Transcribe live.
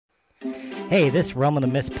Hey, this Realm of the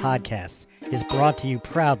Mist podcast is brought to you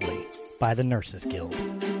proudly by the Nurses Guild.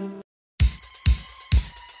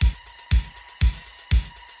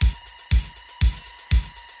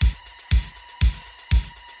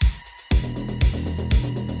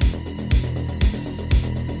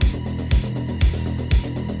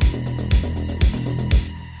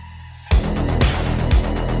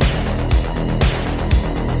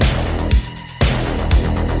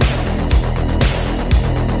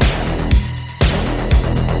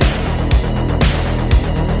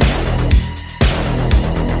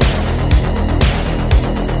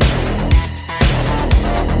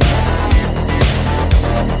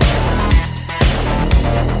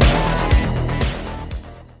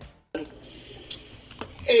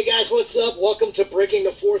 Welcome to Breaking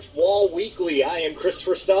the Fourth Wall Weekly. I am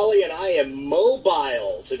Christopher Stolle, and I am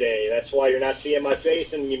mobile today. That's why you're not seeing my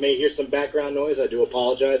face, and you may hear some background noise. I do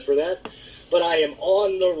apologize for that. But I am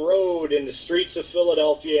on the road in the streets of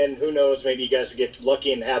Philadelphia, and who knows, maybe you guys will get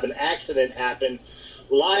lucky and have an accident happen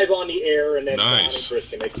live on the air, and then Don and Chris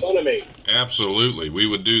can make fun of me. Absolutely. We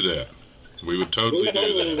would do that. We would totally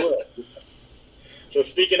do that. So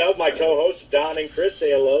speaking of my co-hosts, Don and Chris,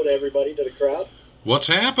 say hello to everybody, to the crowd. What's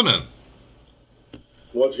happening?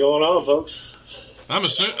 What's going on, folks? I'm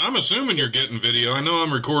assuming you're getting video. I know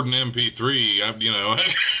I'm recording MP3. Yeah,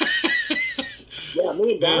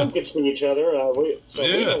 me and Don can see each other, we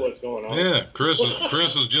know what's going on. Yeah, Chris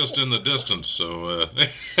is just in the distance, so...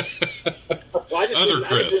 Well, I just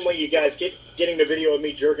didn't want you guys getting the video of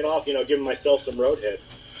me jerking off, giving myself some roadhead.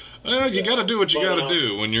 Well, you got to do what you got to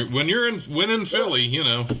do when you're in Philly,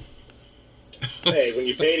 Hey, when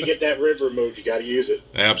you pay to get that rib removed, you got to use it.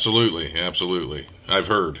 Absolutely. I've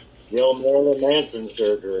heard. The old Marilyn Manson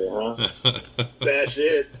surgery, huh? That's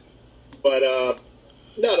it. But,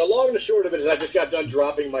 no, the long and the short of it is I just got done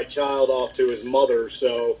dropping my child off to his mother,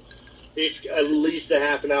 so it's at least a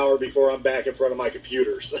half an hour before I'm back in front of my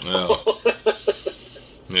computer. So. Oh.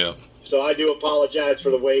 Yeah. So I do apologize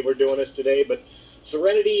for the way we're doing this today, but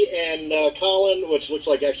Serenity and Colin, which looks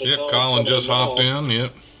like actually... Yep, Colin just hopped in,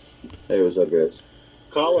 yep. Hey, what's up, guys?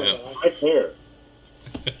 Colin, right there.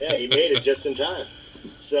 Yeah, he made it just in time.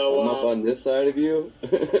 So I'm up on this side of you. So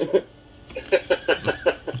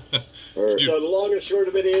the long and short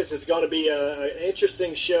of it is, it's going to be an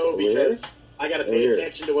interesting show because I got to pay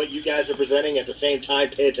attention to what you guys are presenting at the same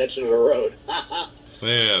time. Pay attention to the road.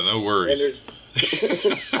 Yeah, no worries.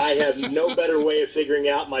 And I have no better way of figuring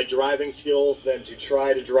out my driving skills than to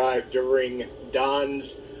try to drive during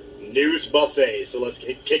Don's news buffet. So let's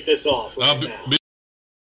kick this off right now.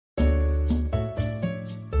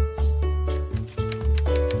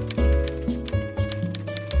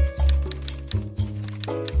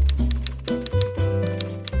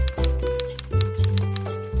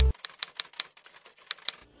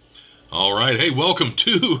 All right. Hey, welcome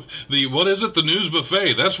to the news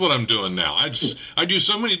buffet. That's what I'm doing now. I do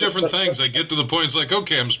so many different things. I get to the point, it's like,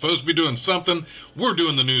 okay, I'm supposed to be doing something. We're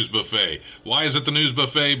doing the news buffet. Why is it the news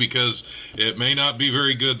buffet? Because it may not be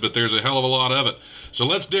very good, but there's a hell of a lot of it. So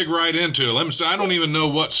let's dig right into it. I don't even know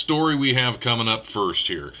what story we have coming up first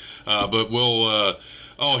here. But we'll,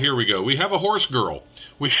 here we go. We have a horse girl.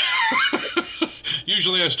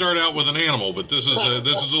 Usually I start out with an animal, but this is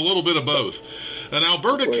a little bit of both. An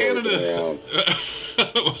Alberta,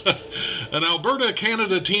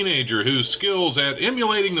 Canada teenager whose skills at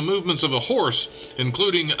emulating the movements of a horse,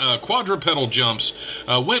 including quadrupedal jumps,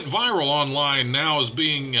 went viral online, now is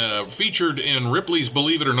being featured in Ripley's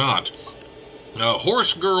Believe It or Not.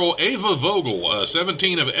 Horse girl Ava Vogel,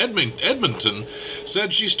 17 of Edmonton,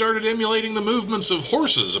 said she started emulating the movements of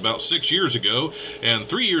horses about 6 years ago, and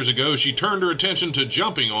 3 years ago she turned her attention to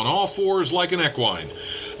jumping on all fours like an equine.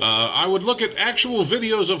 I would look at actual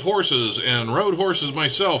videos of horses and rode horses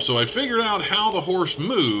myself, so I figured out how the horse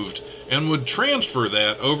moved and would transfer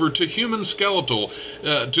that over to the human skeleton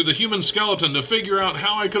to figure out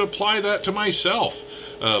how I could apply that to myself.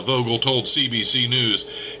 Vogel told CBC News.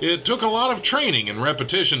 It took a lot of training and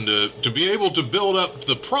repetition to be able to build up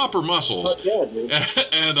the proper muscles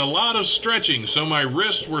and a lot of stretching so my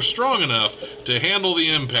wrists were strong enough to handle the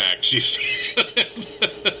impact, she said.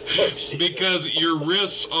 Because your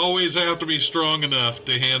wrists always have to be strong enough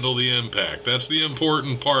to handle the impact. That's the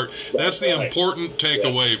important part. That's the important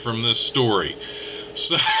takeaway from this story.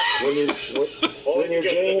 So when you're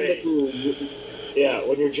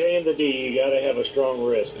J and the D, you got to have a strong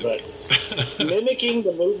wrist. But mimicking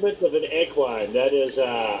the movements of an equine, that is,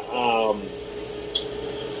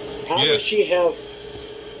 does she have?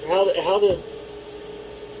 How did?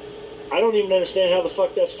 I don't even understand how the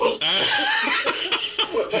fuck that's supposed to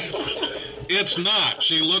It's not.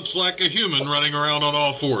 She looks like a human running around on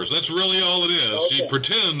all fours. That's really all it is. Okay. She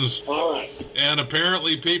pretends. All right. And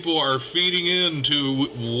apparently people are feeding into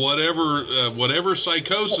whatever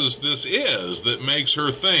psychosis this is that makes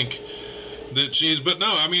her think that she's, but no,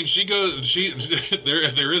 I mean,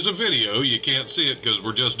 there is a video. You can't see it because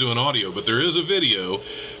we're just doing audio, but there is a video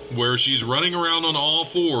where she's running around on all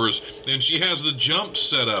fours, and she has the jumps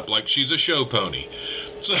set up like she's a show pony.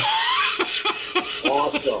 So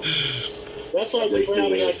Awesome. That's like the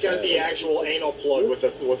She's got the actual anal plug with the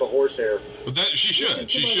horsehair. that she should.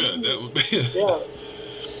 That would be. Yeah.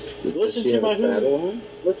 Listen Does she to have my a saddle on?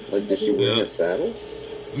 Like, does she wear Yeah. a saddle?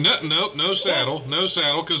 No saddle,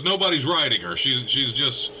 because nobody's riding her. She's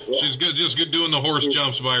just doing the horse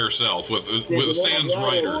jumps by herself with sans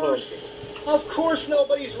rider. Of course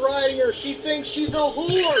nobody's riding her. She thinks she's a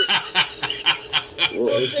horse. Well,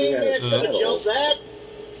 The if she same had a man's gonna jump saddle, that.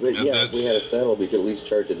 but yeah, if we had a saddle, we could at least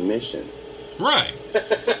charge admission. Right.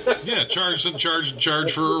 Yeah, charge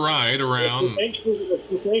for a ride around. If you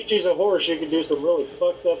think she's a horse, you can do some really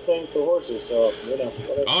fucked up things for horses. So, whatever.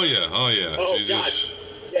 Oh yeah. Oh, She God. just-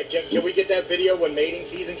 Yeah, can we get that video when mating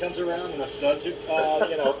season comes around and the studs,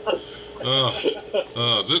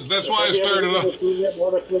 that's why I started off.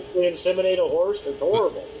 Artificially inseminate a horse. It's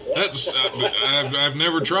horrible. That's I've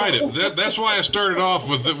never tried it. That's why I started off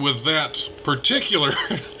with that particular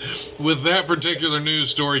news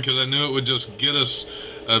story, because I knew it would just get us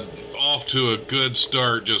off to a good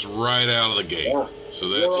start just right out of the gate. Yeah. So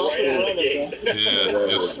that's right out of the gate.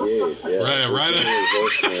 Right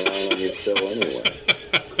on your show anyway.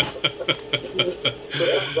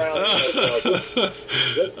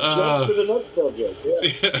 Jump to the nutshell joke.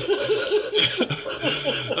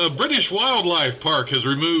 A British wildlife park has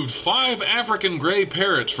removed 5 African grey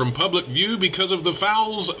parrots from public view because of the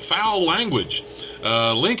foul language.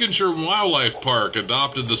 Lincolnshire Wildlife Park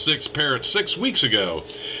adopted the parrots 6 weeks ago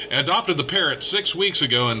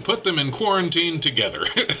and put them in quarantine together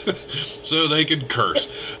so they could curse.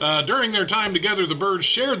 During their time together, the birds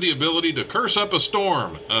shared the ability to curse up a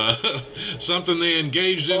storm, something they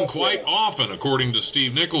engaged in quite often, according to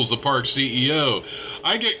Steve Nichols, the park CEO.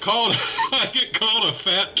 I get called a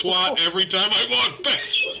fat twat every time I walk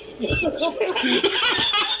past.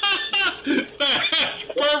 That's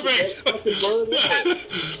perfect.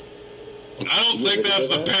 I don't think that's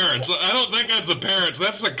the parents.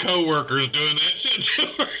 That's the co-workers doing that shit to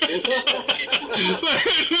her.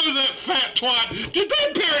 Who's that fat twat? Did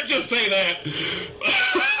that parent just say that?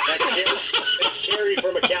 That's Carrie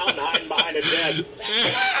from accountant hiding behind a desk.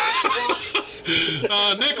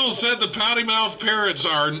 Nichols said the pouty mouth parrots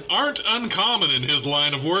aren't uncommon in his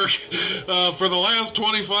line of work. For the last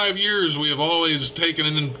 25 years, we have always taken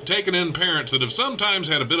in parents that have sometimes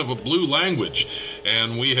had a bit of a blue language,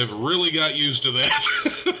 and we have really got used to that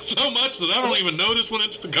so much that I don't even notice when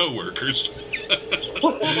it's the coworkers.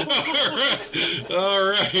 All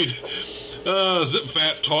right.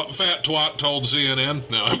 Fat twat told CNN.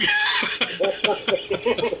 No, I'm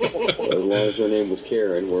As long as her name was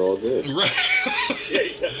Karen, we're all good. right.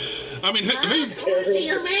 I mean, See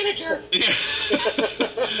your manager. yeah.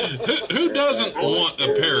 who doesn't want a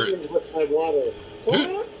parrot?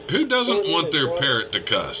 Who doesn't want their parrot to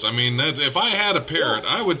cuss? I mean, if I had a parrot,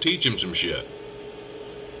 I would teach him some shit.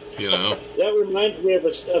 That reminds me of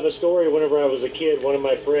a story. Whenever I was a kid, one of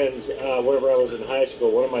my friends, whenever I was in high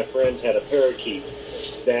school, one of my friends had a parakeet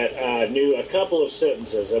that knew a couple of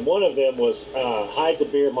sentences, and one of them was "hide the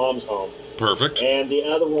beer, mom's home." Perfect. And the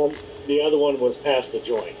other one was pass the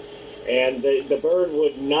joint. And the bird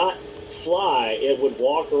would not fly; it would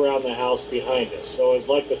walk around the house behind us. So it's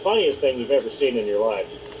like the funniest thing you've ever seen in your life.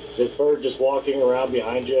 This bird just walking around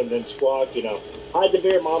behind you and then squawk, "Hide the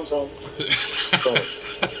beer, mom's home."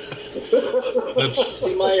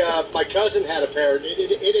 See, my cousin had a parrot.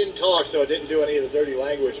 It didn't talk, so it didn't do any of the dirty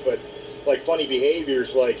language, but like funny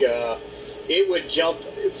behaviors, like it would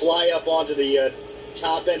fly up onto the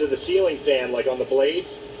top end of the ceiling fan, like on the blades,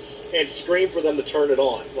 and scream for them to turn it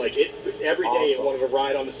on. Like every day it wanted to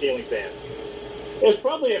ride on the ceiling fan. It's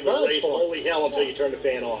probably a It would raise bird. holy hell until you turn the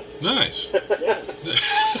fan on. Nice.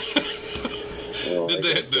 Well,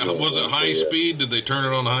 Was it high speed? Did they turn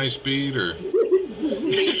it on high speed or?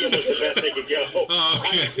 Medium was the best they could go. Oh,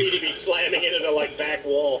 okay. High speed, he'd be slamming into the back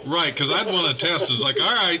wall. Right, because I'd want to test. It's like,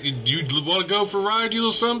 all right, you want to go for a ride, you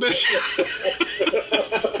little son of a bitch?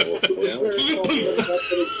 When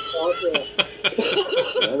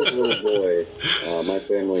I was a little boy, my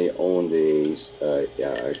family owned a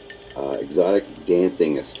exotic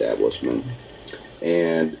dancing establishment,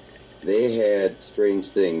 and they had strange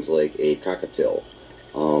things like a cockatiel.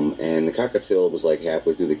 And the cockatiel was like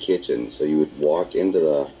halfway through the kitchen, so you would walk into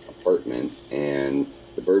the apartment, and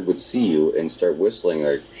the bird would see you and start whistling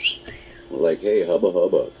like hey, hubba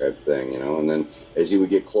hubba type thing, you know. And then as you would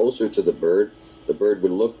get closer to the bird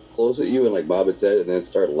would look close at you and like bob its head and then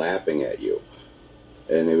start laughing at you.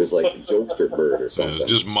 And it was like a jokester bird or something. It was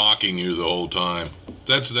just mocking you the whole time.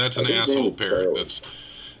 That's an asshole parrot.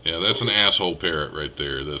 That's an asshole parrot right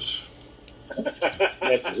there. That's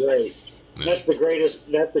great. Yeah. That's the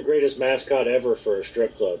greatest mascot ever for a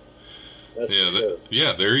strip club. That's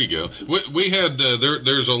there you go. We had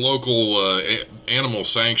there's a local animal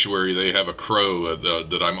sanctuary. They have a crow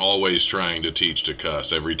that I'm always trying to teach to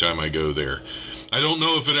cuss every time I go there. I don't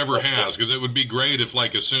know if it ever has, because it would be great if,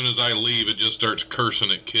 like, as soon as I leave, it just starts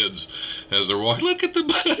cursing at kids as they're walking. Look at the...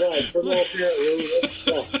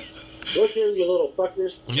 Look here, you little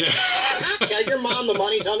fuckers. Yeah. Got your mom, the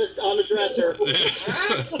money's on the dresser.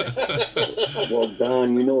 Well,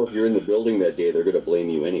 Don, you know if you're in the building that day, they're going to blame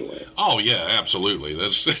you anyway. Oh, yeah, absolutely.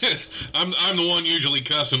 That's I'm the one usually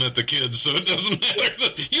cussing at the kids, so it doesn't matter.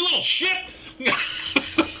 You little shit!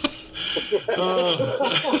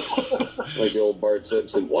 Like the old Bart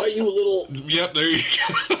Simpson, why you little... Yep, there you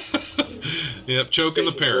go. Yep, choking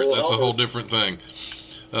the parrot. That's a whole different thing.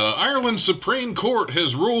 Ireland's Supreme Court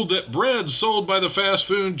has ruled that bread sold by the fast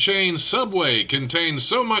food chain Subway contains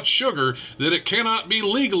so much sugar that it cannot be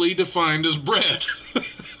legally defined as bread.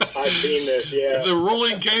 I've seen this, yeah. The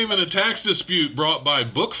ruling came in a tax dispute brought by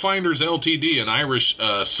Bookfinders Ltd, an Irish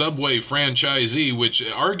Subway franchisee, which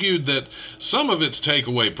argued that some of its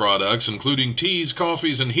takeaway products, including teas,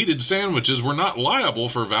 coffees, and heated sandwiches, were not liable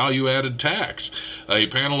for value-added tax. A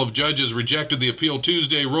panel of judges rejected the appeal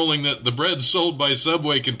Tuesday, ruling that the bread sold by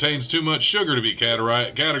Subway contains too much sugar to be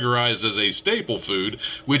categorized as a staple food,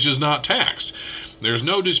 which is not taxed. There's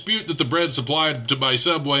no dispute that the bread supplied by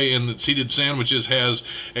Subway in its heated sandwiches has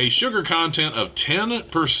a sugar content of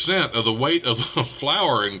 10% of the weight of the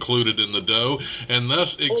flour included in the dough, and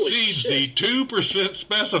thus exceeds the 2%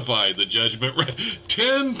 specified, the judgment.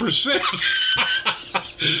 10%!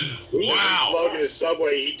 Wow! Slogan is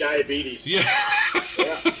Subway, eat diabetes. Yeah.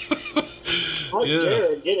 How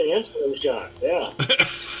dare get an insulin shot? Yeah.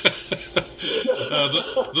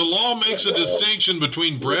 The law makes a distinction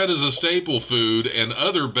between bread as a staple food and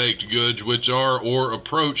other baked goods which are or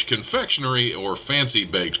approach confectionery or fancy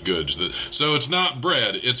baked goods. So it's not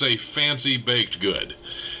bread, it's a fancy baked good.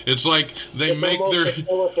 It's like they make their...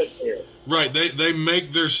 Right, they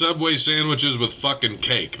make their Subway sandwiches with fucking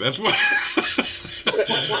cake. That's what...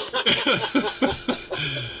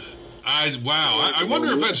 I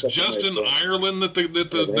wonder if that's just in Ireland that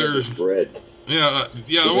there's bread. Yeah.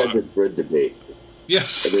 We had this bread debate. Yeah.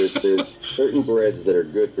 There's certain breads that are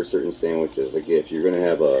good for certain sandwiches. Like if you're going to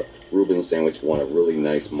have a Reuben sandwich, you want a really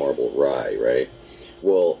nice marble rye, right?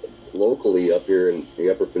 Well, locally up here in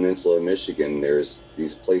the Upper Peninsula of Michigan, there's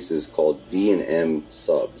these places called D&M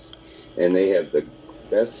Subs, and they have the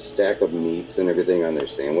best stack of meats and everything on their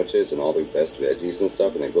sandwiches and all the best veggies and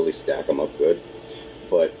stuff, and they really stack them up good.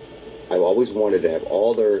 But I've always wanted to have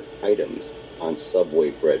all their items on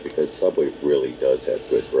Subway bread because Subway really does have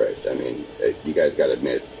good bread. I mean, you guys got to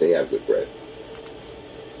admit they have good bread.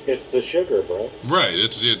 It's the sugar, bro. Right.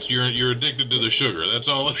 It's you're addicted to the sugar. That's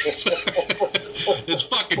all it is. It's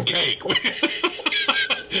fucking cake.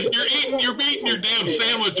 You're eating your damn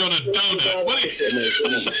sandwich on a donut. What are you?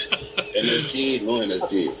 MSG, no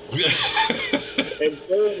MSG. And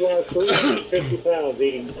Joe's lost 350 pounds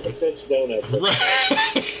eating 6-inch donuts. Right.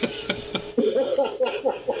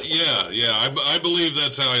 Yeah. I believe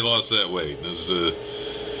that's how he lost that weight.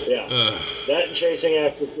 That and chasing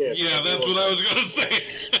after kids. Yeah, that's what I was going to say.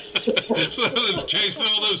 So it's chasing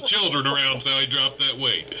all those children around, so he dropped that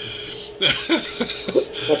weight.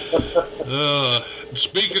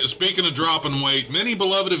 Speaking of dropping weight, many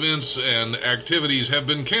beloved events and activities have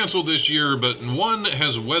been canceled this year, but one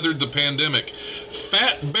has weathered the pandemic.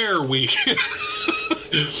 Fat Bear Week.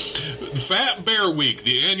 Fat Bear Week,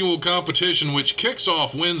 the annual competition which kicks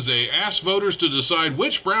off Wednesday, asks voters to decide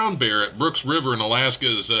which brown bear at Brooks River in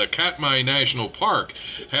Alaska's Katmai National Park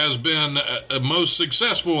has been most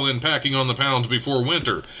successful in packing on the pounds before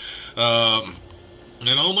winter.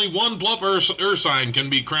 And only one plump ursine can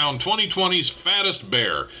be crowned 2020's fattest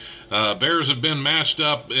bear. Bears have been matched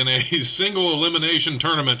up in a single elimination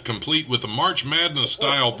tournament complete with a March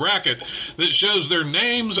Madness-style bracket that shows their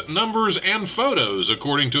names, numbers, and photos.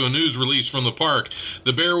 According to a news release from the park,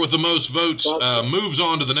 the bear with the most votes moves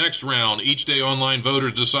on to the next round. Each day, online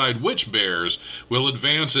voters decide which bears will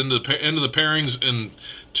advance into the pairings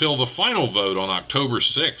until the final vote on October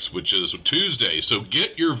 6th, which is Tuesday. So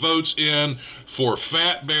get your votes in for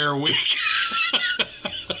Fat Bear Week.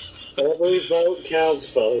 Well, Every vote counts,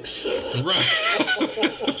 folks. Right.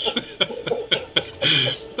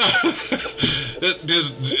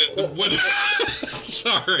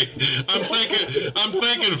 Sorry, I'm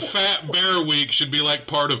thinking Fat Bear Week should be like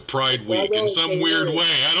part of Pride Week in some weird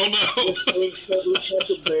way. I don't know.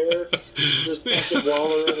 The bear just fucking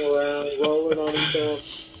wallowing around, rolling on himself.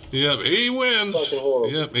 Yep, he wins. Fucking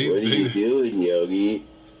horrible. Yep, What are you doing, Yogi?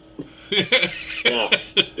 Yeah.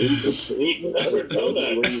 Eat another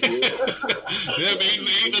donut. What are you doing? Yep,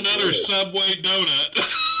 eating another Subway donut.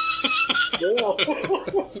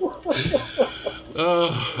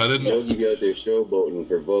 I didn't. Yogi out there showboating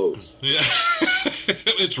for votes. Yeah,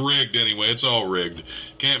 it's rigged anyway. It's all rigged.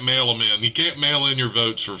 Can't mail them in. You can't mail in your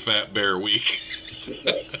votes for Fat Bear Week.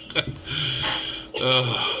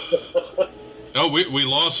 Oh, we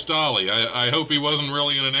lost Stolly. I hope he wasn't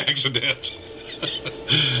really in an accident.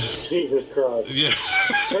 Jesus Christ. Yeah.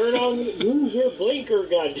 Turn on, use your blinker,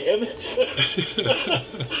 goddammit.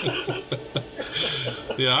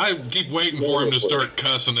 Yeah, I keep waiting for him to start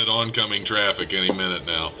cussing at oncoming traffic any minute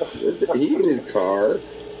now. He in his car.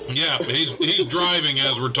 Yeah, he's driving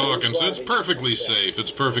as we're talking, so it's perfectly safe. It's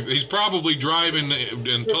perfect. He's probably driving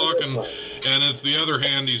and talking, and at the other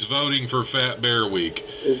hand, he's voting for Fat Bear Week.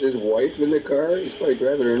 Is his wife in the car? He's probably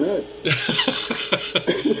driving her nuts.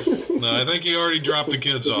 No, I think he already dropped the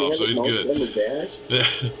kids off, so he's good.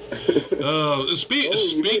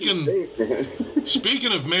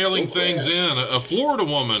 Speaking of mailing things in, a Florida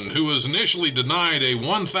woman who was initially denied a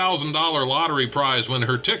 $1,000 lottery prize when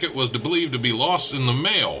her ticket was believed to be lost in the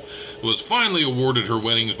mail was finally awarded her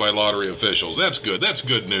winnings by lottery officials. That's good. That's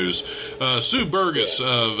good news. Sue Burgess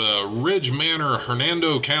of Ridge Manor,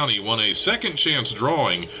 Hernando County, won a second chance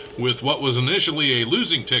drawing with what was initially a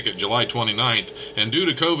losing ticket July 29th, and due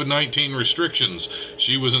to COVID-19 restrictions,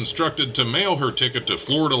 she was instructed to mail her ticket to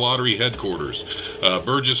Florida Lottery headquarters.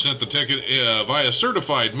 Burgess sent the ticket via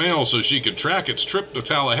certified mail so she could track its trip to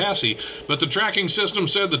Tallahassee, but the tracking system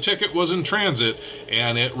said the ticket was in transit,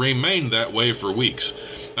 and it remained that way for weeks.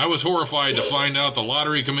 I was horrified to find out the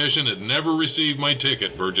Lottery Commission had never received my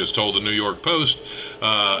ticket, Burgess told the New York Post.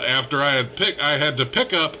 After I had to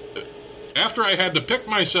pick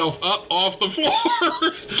myself up off the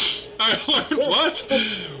floor. I learned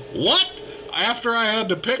what? After I had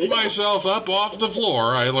to pick myself up off the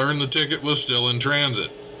floor, I learned the ticket was still in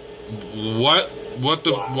transit.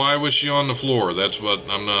 Why was she on the floor? That's what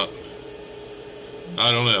I'm not. I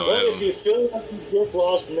don't know. Well, if you feel like you just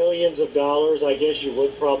lost millions of dollars, I guess you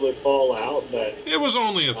would probably fall out, but... It was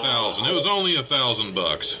only $1,000. It was only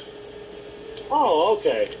 $1,000. Oh,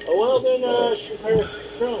 okay. Well, then, she better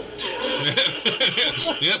strong.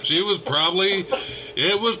 Yep, it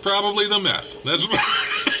was probably the meth. That's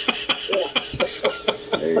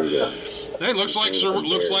There you go. Hey, looks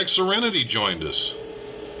like Serenity joined us.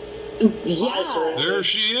 Yeah. There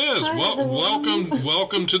she is. Hi,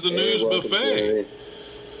 Welcome to the news welcome, buffet. Jerry.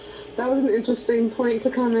 That was an interesting point to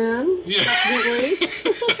come in. Yeah. Definitely.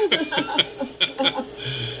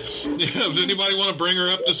 Yeah. Does anybody want to bring her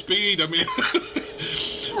up to speed? I mean,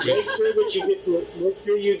 Make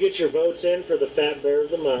sure you get your votes in for the Fat Bear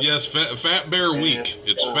of the Month. yes, Fat Bear Week.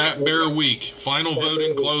 It's Fat Bear Week. Final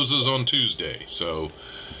voting closes on Tuesday, so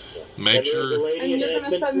make sure. And you're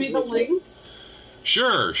going to send me the link?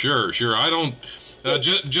 Sure. I don't.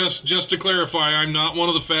 Just to clarify, I'm not one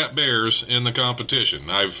of the fat bears in the competition.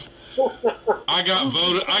 I got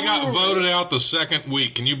voted out the second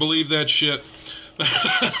week. Can you believe that shit?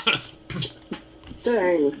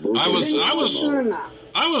 Dang.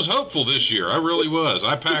 I was hopeful this year. I really was.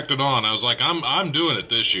 I packed it on. I was like, I'm doing it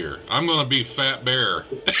this year. I'm going to be Fat Bear.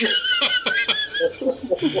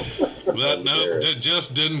 But no, it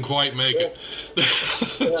just didn't quite make it.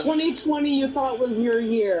 2020 you thought was your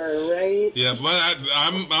year, right? Yeah, but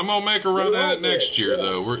I'm gonna make a run at it next year,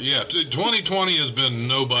 though. 2020 has been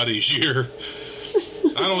nobody's year.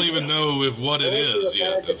 I don't even know what it is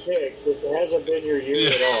yet. It hasn't been your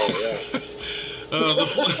year at all. Yeah.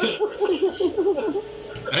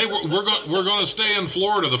 Hey, we're going to stay in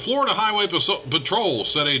Florida. The Florida Highway Patrol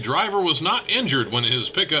said a driver was not injured when his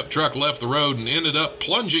pickup truck left the road and ended up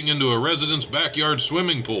plunging into a resident's backyard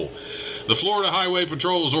swimming pool. The Florida Highway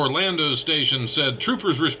Patrol's Orlando station said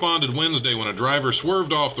troopers responded Wednesday when a driver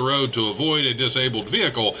swerved off the road to avoid a disabled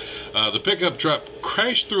vehicle. The pickup truck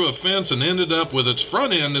crashed through a fence and ended up with its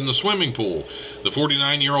front end in the swimming pool. The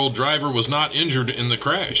 49-year-old driver was not injured in the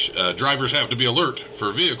crash. Drivers have to be alert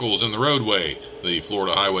for vehicles in the roadway, the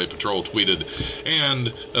Florida Highway Patrol tweeted,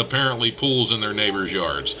 and apparently pools in their neighbors'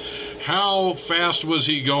 yards. How fast was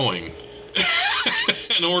he going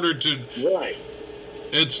in order to... Right.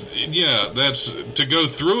 That's to go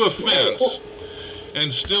through a fence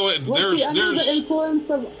And still, Was he under the influence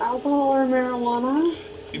of alcohol or marijuana?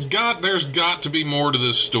 there's got to be more to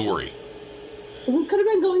this story. He could have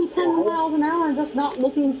been going 10 miles an hour and just not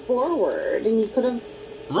looking forward, and he could have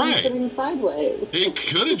been sitting sideways. He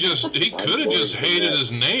could have just hated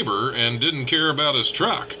his neighbor and didn't care about his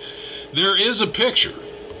truck. There is a picture,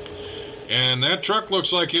 and that truck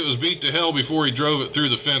looks like it was beat to hell before he drove it through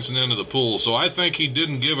the fence and into the pool. So I think he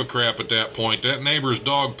didn't give a crap at that point. That neighbor's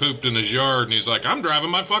dog pooped in his yard, and he's like, "I'm driving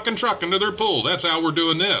my fucking truck into their pool. That's how we're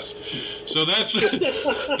doing this." So that's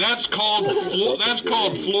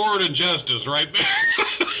called Florida justice, right there.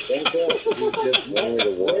 Yeah,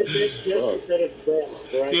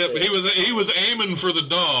 but he was aiming for the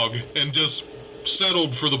dog and just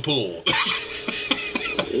settled for the pool.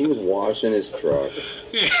 He was washing his truck.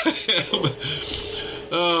 Yeah.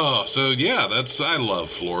 Oh, so yeah, I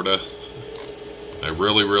love Florida. I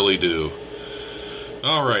really, really do.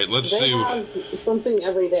 All right, let's see. They have something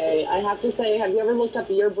every day. I have to say, have you ever looked up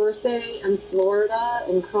your birthday in Florida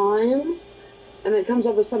in crime? And it comes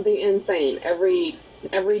up with something insane. Every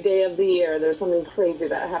day of the year, there's something crazy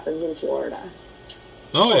that happens in Florida.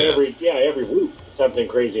 Oh, yeah. Every week something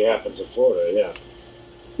crazy happens in Florida, yeah.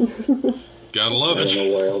 Gotta love it. I don't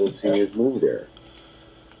know why all the seniors move there.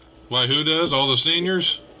 Why, who does? All the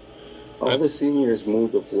seniors? All the seniors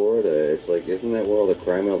move to Florida. It's like, isn't that where all the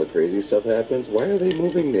crime and all the crazy stuff happens? Why are they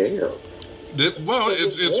moving there? Well,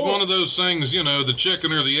 it's one of those things, the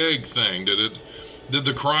chicken or the egg thing. Did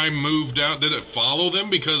the crime move down? Did it follow them?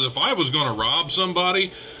 Because if I was going to rob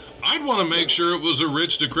somebody, I'd want to make sure it was a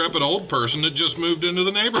rich, decrepit old person that just moved into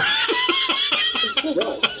the neighborhood.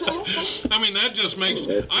 I mean, that just makes...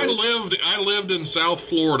 I lived in South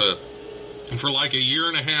Florida for like a year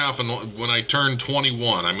and a half, and when I turned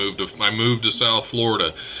 21, I moved to South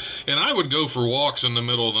Florida. And I would go for walks in the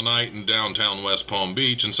middle of the night in downtown West Palm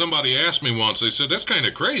Beach, and somebody asked me once, they said, "That's kind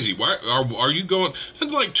of crazy. Why are you going..."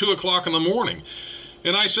 It's like 2 o'clock in the morning.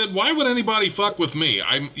 And I said, "Why would anybody fuck with me?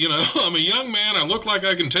 I'm a young man. I look like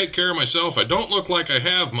I can take care of myself. I don't look like I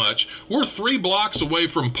have much. We're 3 blocks away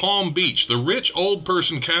from Palm Beach, the rich old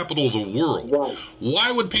person capital of the world. Right. Why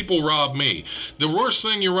would people rob me?" The worst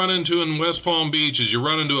thing you run into in West Palm Beach is you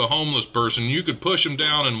run into a homeless person. You could push them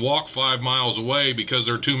down and walk 5 miles away because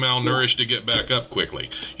they're too malnourished to get back up quickly.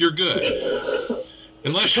 You're good.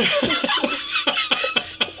 Unless...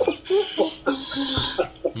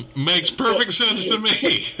 Makes perfect sense to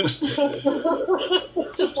me.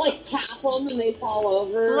 Just like tap them and they fall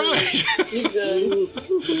over. Right. You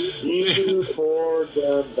poor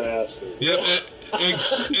dumb bastard. Yep.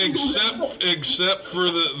 Except for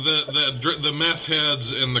the meth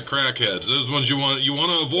heads and the crack heads. Those ones you want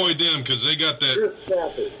to avoid them because they got that.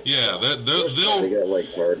 Yeah, they got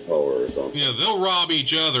like hard power or something. Yeah, they'll rob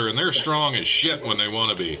each other and they're strong as shit when they want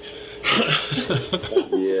to be.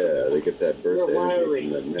 Yeah, they get that burst They're wiry.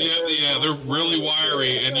 Yeah, they're really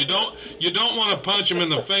wiry, and you don't want to punch them in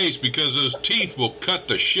the face because those teeth will cut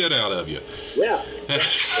the shit out of you. Yeah.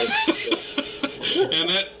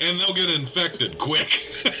 and they'll get infected quick.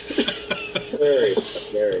 Very.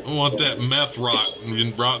 I want that meth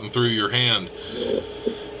rotten through your hand.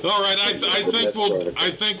 All right, I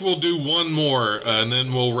think we'll do one more, and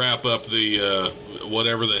then we'll wrap up the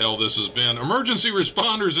whatever the hell this has been. Emergency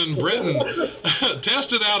responders in Britain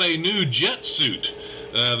tested out a new jet suit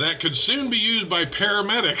that could soon be used by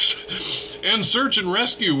paramedics and search and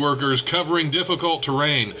rescue workers covering difficult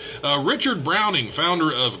terrain. Richard Browning,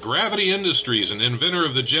 founder of Gravity Industries and inventor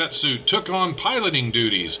of the jet suit, took on piloting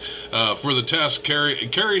duties for the test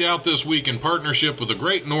carried out this week in partnership with the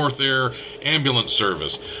Great North Air Ambulance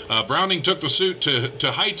Service. Browning took the suit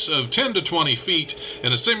to heights of 10 to 20 feet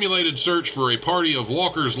in a simulated search for a party of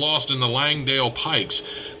walkers lost in the Langdale Pikes.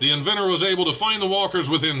 The inventor was able to find the walkers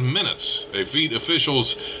within minutes, a feat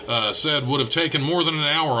officials said would have taken more than an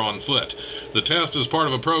hour on foot. The test is part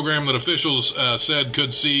of a program that officials said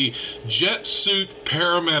could see jet suit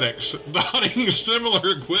paramedics donning similar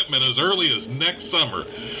equipment as early as next summer.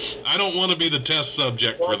 I don't want to be the test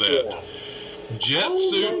subject for that. Jet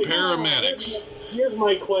suit paramedics. Here's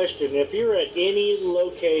my question. If you're at any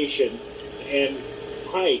location and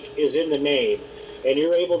height is in the name, and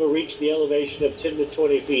you're able to reach the elevation of 10 to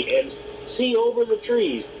 20 feet and see over the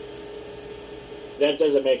trees, that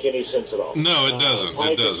doesn't make any sense at all. No, it doesn't.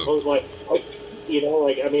 It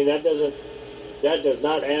doesn't. That does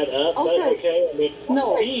not add up. Okay. I mean,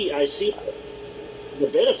 no. I see the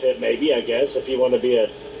benefit, maybe, I guess, if you want to be a...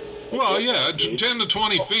 Well, yeah, 10 to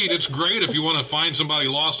 20 feet, it's great if you want to find somebody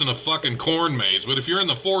lost in a fucking corn maze, but if you're in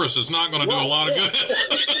the forest, it's not going to do a lot of good.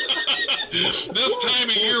 This time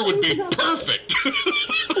of year would be perfect.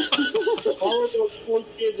 All with those poor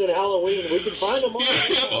kids at Halloween. We can find them all.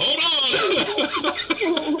 Hold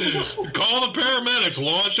on. Call the paramedics.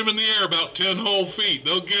 Launch them in the air about 10 whole feet.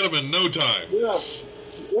 They'll get them in no time. Yeah.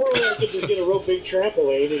 Or I could just get a real big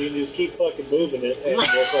trampoline and you can just keep fucking moving it and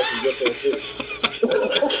we'll fucking get there too.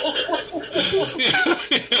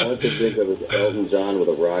 I like to think of it as Elton John with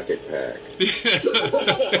a rocket pack.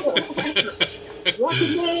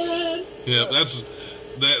 Rocket Man! Yeah, that's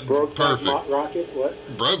that Broke perfect. Rocket, what?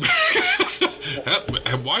 Broke.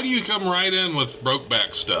 Why do you come right in with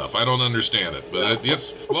Brokeback stuff? I don't understand it. But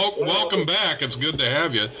it's welcome back. It's good to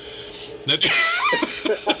have you.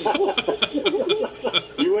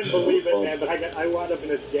 You wouldn't believe it, man, but I wound up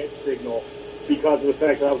in a dead signal because of the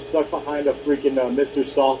fact that I was stuck behind a freaking Mr.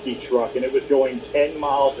 Softy truck, and it was going 10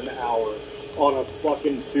 miles an hour on a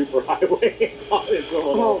fucking superhighway in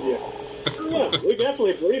Philadelphia. Yeah, we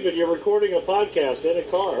definitely believe it. You're recording a podcast in a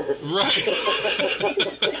car. Right.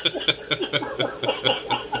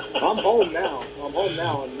 I'm home now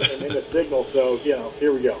and in a signal, so,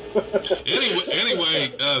 here we go.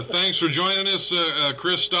 Anyway, thanks for joining us.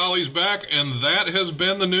 Chris Stolley's back, and that has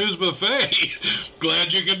been the News Buffet.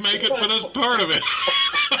 Glad you could make it for this part of it.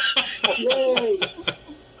 Yay!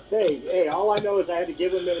 Hey, all I know is I had to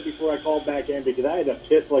give a minute before I called back in because I had to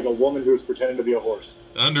piss like a woman who was pretending to be a horse.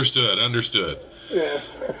 Understood. Yeah.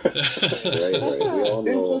 Right. We all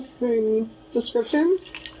know. Interesting description.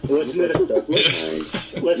 Listen to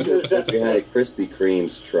Stuck behind a Krispy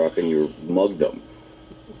Kreme's truck and you mugged them.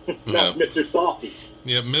 No, Mr. Softy.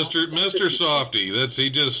 Yeah, Mr. Softy. He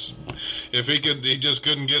just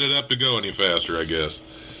couldn't get it up to go any faster, I guess.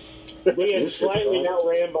 We had slightly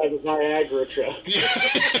outran by the Niagara truck.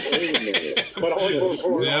 But only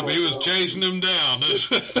for Yeah, but he was chasing him down.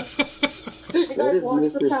 Did you guys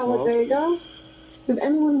watch the Talladega? Did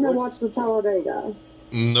anyone here watch the Talladega?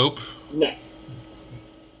 Nope. No.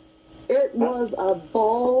 It was a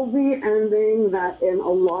ballsy ending that in a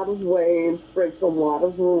lot of ways breaks a lot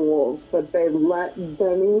of rules, but they let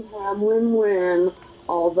Denny Hamlin win,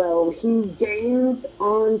 although he gained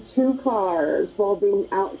on 2 cars while being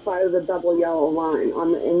outside of the double yellow line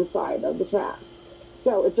on the inside of the track.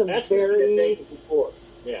 So it's That's very... before.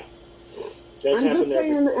 Yeah. That's I'm just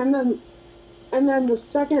saying, and then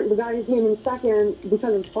the guy who came in second,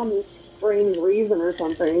 because of some strange reason or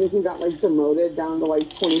something, he got demoted down to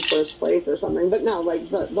 21st place or something. But no,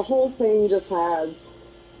 the whole thing just has,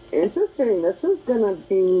 interesting, this is gonna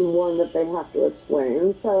be one that they have to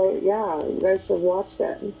explain. So yeah, you guys should watch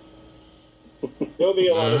it. There'll be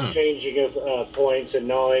a lot of changing of points and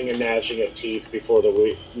gnawing and gnashing of teeth before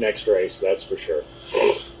the next race, that's for sure.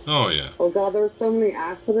 Oh yeah. Oh god, there were so many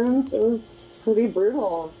accidents. It was pretty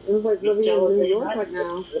brutal. It was like living in New York right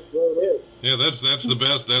now. That's what it is. Yeah, that's the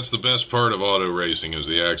best. That's the best part of auto racing is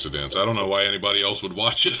the accidents. I don't know why anybody else would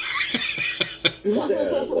watch it.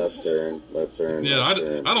 Left turn. Yeah, left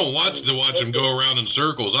turn. I don't watch them go around in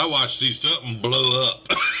circles. I watch see something blow up.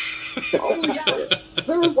 Oh yeah,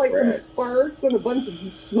 there was some sparks and a bunch of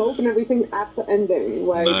smoke and everything at the ending.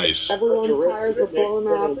 Nice. Everyone's tires were blowing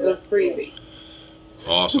up. It was crazy.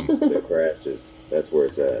 Awesome. The crashes. That's where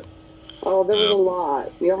it's at. Oh, there was a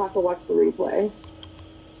lot. You'll have to watch the replay.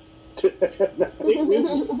 Fake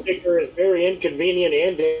Newton's sticker is very inconvenient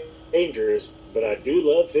and dangerous, but I do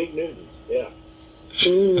love fake Newtons. Yeah.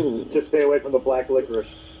 Just stay away from the black licorice.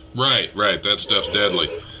 Right. That stuff's deadly.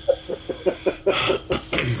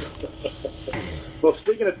 Well,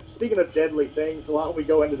 speaking of deadly things, why don't we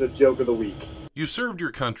go into the joke of the week? You served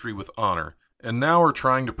your country with honor, and now are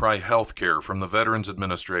trying to pry health care from the Veterans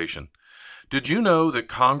Administration. Did you know that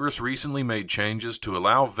Congress recently made changes to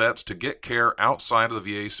allow vets to get care outside of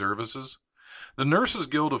the VA services? The Nurses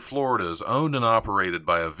Guild of Florida is owned and operated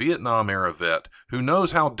by a Vietnam-era vet who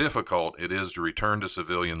knows how difficult it is to return to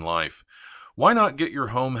civilian life. Why not get your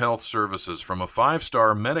home health services from a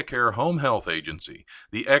 5-star Medicare home health agency,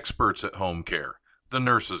 the experts at home care, the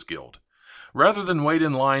Nurses Guild? Rather than wait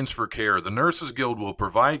in lines for care, the Nurses Guild will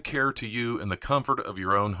provide care to you in the comfort of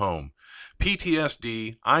your own home.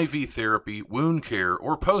 PTSD, IV therapy, wound care,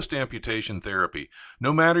 or post-amputation therapy.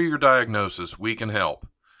 No matter your diagnosis, we can help.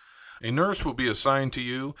 A nurse will be assigned to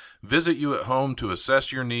you, visit you at home to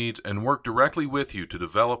assess your needs, and work directly with you to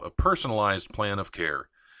develop a personalized plan of care.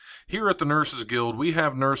 Here at the Nurses Guild, we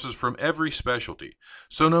have nurses from every specialty,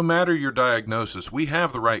 so no matter your diagnosis, we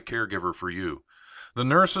have the right caregiver for you. The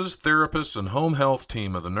nurses, therapists, and home health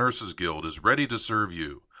team of the Nurses Guild is ready to serve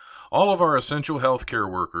you. All of our essential health care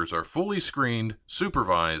workers are fully screened,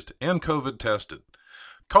 supervised, and COVID tested.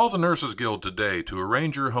 Call the Nurses Guild today to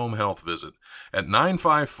arrange your home health visit at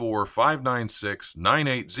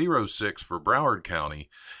 954-596-9806 for Broward County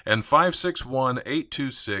and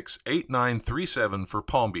 561-826-8937 for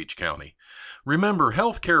Palm Beach County. Remember,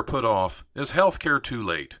 health care put off is health care too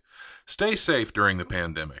late. Stay safe during the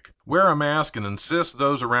pandemic. Wear a mask and insist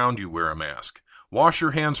those around you wear a mask. Wash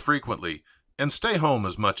your hands frequently and stay home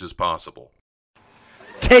as much as possible.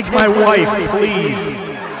 Take my wife, please.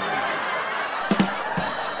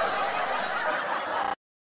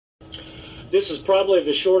 This is probably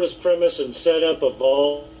the shortest premise and setup of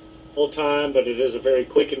all time, but it is a very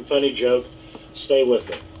quick and funny joke. Stay with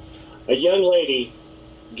me. A young lady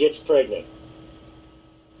gets pregnant.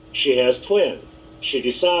 She has twins. She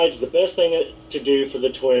decides the best thing to do for the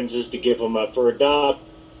twins is to give them up for adoption.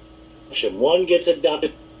 One gets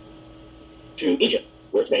adopted to Egypt,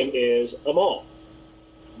 where its name is Amal.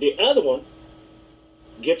 The other one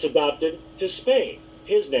gets adopted to Spain.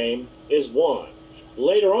 His name is Juan.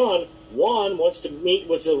 Later on, Juan wants to meet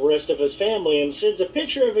with the rest of his family and sends a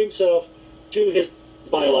picture of himself to his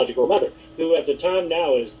biological mother, who at the time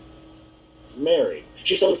now is married.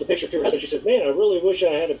 She shows the picture to her husband. She says, "Man, I really wish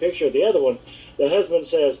I had a picture of the other one." The husband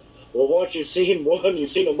says, "Well, once you've seen one,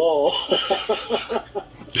 you've seen them all."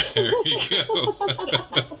 There you go.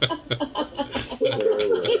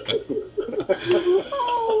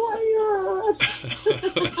 Oh my God.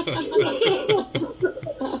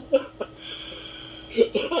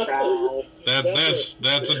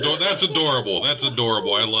 That's adorable. That's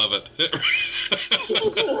adorable. I love it.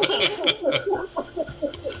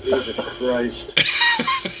 Jesus Christ.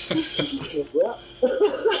 Yeah.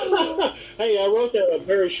 Hey, I wrote that on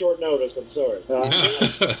very short notice. I'm sorry.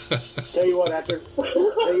 Tell you what, after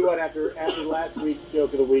last week's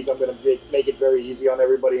joke of the week, I'm going to make it very easy on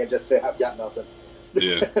everybody and just say I've got nothing.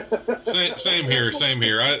 Yeah. Same here.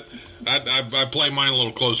 I play mine a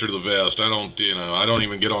little closer to the vest. I don't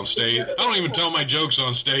even get on stage. I don't even tell my jokes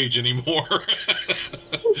on stage anymore.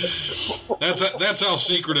 That's how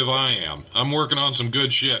secretive I am. I'm working on some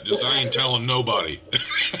good shit. Just I ain't telling nobody.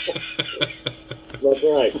 That's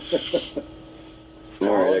right.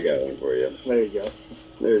 All right, I got one for you. There you go.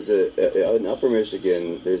 There's in Upper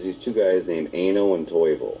Michigan, there's these two guys named Ano and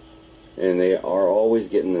Toivo. And they are always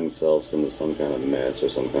getting themselves into some kind of mess or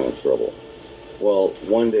some kind of trouble. Well,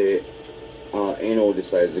 one day, Ano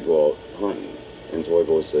decides to go out hunting. And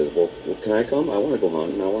Toivo says, well, can I come? I want to go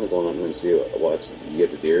hunting. I want to go hunting and see you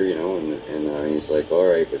get the deer, And he's like, all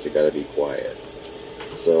right, but you got to be quiet.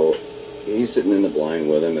 So he's sitting in the blind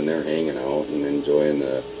with him, and they're hanging out and enjoying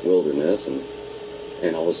the wilderness. And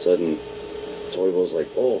all of a sudden, Toivo's like,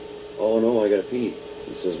 oh no, I got to pee.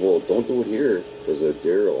 He says, well, don't do it here, because the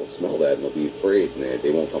deer will smell that and they'll be afraid, and they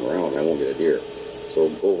won't come around, and I won't get a deer. So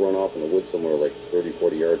go run off in the woods somewhere like 30,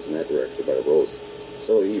 40 yards in that direction by the road.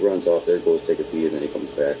 So he runs off there, goes take a pee, and then he comes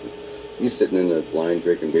back. And he's sitting in the blind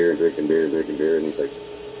drinking beer, and he's like,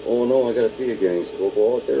 oh no, I got to pee again. He says, well,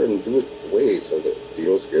 go out there and do it away so that you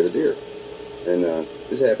don't scare the deer. And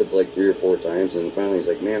this happens like 3 or 4 times, and finally he's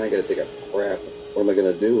like, man, I got to take a crap. What am I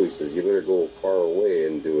going to do? He says, you better go far away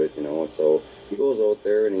and do it, So he goes out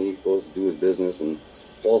there, and he goes to do his business and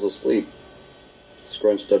falls asleep,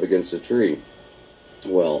 scrunched up against a tree.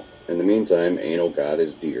 Well, in the meantime, Ano got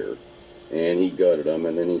his deer, and he gutted him,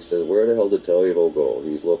 and then he says, where the hell did Toivo go?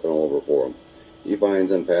 He's looking all over for him. He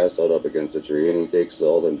finds him passed out up against a tree, and he takes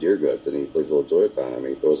all them deer guts, and he plays a little Joy-Con on him.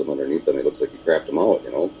 He throws them underneath them. It looks like he crapped them out,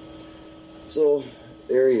 So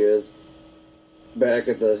there he is, back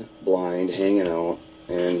at the blind, hanging out,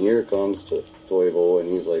 and here comes Toivo, and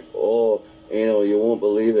he's like, oh, Ano, you won't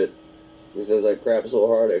believe it. He says, I crapped so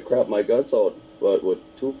hard, I crapped my guts out, but with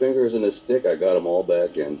 2 fingers and a stick, I got them all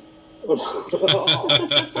back in.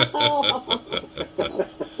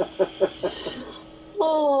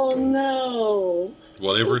 Oh, no.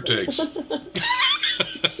 Whatever it takes.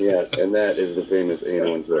 Yeah, and that is the famous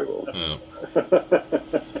Ano and Toivo. Oh.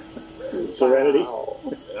 Serenity? Wow.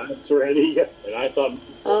 Serenity? And I thought,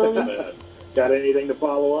 got anything to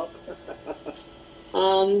follow up?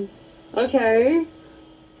 Okay.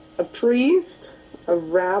 A priest, a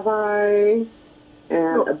rabbi,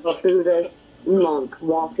 and a Buddhist monk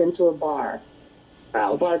walk into a bar.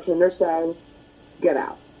 The bartender says, get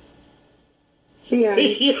out. The end.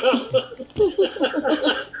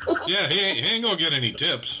 Yeah, he ain't gonna get any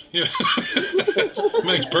tips. Yeah.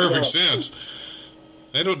 Makes perfect sense.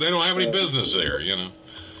 They don't have any business there,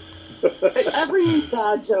 Every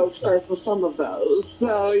bad joke starts with some of those.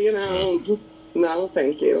 So, just, no,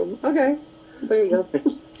 thank you. Okay. There you go.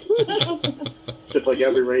 Just like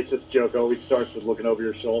every racist joke always starts with looking over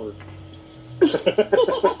your shoulder.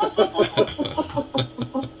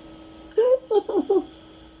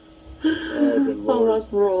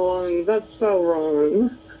 wrong. That's so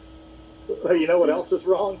wrong. You know what else is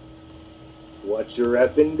wrong? What's your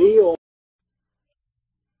effing deal?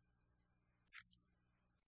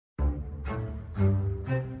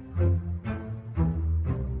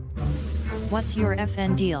 What's your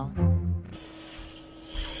FN deal?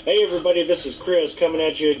 Hey everybody, this is Chris coming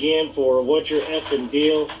at you again for What's Your Effing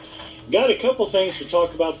Deal. Got a couple things to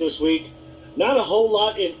talk about this week. Not a whole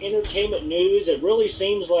lot in entertainment news. It really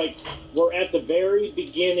seems like we're at the very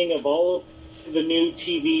beginning of all of the new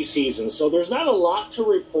TV seasons. So there's not a lot to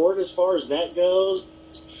report as far as that goes.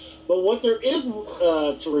 But what there is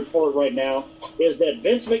to report right now is that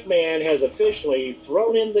Vince McMahon has officially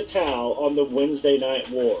thrown in the towel on the Wednesday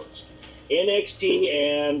Night Wars. NXT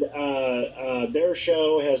and their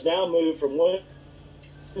show has now moved from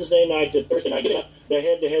Wednesday night to Thursday night, the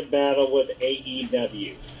head-to-head battle with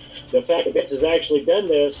AEW. The fact that Vince has actually done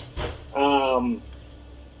this, I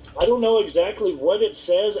don't know exactly what it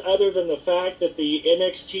says other than the fact that the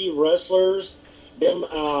NXT wrestlers, they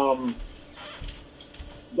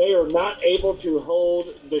are not able to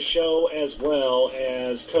hold the show as well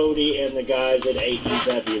as Cody and the guys at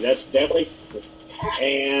AEW. That's definitely...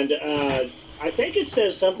 And I think it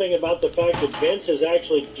says something about the fact that Vince has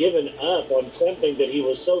actually given up on something that he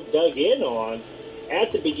was so dug in on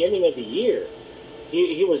at the beginning of the year.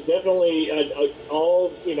 He was definitely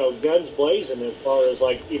all, guns blazing as far as,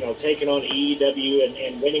 taking on AEW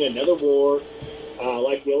and winning another war,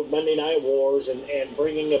 like the old Monday Night Wars, and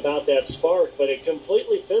bringing about that spark. But it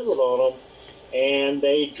completely fizzled on him, and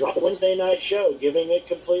they dropped the Wednesday night show, giving it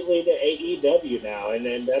completely to AEW now. And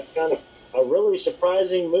then that's kind of a really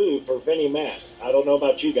surprising move for Vinnie Mac. I don't know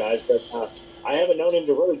about you guys, but I haven't known him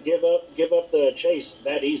to really give up the chase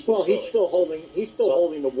that easily. Well, he's still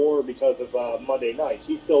holding the war because of Monday nights.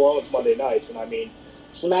 He still owns Monday nights, and I mean,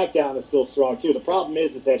 SmackDown is still strong too. The problem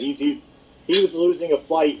is that he was losing a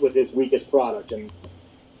fight with his weakest product, and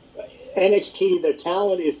NXT, the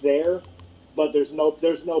talent is there, but there's no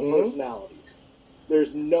personalities.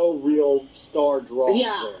 There's no real star draw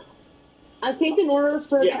there. I think in order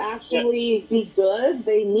for it to actually be good,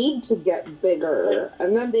 they need to get bigger,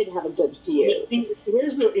 and then they'd have a good feud.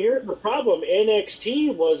 Here's the problem.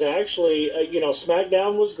 NXT was actually,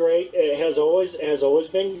 SmackDown was great. It has always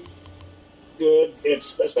been good.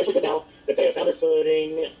 It's especially now that they have found their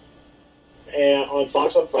footing on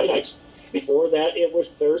Fox on Friday nights. Before that, it was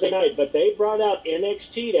Thursday night, but they brought out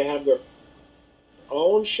NXT to have their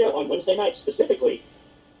own show on Wednesday night specifically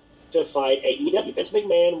to fight AEW. Vince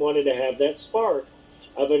McMahon wanted to have that spark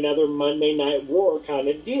of another Monday Night War kind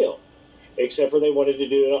of deal, except for they wanted to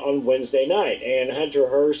do it on Wednesday night. And Hunter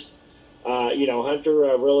Hearst,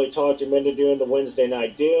 Hunter really talked him into doing the Wednesday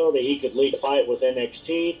night deal, that he could lead the fight with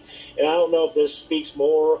NXT. And I don't know if this speaks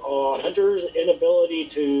more on Hunter's inability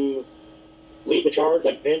to lead the charge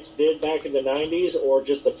like Vince did back in the 90s, or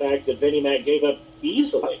just the fact that Vinnie Mac gave up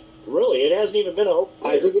easily. Really, it hasn't even been a whole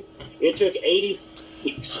year. I think it took 80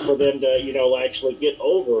 weeks for them to, actually get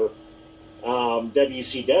over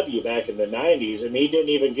WCW back in the 90s, and he didn't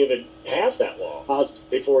even give it half that long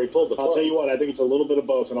before he pulled the plug. I'll tell you what, I think it's a little bit of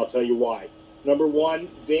both, and I'll tell you why. Number one,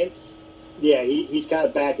 Vince, he's kind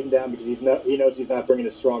of backing down because he knows he's not bringing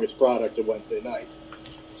his strongest product to Wednesday night.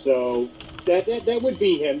 So that would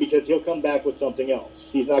be him, because he'll come back with something else.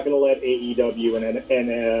 He's not going to let AEW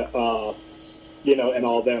and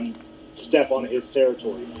all them step on his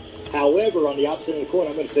territory. However, on the opposite of the coin,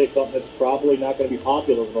 I'm going to say something that's probably not going to be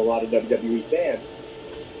popular with a lot of WWE fans.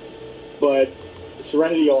 But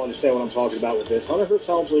Serenity, you'll understand what I'm talking about with this. Hunter Hearst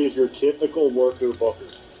Helmsley is your typical worker booker,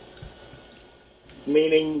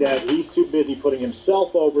 meaning that he's too busy putting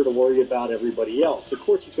himself over to worry about everybody else. Of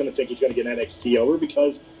course, he's going to think he's going to get NXT over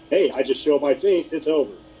because, hey, I just show my face, it's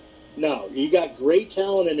over. No, you got great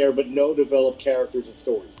talent in there, but no developed characters and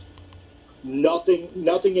stories. Nothing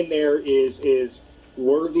in there is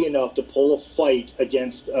worthy enough to pull a fight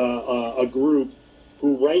against a group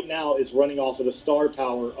who right now is running off of the star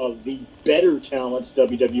power of the better talents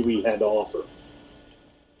WWE had to offer.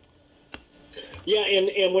 Yeah,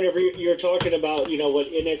 and whenever you're talking about, what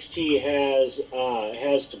NXT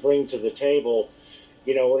has to bring to the table,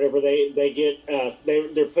 whenever they get,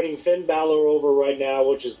 they're putting Finn Balor over right now,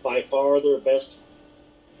 which is by far their best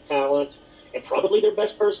talent and probably their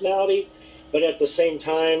best personality. But at the same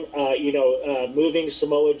time, moving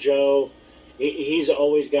Samoa Joe, he's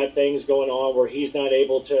always got things going on where he's not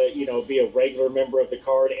able to, be a regular member of the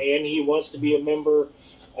card, and he wants to be a member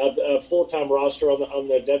of a full-time roster on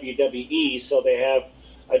the WWE, so they have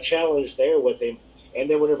a challenge there with him. And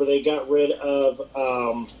then whenever they got rid of,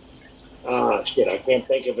 I can't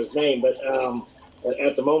think of his name, but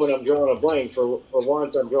at the moment I'm drawing a blank. For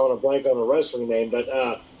once, I'm drawing a blank on a wrestling name, but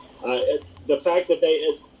The fact that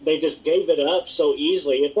they just gave it up so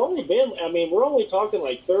easily. It's only been, I mean, we're only talking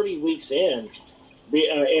like 30 weeks in,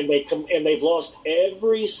 and they've lost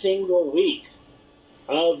every single week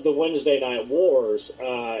of the Wednesday Night Wars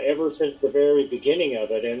ever since the very beginning of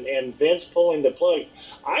it, and Vince pulling the plug.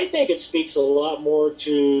 I think it speaks a lot more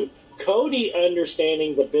to Cody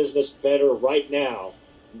understanding the business better right now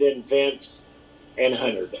than Vince and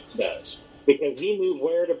Hunter does, because he knew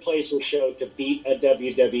where to place a show to beat a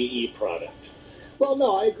WWE product. Well,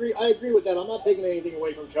 no, I agree. I agree with that. I'm not taking anything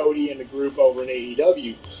away from Cody and the group over in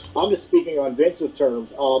AEW. I'm just speaking on Vince's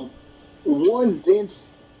terms. One,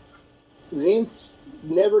 Vince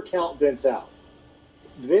never count Vince out.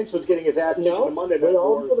 Vince was getting his ass kicked in the Monday Night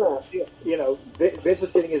Wars. You know, Vince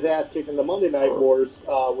was getting his ass kicked in the Monday Night Wars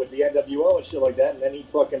with the NWO and shit like that, and then he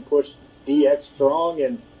fucking pushed DX Strong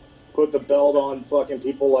and put the belt on fucking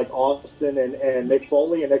people like Austin and Mick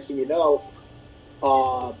Foley, and next thing you know,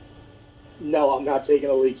 no, I'm not taking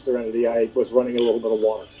a leak, Serenity. I was running a little bit of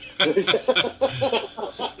water.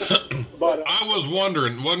 But I was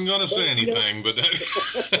wondering, wasn't going to say anything, but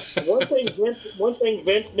one thing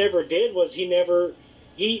Vince never did was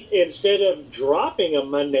he instead of dropping a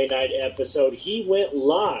Monday night episode, he went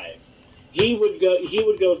live. He would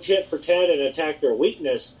go tit for tat and attack their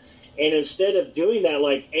weakness, and instead of doing that,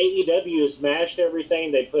 like AEW has mashed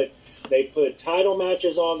everything. They put title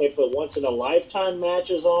matches on. They put once in a lifetime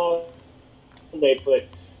matches on. They put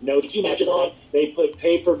no DQ matches on. They put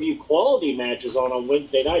pay-per-view quality matches on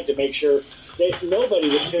Wednesday night to make sure that nobody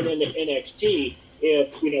would tune into NXT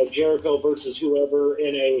if, Jericho versus whoever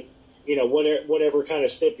in a, whatever kind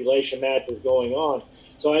of stipulation match is going on.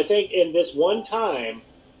 So I think in this one time,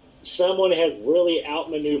 someone has really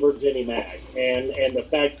outmaneuvered Vinnie Mac. And the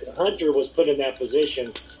fact that Hunter was put in that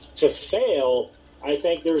position to fail, I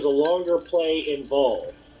think there's a longer play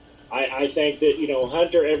involved. I think that,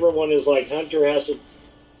 Hunter, everyone is like, Hunter has to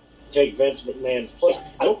take Vince McMahon's place.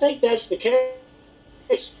 I don't think that's the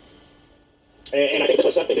case. And I think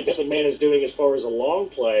that's something that Vince McMahon is doing as far as a long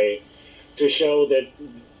play to show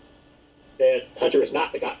that Hunter is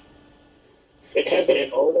not the guy. It has been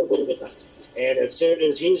and always will be. And as soon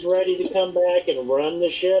as he's ready to come back and run the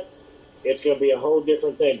ship, it's going to be a whole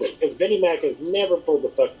different thing. Because Vinnie Mac has never pulled the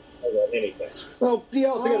fuck out of anything. Well, you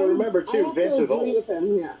also got to remember, too, Vince is old. With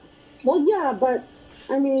him, yeah. Well, yeah, but,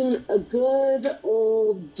 I mean, a good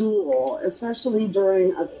old duel, especially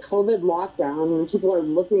during a COVID lockdown when people are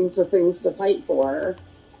looking for things to fight for.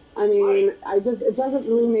 I mean, it doesn't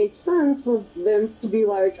really make sense for Vince to be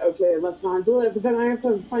like, okay, let's not do it. But then I have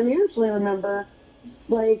to financially remember,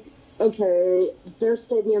 like, okay, their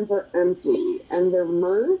stadiums are empty, and their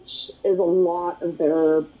merch is a lot of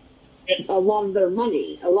their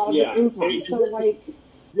money, a lot of their income. So, like,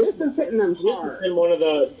 this is hitting them hard.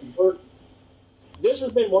 This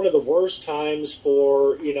has been one of the worst times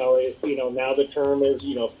for, now the term is,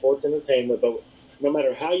 sports entertainment, but no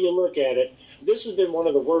matter how you look at it, this has been one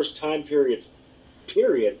of the worst time periods,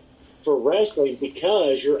 period, for wrestling,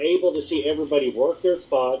 because you're able to see everybody work their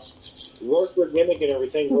spots, work their gimmick and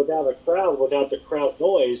everything without a crowd, without the crowd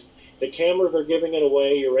noise. The cameras are giving it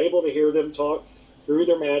away. You're able to hear them talk through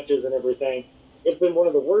their matches and everything. It's been one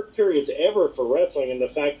of the worst periods ever for wrestling, and the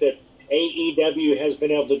fact that AEW has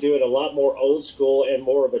been able to do it a lot more old school and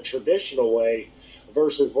more of a traditional way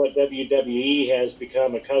versus what WWE has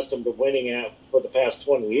become accustomed to winning at for the past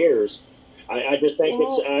 20 years. I just think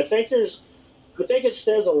I think it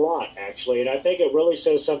says a lot, actually, and I think it really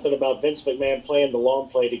says something about Vince McMahon playing the long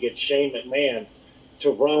play to get Shane McMahon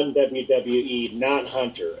to run WWE, not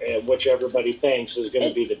Hunter, which everybody thinks is going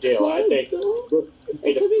to be the deal. I think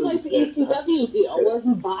it could be like the ECW deal where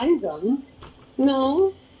he buys them.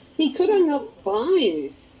 No, he could end up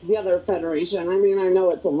buying the other federation. I mean, I know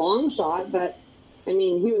it's a long shot, but I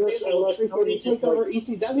mean, he was able to take over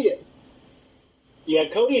ECW. Yeah,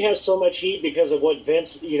 Cody has so much heat because of what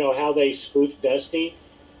Vince, how they spoofed Dusty,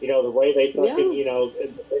 the way they fucking,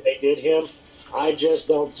 they did him. I just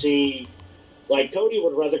don't see. Like, Cody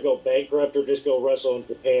would rather go bankrupt or just go wrestle in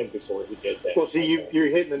Japan before he did that. Well, see, you're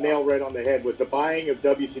hitting the nail right on the head with the buying of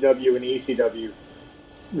WCW and ECW.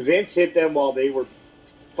 Vince hit them while they were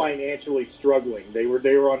financially struggling. They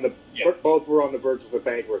were on the both were on the verge of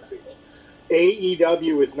bankruptcy.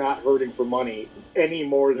 AEW is not hurting for money any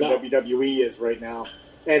more than WWE is right now,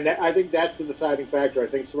 and I think that's the deciding factor. I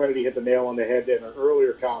think Serenity hit the nail on the head in an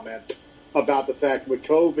earlier comment about the fact with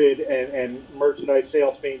COVID and merchandise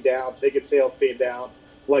sales being down, ticket sales being down,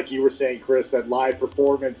 like you were saying, Chris, that live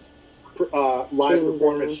performance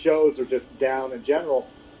shows are just down in general.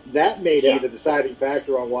 That may be the deciding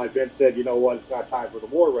factor on why Vince said, you know what, it's not time for the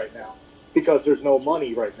war right now, because there's no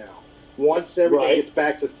money right now. Once everything Right. gets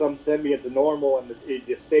back to some semblance of normal and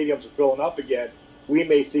the stadiums are filling up again, we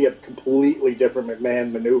may see a completely different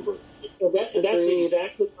McMahon maneuver. Well, that's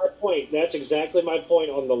exactly my point. That's exactly my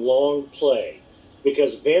point on the long play.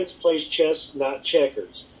 Because Vince plays chess, not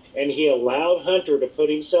checkers. And he allowed Hunter to put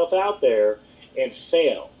himself out there and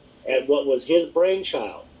fail at what was his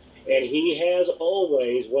brainchild. And he has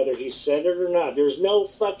always, whether he said it or not, there's no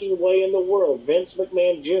fucking way in the world Vince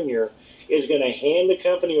McMahon Jr. is going to hand the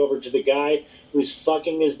company over to the guy who's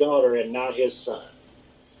fucking his daughter and not his son.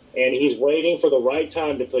 And he's waiting for the right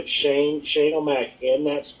time to put Shane O'Mac in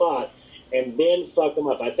that spot and then fuck him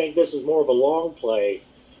up. I think this is more of a long play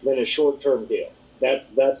than a short-term deal. That's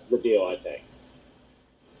the deal, I think.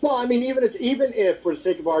 Well, I mean, even if for the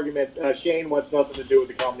sake of argument, Shane wants nothing to do with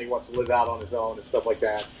the company, wants to live out on his own and stuff like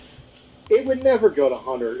that, it would never go to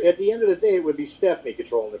Hunter. At the end of the day, it would be Stephanie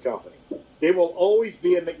controlling the company. It will always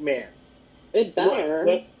be a McMahon. It better.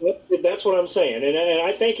 Right. That's what I'm saying. And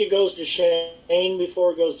I think it goes to Shane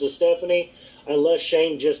before it goes to Stephanie, unless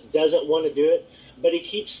Shane just doesn't want to do it. But he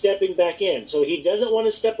keeps stepping back in, so he doesn't want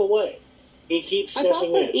to step away. He keeps I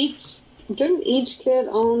stepping thought that in. didn't each kid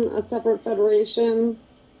own a separate federation?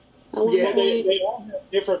 Yeah, They all have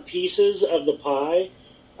different pieces of the pie,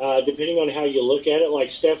 depending on how you look at it.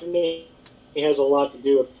 Like Stephanie has a lot to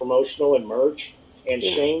do with promotional and merch, and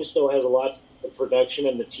Shane still has a lot to do with production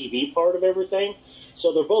and the TV part of everything.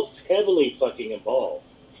 So they're both heavily fucking involved.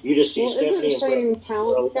 You just see Stephanie isn't Shane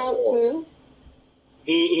talent scout too?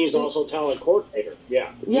 He's also talent coordinator.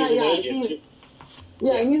 Yeah. Yeah, he's an agent too.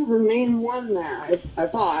 Yeah, he's the main one there, I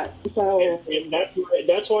thought. So And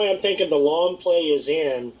that's why I'm thinking the long play is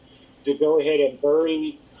in to go ahead and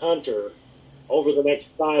bury Hunter over the next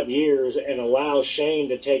 5 years and allow Shane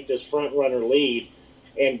to take this front runner lead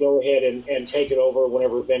and go ahead and take it over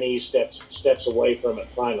whenever Vinny steps away from it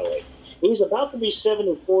finally. He's about to be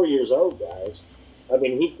 74 years old, guys. I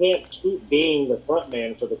mean, he can't keep being the front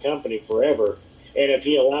man for the company forever. And if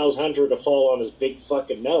he allows Hunter to fall on his big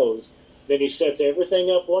fucking nose, then he sets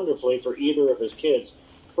everything up wonderfully for either of his kids,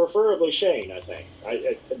 preferably Shane, I think.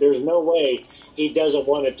 There's no way he doesn't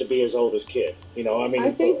want it to be his oldest kid. You know, I mean,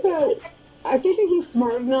 I think that he's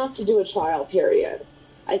smart enough to do a trial period.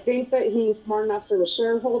 I think that he's smart enough for the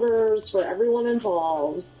shareholders, for everyone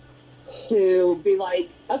involved, to be like,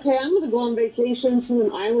 okay, I'm going to go on vacation to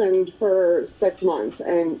an island for 6 months,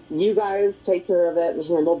 and you guys take care of it and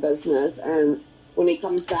handle business, and when he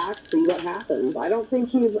comes back, see what happens. I don't think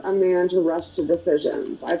he's a man to rush to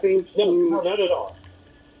decisions. I think no, not at all.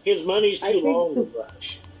 His money's too long to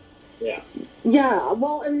rush. Yeah. Yeah,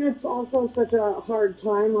 well, and it's also such a hard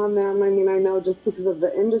time on them. I mean, I know just because of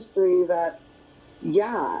the industry that,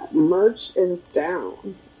 yeah, merch is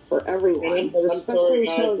down for everyone, but especially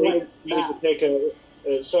shows like that.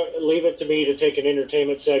 Leave it to me to take an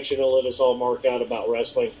entertainment section and let us all mark out about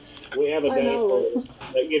wrestling. We haven't done it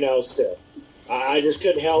for, still. I just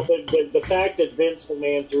couldn't help it. But the fact that Vince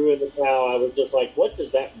McMahon threw in the towel, I was just like, what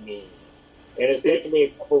does that mean? And it's taken me a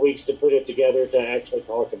couple of weeks to put it together to actually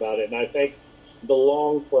talk about it. And I think the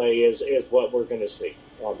long play is what we're going to see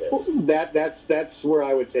on this. That's where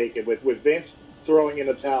I would take it. With Vince throwing in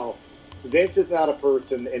the towel, Vince is not a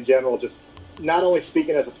person in general, just not only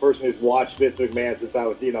speaking as a person who's watched Vince McMahon since I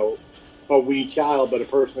was, a wee child, but a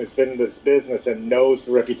person who's been in this business and knows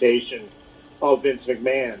the reputation of Vince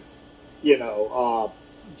McMahon.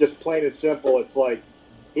 Just plain and simple, it's like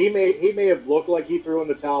he may have looked like he threw in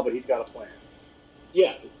the towel, but he's got a plan.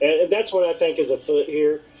 Yeah, and that's what I think is afoot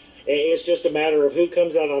here. It's just a matter of who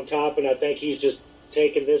comes out on top, and I think he's just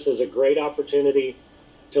taken this as a great opportunity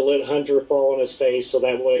to let Hunter fall on his face, so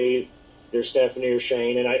that way there's Stephanie or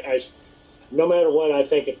Shane. And I no matter what, I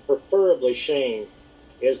think it's preferably Shane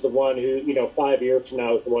is the one who, 5 years from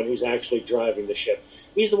now is the one who's actually driving the ship.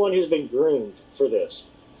 He's the one who's been groomed for this.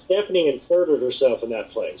 Stephanie inserted herself in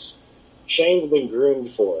that place. Shane's been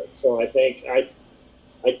groomed for it. So I think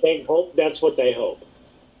hope that's what they hope.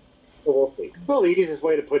 So we'll see. Well, the easiest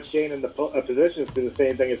way to put Shane in the position is to do the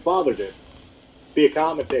same thing his father did. Be a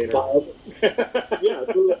commentator. Yeah.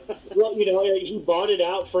 Well, he bought it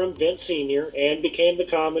out from Vince Sr. and became the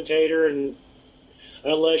commentator. And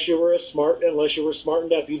unless you were smart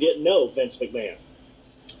enough, you didn't know Vince McMahon.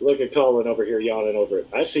 Look at Colin over here yawning over it.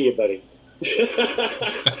 I see you, buddy.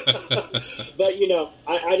 But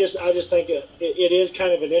I just think it is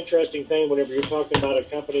kind of an interesting thing whenever you're talking about a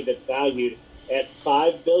company that's valued at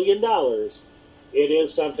 $5 billion. It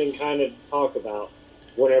is something kind of to talk about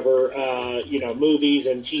whenever movies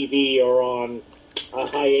and TV are on a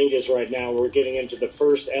hiatus right now. We're getting into the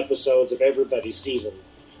first episodes of everybody's season.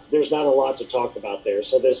 There's not a lot to talk about there,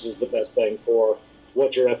 so this is the best thing for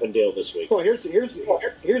what's your effing deal this week? Well, here's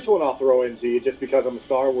what I'll throw into you, just because I'm a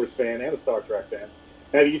Star Wars fan and a Star Trek fan.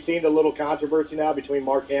 Have you seen the little controversy now between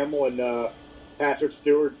Mark Hamill and Patrick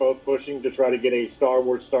Stewart, both pushing to try to get a Star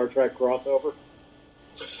Wars Star Trek crossover?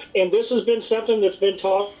 And this has been something that's been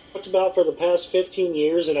talked about for the past 15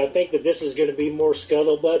 years, and I think that this is going to be more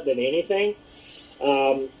scuttlebutt than anything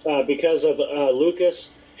because of Lucas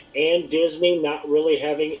and Disney not really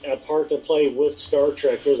having a part to play with Star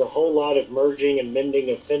Trek. There's a whole lot of merging and mending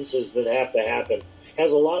of fences that have to happen.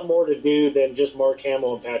 Has a lot more to do than just Mark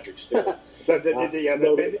Hamill and Patrick Stewart.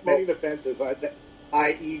 Mending the fences,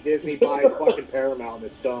 i.e. Disney buys fucking Paramount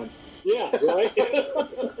and it's done. Yeah, right?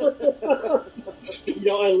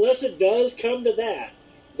 Unless it does come to that,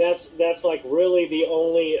 that's like really the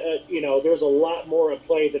only, there's a lot more at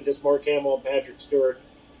play than just Mark Hamill and Patrick Stewart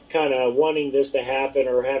kind of wanting this to happen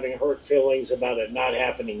or having hurt feelings about it not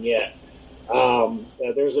happening yet.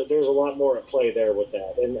 There's a lot more at play there with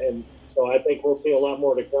that. And so I think we'll see a lot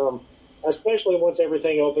more to come, especially once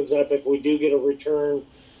everything opens up. If we do get a return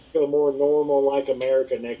to a more normal like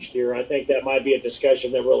America next year, I think that might be a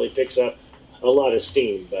discussion that really picks up a lot of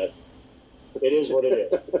steam, but it is what it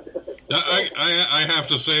is. I have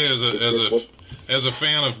to say, as a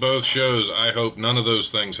fan of both shows, I hope none of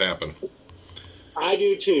those things happen. I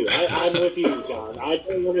do too. I'm with you, Don. I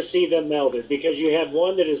don't want to see them melded because you have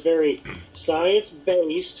one that is very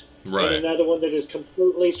science-based right, and another one that is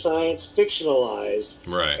completely science-fictionalized.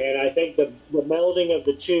 Right. And I think the melding of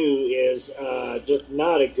the two is just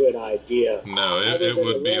not a good idea. No, it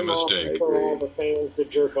would be a mistake. For all the fans to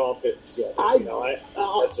jerk off it together.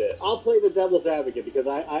 That's it. I'll play the devil's advocate because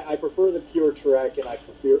I prefer the pure Trek, and I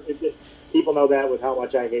prefer people know that with how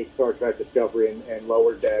much I hate Star Trek Discovery and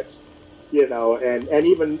Lower Decks. And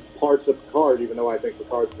even parts of Picard, even though I think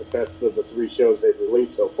Picard's the best of the three shows they've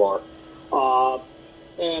released so far.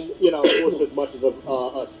 And, of course, as much as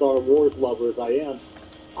a Star Wars lover as I am,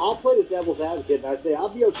 I'll play the devil's advocate, and I say I'll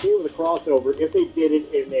be okay with a crossover if they did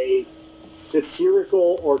it in a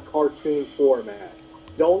satirical or cartoon format.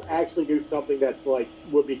 Don't actually do something that's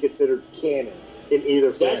would be considered canon in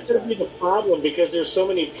either franchise. That's going to be the problem because there's so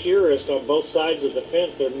many purists on both sides of the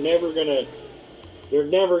fence. They're never going to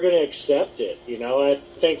accept it. I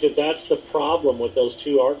think that's the problem with those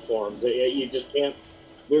two art forms. You just can't.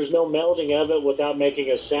 There's no melding of it without making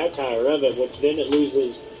a satire of it, which then it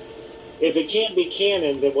loses. If it can't be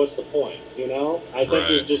canon, then what's the point? I think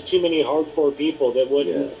there's just too many hardcore people that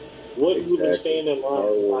wouldn't even stand in line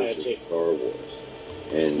to buy a ticket. Star Wars.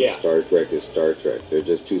 And Star Trek is Star Trek. They're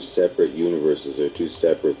just two separate universes. They're two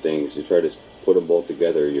separate things. You try to put them both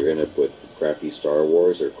together, you're going to put crappy Star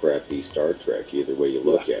Wars or crappy Star Trek. Either way you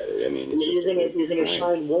look at it. I mean, you're going to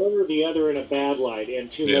shine one or the other in a bad light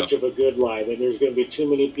and too much of a good light, and there's going to be too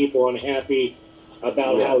many people unhappy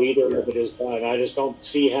about how either of it is done. I just don't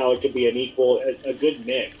see how it could be a good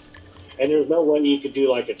mix. And there's no way you could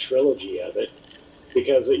do like a trilogy of it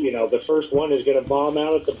because the first one is going to bomb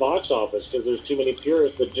out at the box office because there's too many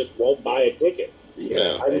purists that just won't buy a ticket.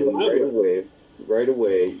 Yeah, right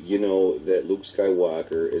away, you know that Luke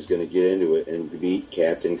Skywalker is going to get into it and beat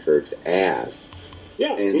Captain Kirk's ass.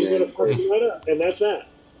 Yeah, and he's going to fuck him right up, and that's that.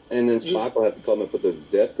 And then Spock will have to come up with a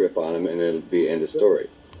death grip on him, and it'll be end of story.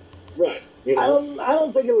 Right. I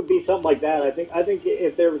don't think it would be something like that. I think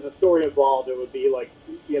if there was a story involved, it would be like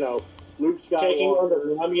Luke Skywalker taking on the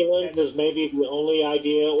Romulans is maybe the only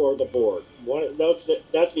idea, or the Borg.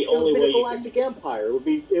 That's the only way. The Galactic Empire.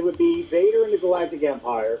 It would be Vader and the Galactic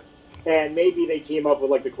Empire. And maybe they team up with,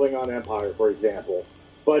 like, the Klingon Empire, for example.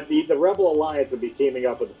 But the Rebel Alliance would be teaming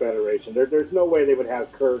up with the Federation. There's no way they would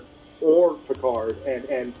have Kirk or Picard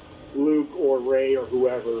and Luke or Rey or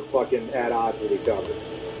whoever fucking at odds with each other.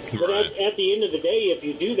 But at the end of the day, if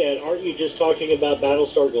you do that, aren't you just talking about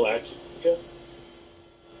Battlestar Galactica?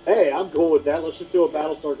 Hey, I'm cool with that. Let's just do a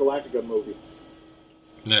Battlestar Galactica movie.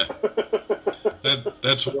 Yeah.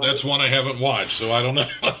 That's one I haven't watched, so I don't know.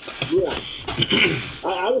 Yeah.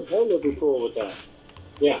 I would totally be cool with that.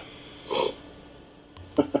 Yeah.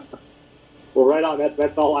 Well, right on.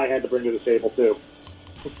 That's all I had to bring to the table, too.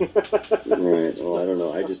 Right. Well, I don't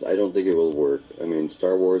know. I don't think it will work. I mean,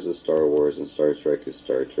 Star Wars is Star Wars, and Star Trek is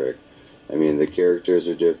Star Trek. I mean, the characters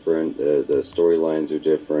are different, the storylines are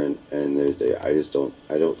different, and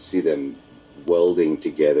I don't see them welding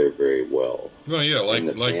together very well. Well, yeah,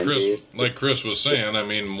 like Chris was saying. I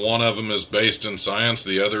mean, one of them is based in science,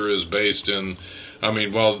 the other is based in. I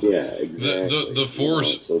mean, yeah, exactly. The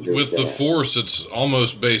Force the Force, it's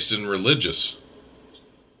almost based in religious.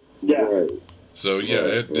 Yeah. Right. So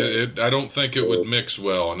yeah, I don't think it would mix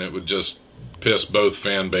well, and it would just piss both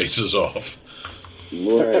fan bases off.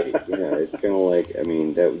 Right, yeah, it's kind of like, I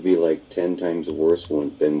mean, that would be like 10 times worse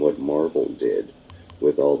than what Marvel did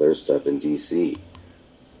with all their stuff in DC.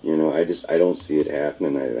 You know, I don't see it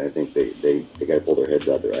happening. I think they got to pull their heads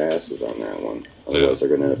out their asses on that one. Otherwise, they're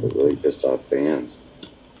going to have really pissed off fans.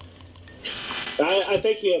 I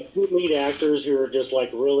think you have two lead actors who are just like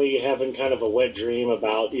really having kind of a wet dream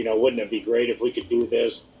about, you know, wouldn't it be great if we could do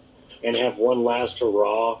this and have one last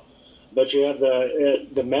hurrah? But you have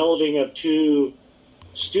the melding of two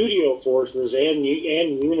studio forces and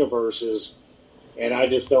universes, and I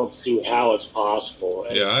just don't see how it's possible.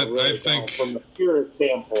 And Yeah, I really think- don't. From a pure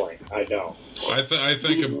standpoint, I don't. I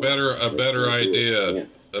think a better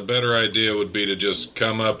idea would be to just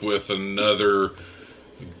come up with another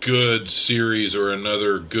good series or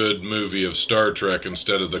another good movie of Star Trek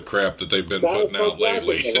instead of the crap that they've been putting out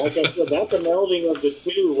lately. Like I said, that's a melding of the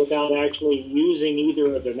two without actually using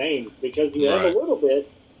either of their names, because you have Right. a little bit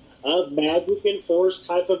of magic and force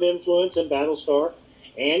type of influence in Battlestar,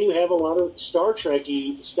 and you have a lot of Star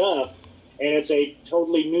Trek-y stuff, and it's a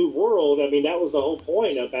totally new world. I mean, that was the whole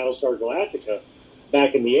point of Battlestar Galactica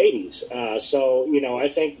back in the 80s. So, you know, I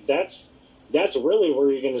think that's really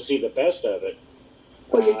where you're going to see the best of it.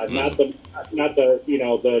 Not the you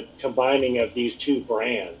know, the combining of these two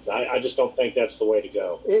brands. I just don't think that's the way to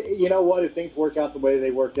go. You know what? If things work out the way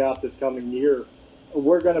they work out this coming year,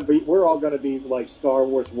 we're all gonna be like Star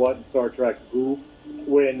Wars what and Star Trek who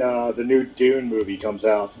when the new Dune movie comes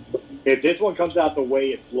out. If this one comes out the way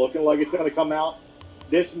it's looking like it's gonna come out,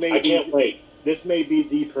 I can't wait. This may be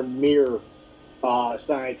the premier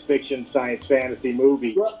science fiction, science fantasy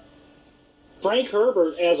movie. Well, Frank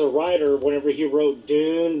Herbert, as a writer, whenever he wrote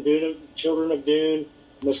Dune, Children of Dune,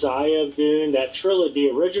 Messiah of Dune, that trilogy,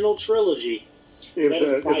 the original trilogy. It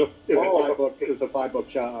was a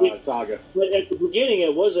five-book saga. But at the beginning,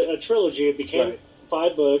 it was a trilogy. It became Right.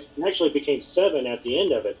 5 books, and actually it became 7 at the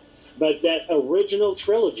end of it. But that original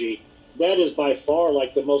trilogy, that is by far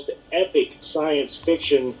like the most epic science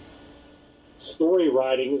fiction story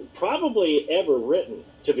writing probably ever written,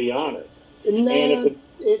 to be honest.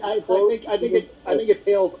 I think it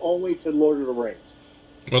pales only to Lord of the Rings.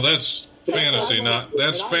 Well, that's fantasy, not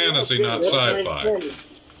sci-fi.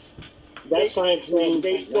 That's science fiction.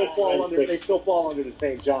 They still fall under the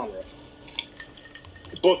same genre.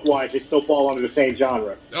 Book-wise, they still fall under the same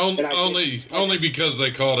genre. Only because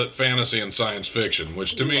they called it fantasy and science fiction,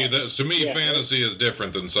 which to me fantasy is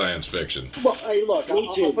different than science fiction. Well, hey, look,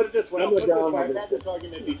 I'll put it this way. I've had this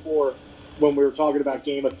argument before when we were talking about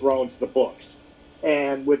Game of Thrones, the books.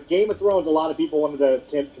 And with Game of Thrones, a lot of people wanted to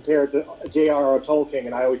compare it to J.R.R. Tolkien,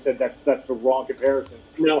 and I always said that's the wrong comparison.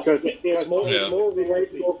 No, it's more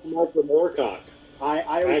relatable to Michael Moorcock.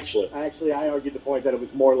 I argued the point that it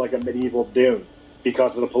was more like a medieval Dune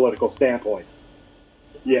because of the political standpoints.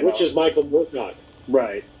 Which is Michael Moorcock.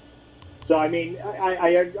 Right. So, I mean,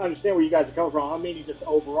 I understand where you guys are coming from. I'm meaning just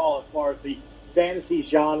overall, as far as the fantasy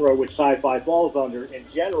genre, which sci-fi falls under, in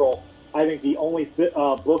general, I think the only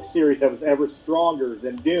book series that was ever stronger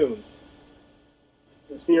than Dune,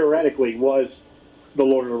 theoretically, was the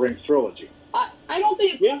Lord of the Rings trilogy. I don't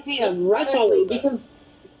think it's theoretically, because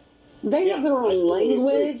they have their own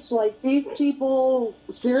language. Like, these people,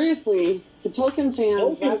 seriously, the Tolkien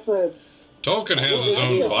fans, Tolkien has his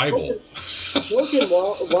own Bible. Tolkien,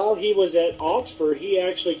 while he was at Oxford, he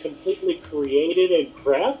actually completely created and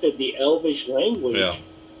crafted the Elvish language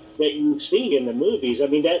that you see in the movies. I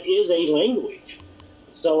mean, that is a language.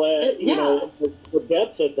 So, you know, the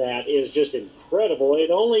depth of that is just incredible.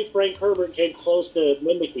 And only Frank Herbert came close to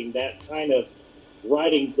mimicking that kind of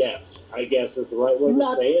writing depth, I guess is the right way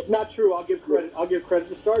to say it. Not true. I'll give credit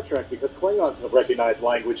to Star Trek because Klingon's a recognized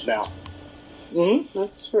language now. Mm-hmm.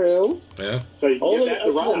 That's true. Yeah. So you can get that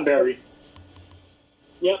to Roddenberry.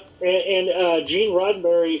 Yep. And Gene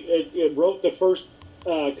Roddenberry wrote the first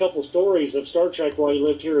couple stories of Star Trek while he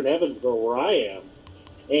lived here in Evansville, where I am.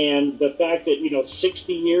 And the fact that,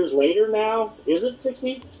 60 years later now, is it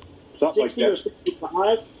 60? Something 60 like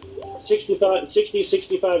or that.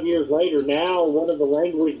 65 years later, now one of the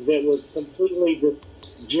language that was completely just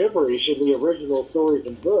gibberish in the original stories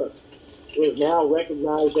and books is now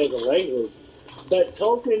recognized as a language. But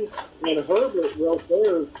Tolkien and Herbert wrote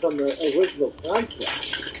theirs from the original concept.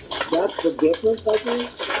 That's the difference, I think,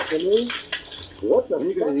 to me. What the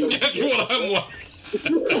fuck? That's what I'm watching.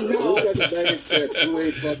 You got the bag of chips. You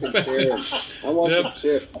ate fucking carrots. I want some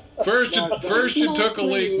chips. First you took a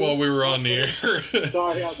leak while we were on the air.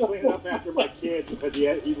 Sorry, I was cleaning up after my kids because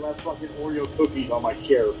he left fucking Oreo cookies on my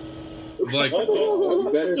chair. Like, You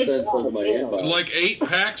better send some to my inbox. like 8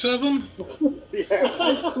 packs of them?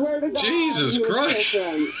 I swear to God. Jesus you were Christ.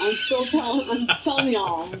 kidding. I'm telling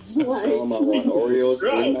y'all. Like, Tell them I want Oreos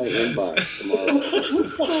in my inbox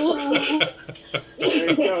tomorrow. There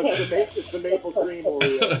you go. It's the maple cream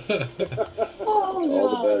Oreo. oh, All the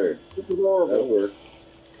God. better. That'll work.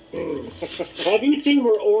 Have you seen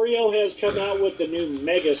where Oreo has come out with the new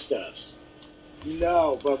Mega Stuffs?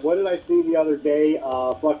 No, but what did I see the other day?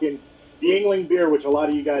 Fucking the Yingling beer, which a lot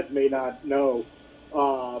of you guys may not know,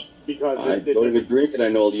 because I don't even drink it. I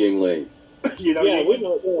know the Yingling. you know. Yeah, we Yingling?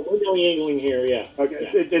 know Yingling here. Yeah. Okay,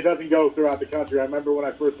 Yeah. it doesn't go throughout the country. I remember when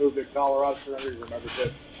I first moved to Colorado, I remember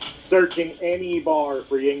just searching any bar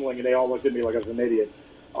for Yingling, and they all looked at me like I was an idiot.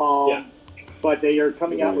 Yeah. But they are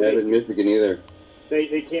coming out I with haven't in Michigan either.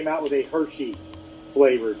 they came out with a Hershey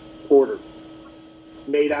flavored porter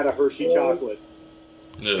made out of Hershey chocolate.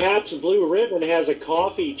 Yeah. Pabst Blue Ribbon has a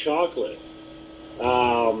coffee chocolate,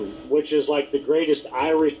 which is like the greatest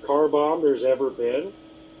Irish car bomb there's ever been.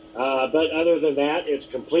 But other than that, it's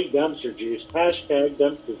complete dumpster juice. Hashtag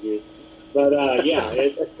dumpster juice. But yeah,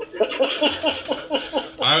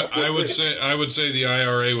 I would say the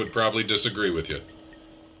IRA would probably disagree with you.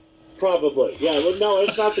 probably. Yeah, well, no,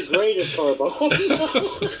 it's not the greatest car bomb.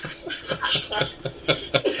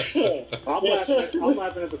 I'm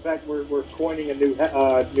laughing at the fact we're coining a new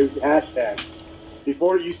hashtag.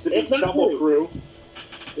 Before it used to be It's not Stumble new. Crew.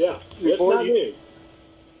 Yeah, it's Before not you- new.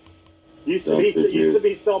 Used Dumpster to juice.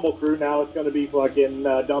 be Stumble Crew. Now it's going to be fucking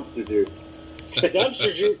dumpster juice.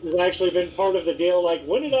 Dumpster juice has actually been part of the deal. Like,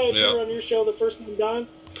 when did I appear Yeah. on your show the first time, Don?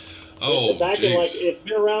 Oh, Back in like, jeez. it's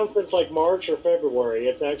been around since like March or February.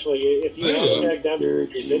 It's actually, if you Yeah. hashtag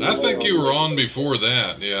dumpster juice, it's I think around. you were on before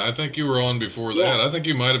that. Yeah, I think you were on before that. Yeah. I think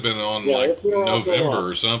you might have been on Yeah, like it's been around for a while. November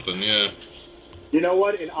or something. Yeah. You know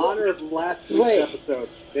what? In honor of last week's episode,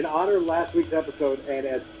 and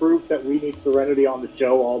as proof that we need serenity on the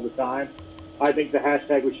show all the time, I think the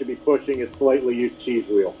hashtag we should be pushing is slightly used cheese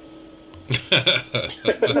wheel. I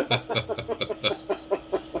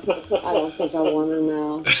don't think I want to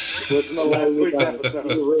know. Listen to last week's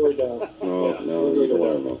episode. You really don't. No, you don't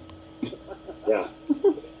want to know. Yeah.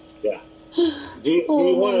 Yeah. Do you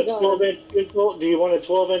Oh want my a God. 12-inch pencil? Do you want a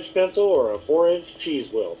 12-inch pencil or a 4-inch cheese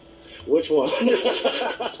wheel? Which one?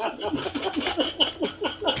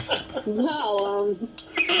 Well,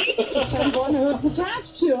 depends on who it's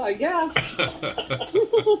attached to, I guess. I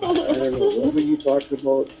don't know. What were you talking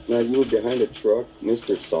about? Now you were behind a truck,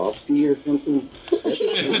 Mr. Softy or something? That just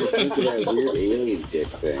made me think of that weird alien dick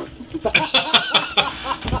thing.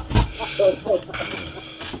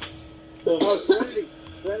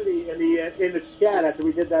 Serenity in the chat after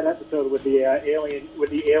we did that episode with the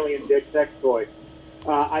alien dick sex toy.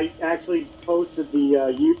 I actually posted the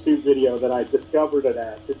YouTube video that I discovered of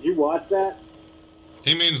that. Did you watch that?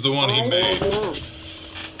 He means the one he made.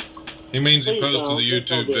 He means he posted the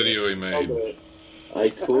YouTube video he made. I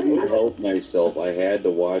couldn't help myself. I had to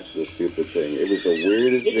watch the stupid thing. It was the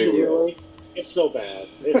weirdest Did you video. really? It's so bad.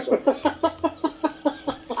 It's so bad.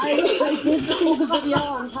 I did see the video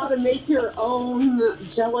on how to make your own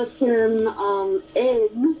gelatin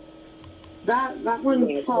eggs. That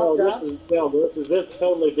one popped up. This is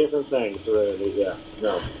totally different thing, Serenity. Yeah.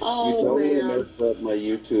 No. You Oh told me to man. mess up my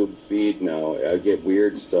YouTube feed now. I get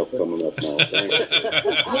weird stuff coming up now. Thanks.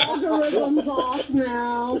 Algorithm's off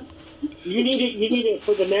now. You need it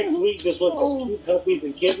for the next week. Just look at 2 puppies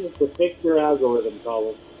and kittens to fix your algorithm,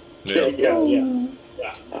 Colin. Yeah. Yeah.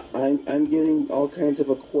 I'm getting all kinds of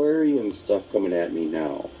aquarium stuff coming at me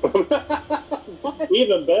now.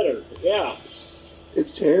 Even better. Yeah. It's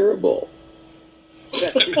terrible.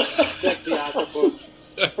 Sexy octopus.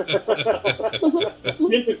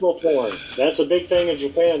 Tentacle porn. That's a big thing in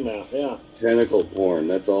Japan now. Yeah. Tentacle porn.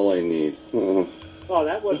 That's all I need. Oh,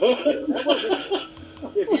 that wasn't.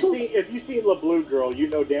 If you see La Blue Girl, you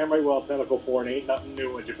know damn right well tentacle porn ain't nothing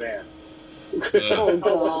new in Japan. Oh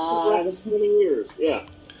God. It's 20 years. Yeah.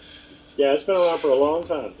 Yeah, it's been around for a long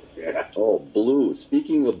time. Yeah. Oh, blue.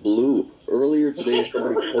 Speaking of blue, earlier today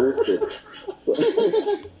somebody posted a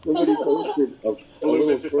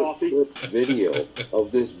little clip video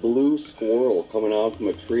of this blue squirrel coming out from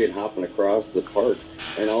a tree and hopping across the park.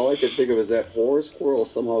 And all I could think of is that horse squirrel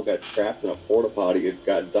somehow got trapped in a porta potty and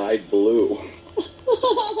got dyed blue.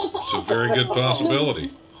 It's a very good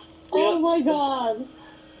possibility. Oh my God.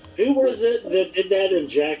 Who was it that did that in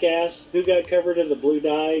Jackass? Who got covered in the blue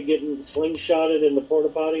dye, getting slingshotted in the porta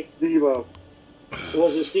potty? Steve-O.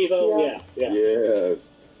 Was it Steve-O? Yeah. Yeah. Yes.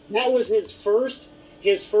 That was his first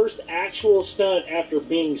actual stunt after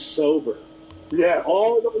being sober. Yeah.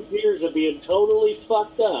 All those years of being totally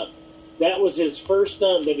fucked up, that was his first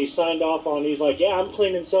stunt that he signed off on. He's like, yeah, I'm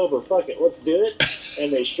clean and sober. Fuck it, let's do it.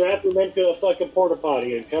 And they strap him into a fucking porta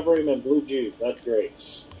potty and cover him in blue juice. That's great.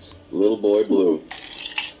 Little boy blue.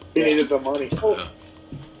 He needed the money. Oh,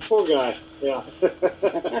 poor guy. Yeah.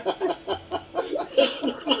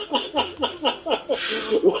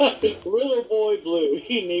 Little boy blue.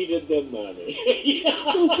 He needed the money.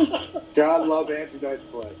 God love Andrew Dice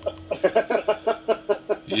Clay.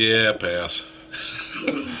 Yeah, pass.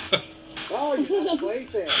 Oh, you're not a Clay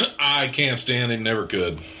fan. I can't stand him. Never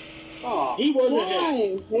could. Oh, He wasn't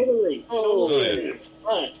happy. Totally.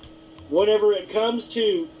 But whenever it comes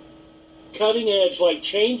to cutting edge, like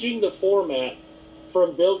changing the format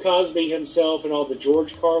from Bill Cosby himself and all the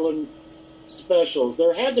George Carlin specials,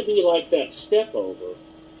 there had to be like that step over,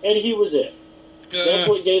 and he was it. That's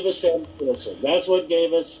what gave us Sam Kinison. That's what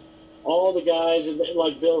gave us all the guys and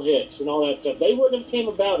like Bill Hicks and all that stuff. They wouldn't have came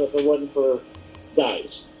about if it wasn't for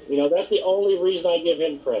Dice. You know, that's the only reason I give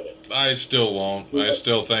him credit. I still won't. I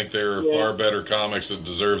still think there are far better comics that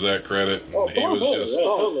deserve that credit. And he was just.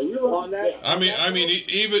 Totally. You're right. on that. I mean,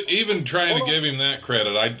 even trying to give him that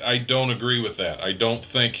credit, I don't agree with that. I don't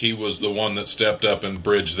think he was the one that stepped up and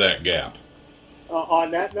bridged that gap.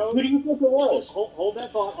 On that note, Who do you think it was? hold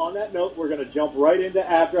that thought. On that note, we're going to jump right into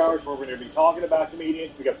After Hours, where we're going to be talking about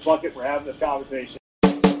comedians. We got fuck it, we're having this conversation.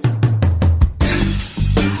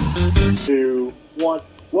 2, 1.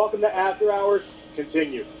 Welcome to After Hours.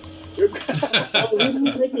 Continue. Who do you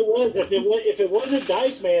think it was? If it wasn't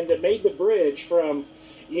Dice Man that made the bridge from,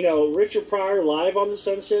 you know, Richard Pryor live on the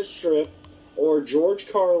Sunset Strip, or George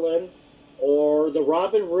Carlin, or the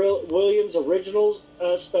Robin Williams original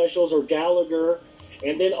specials, or Gallagher,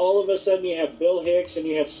 and then all of a sudden you have Bill Hicks and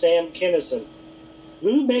you have Sam Kinison.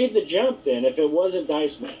 Who made the jump then? If it wasn't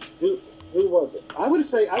Dice Man, who was it? I would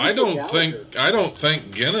say I don't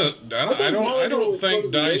think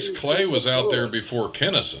Dice Clay was out there before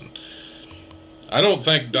Kinison. I don't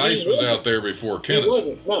think Dice was out there before It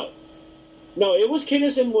Kinison. wasn't. No, it was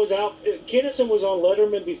Kinison was out. Kinison was on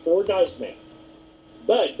Letterman before Dice Man,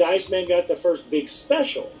 but Dice Man got the first big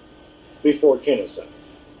special before Kinison.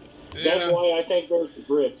 That's why I think there's the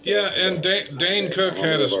bridge. Yeah, and Dane Cook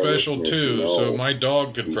had a special too, so my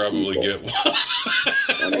dog could probably get one.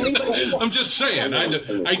 I'm just saying. I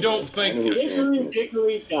don't think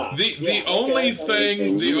the only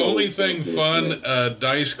thing fun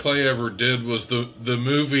Dice Clay ever did was the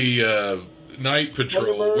movie Night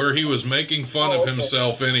Patrol, where he was making fun of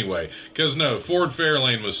himself anyway. Because no, Ford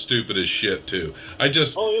Fairlane was stupid as shit too.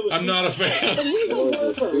 I'm not a fan. But he's a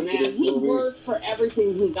worker, man. He worked for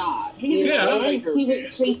everything he got. He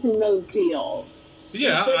was chasing those deals.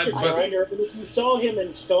 Yeah, He's such a grinder. You saw him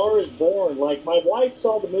in Star is Born. Like, my wife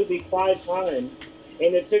saw the movie 5 times,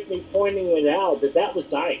 and it took me pointing it out that was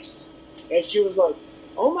Dice. And she was like,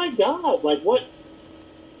 oh my God, like what?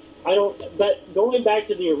 But going back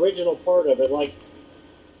to the original part of it, like,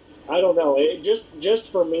 I don't know, it just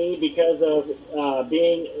for me, because of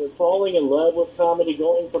falling in love with comedy,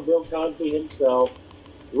 going for Bill Cosby himself,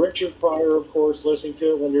 Richard Pryor, of course, listening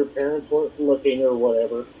to it when your parents weren't looking or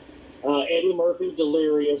whatever, Eddie Murphy,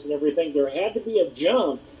 Delirious and everything, there had to be a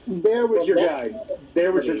jump. There was your guy.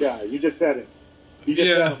 There was your guy. You just said it. You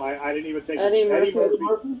just said him. I didn't even think Eddie Murphy.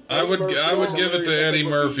 I would give it to Eddie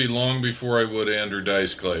Murphy long before I would Andrew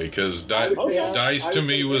Dice Clay, because Dice to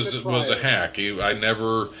me was a hack. He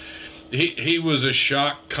was a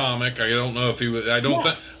shock comic. I don't know if he was. I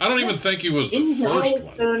don't even think he was the first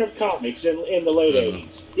one. Turn of comics in the late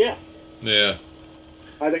 '80s. Yeah. Yeah.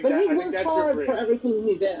 But he worked hard for everything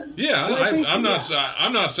he did. Yeah, I'm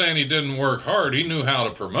not saying he didn't work hard. He knew how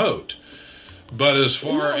to promote. But as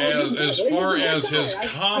far as his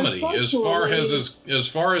comedy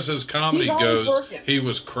goes, he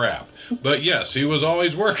was crap. But yes, he was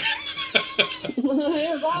always working.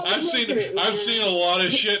 I've seen a lot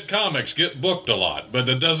of shit comics get booked a lot, but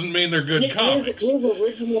that doesn't mean they're good comics. His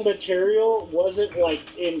original material wasn't like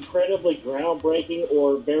incredibly groundbreaking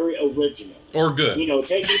or very original or good. You know,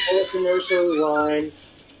 taking the nursery rhyme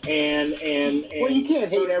and well, you can't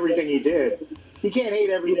hate everything he did. You can't hate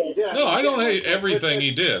everything he did. No, I don't hate everything he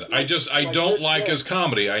did. I don't like his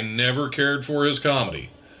comedy. I never cared for his comedy.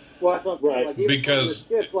 Well, that's what I'm saying. Like, because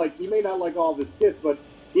skits, like, you may not like all the skits, but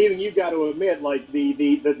even you've got to admit, like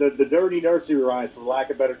the dirty nursery rhymes, for lack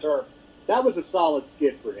of a better term, that was a solid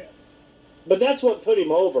skit for him. But that's what put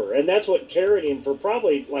him over, and that's what carried him for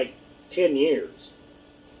probably like 10 years.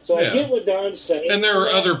 So I get what Don's saying. And there are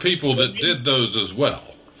other people that did those as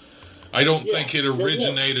well. I don't think it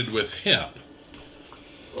originated with him.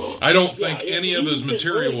 I don't think any of his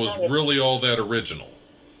material was really all that original.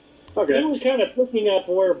 Okay. He was kind of picking up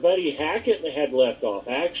where Buddy Hackett had left off,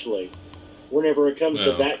 actually. whenever it comes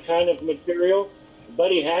to that kind of material.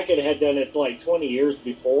 Buddy Hackett had done it like 20 years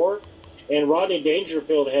before, and Rodney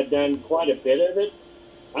Dangerfield had done quite a bit of it.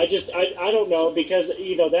 I don't know, because,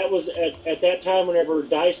 that was at that time whenever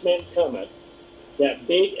Dice Man Cometh, that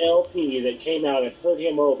big LP that came out and put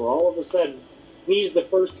him over. All of a sudden, he's the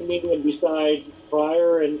first comedian besides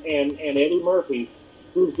Pryor and Eddie Murphy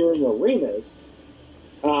who's doing arenas.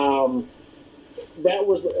 That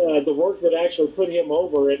was the work that actually put him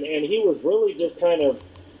over, and he was really just kind of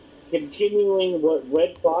continuing what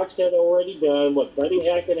Red Fox had already done, what Buddy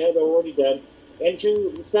Hackett had already done, and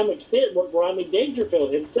to some extent what Rodney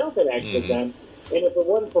Dangerfield himself had actually done. And if it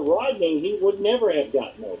wasn't for Rodney, he would never have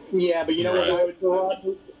gotten over. Yeah, but you know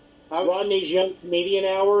what? Rodney's Young Comedian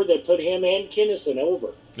Hour that put him and Kinnison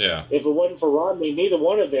over. Yeah. If it wasn't for Rodney, neither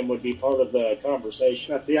one of them would be part of the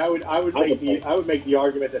conversation. Now, see, I would make the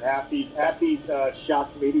argument that half these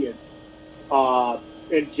shot comedians,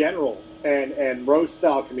 in general, and roast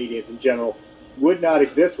style comedians in general, would not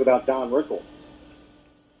exist without Don Rickles.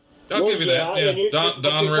 I'll give you that. Yeah,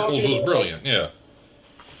 Don Rickles was brilliant. Yeah.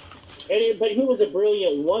 But he was a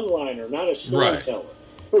brilliant one-liner, not a storyteller. Right.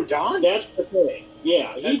 Who, Don? That's the thing.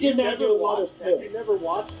 Yeah, he did not do a lot of stories. Have you never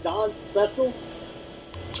watched Don's special?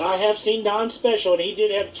 I have seen Don's special, and he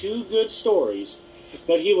did have 2 good stories,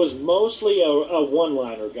 but he was mostly a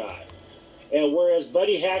one-liner guy. And whereas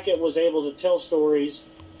Buddy Hackett was able to tell stories,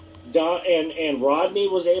 Don and Rodney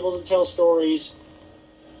was able to tell stories.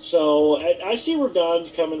 So I see where Don's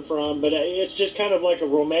coming from, but it's just kind of like a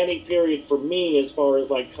romantic period for me as far as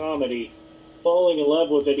like comedy, falling in love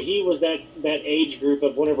with it. He was that age group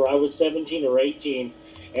of whenever I was 17 or 18,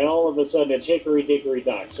 and all of a sudden it's hickory dickory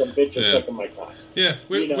dock, some bitch is sucking my cock. Yeah,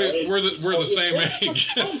 we're the same age. We're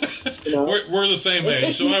the same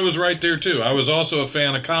age, so I was right there too. I was also a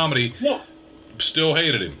fan of comedy. Yeah. Still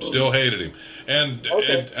hated him, and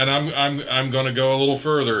I'm going to go a little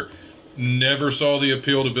further. Never saw the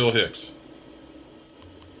appeal to Bill Hicks.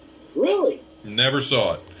 Really? Never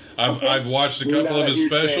saw it. I've watched a couple of his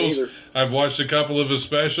specials. I've watched a couple of his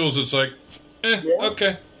specials. It's like,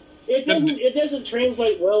 okay. It doesn't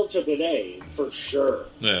translate well to today, for sure.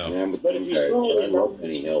 Yeah. But if you saw it I love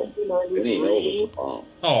Benny Hill. Benny Hill was a bomb.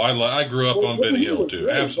 Oh, I grew up on Benny Hill too.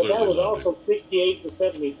 Great, absolutely. But that was also 68 to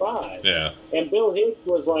 75. Yeah. And Bill Hicks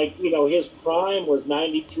was like, his prime was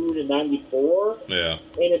 92 to 94. Yeah.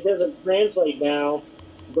 And it doesn't translate now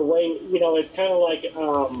the way, it's kind of like,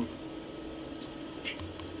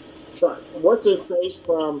 what's his face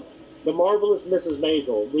from The Marvelous Mrs.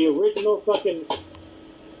 Maisel, the original fucking,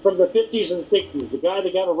 from the 50s and 60s, the guy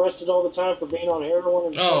that got arrested all the time for being on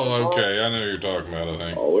heroin. Oh, okay. I know who you're talking about, I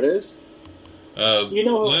think. Oh, it is?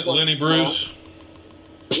 Lenny Bruce.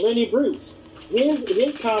 Lenny Bruce.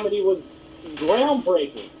 His comedy was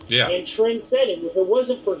groundbreaking and trend-setting. If it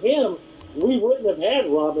wasn't for him, we wouldn't have had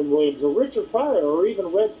Robin Williams or Richard Pryor or even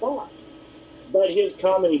Red Fox. But his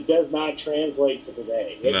comedy does not translate to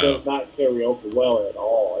today. It does not carry over well at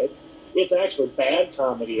all. It's actually bad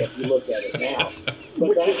comedy if you look at it now.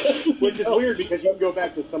 Which is weird because you can go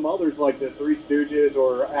back to some others like the Three Stooges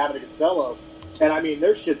or Abbott and Costello, and I mean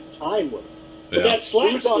their shit's timeless. But that's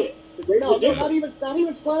slapstick. They're not even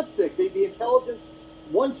slapstick. The intelligence,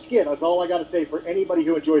 one skit. That's all I got to say for anybody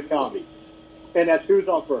who enjoys comedy, and that's Who's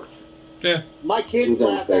on First. Yeah. My kids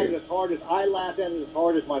laugh at it as hard as I laugh at it, as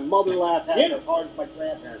hard as my mother laughed at it, as hard as my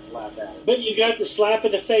grandparents laughed at it. But you got the slap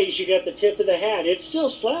of the face, you got the tip of the hat. It's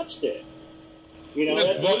still slapstick.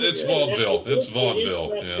 It's vaudeville. It's vaudeville.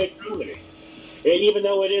 Comedy. Even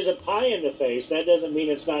though it is a pie in the face, that doesn't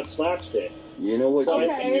mean it's not slapstick. You know what?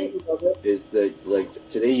 Is that like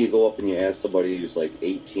today you go up and you ask somebody who's like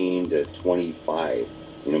 18 to 25.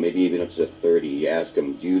 Maybe even up to 30, you ask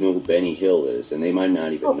them, do you know who Benny Hill is? And they might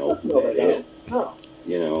not even know who that is.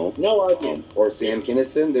 No. No idea. Or Sam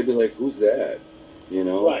Kinison, they'd be like, who's that?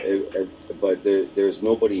 Right. But there's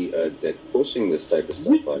nobody that's pushing this type of stuff.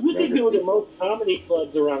 You can go to most comedy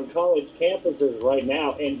clubs around college campuses right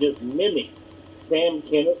now and just mimic Sam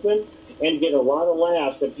Kinison and get a lot of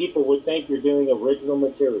laughs, and people would think you're doing original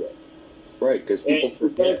material. Right, because people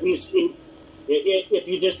forget. If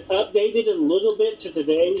you just update it a little bit to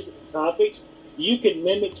today's topics, you can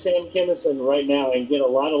mimic Sam Kinison right now and get a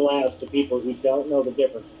lot of laughs to people who don't know the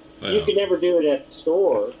difference. Yeah. You can never do it at the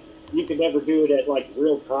store. You can never do it at, like,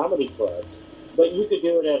 real comedy clubs. But you could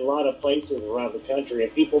do it at a lot of places around the country,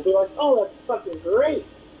 and people would be like, oh, that's fucking great.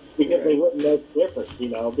 Because they wouldn't know the difference,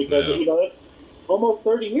 because, that's almost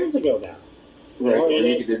 30 years ago now. Right, and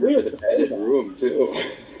you could do it in a padded room, too.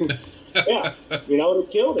 Yeah, it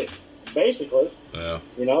killed him. Basically,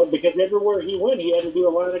 because everywhere he went, he had to do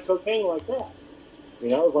a lot of cocaine like that. It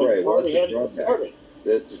was like part of had to start it.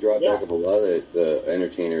 That's the drawback of a lot of the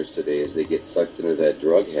entertainers today is they get sucked into that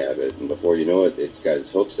drug habit, and before you know it, it's got its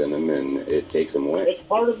hooks in them, and it takes them away. It's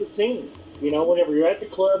part of the scene. You know, whenever you're at the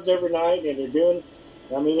clubs every night and you're doing,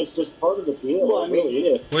 I mean, it's just part of the deal. Well, I mean, it really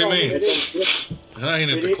is. What do you mean? I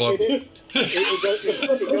ain't at the club.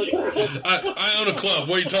 I own a club.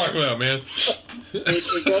 What are you talking about, man?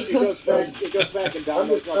 It goes back, and Don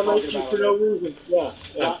knows what I'm talking about. For no reason. Yeah.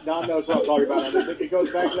 Don knows what I'm talking about. It goes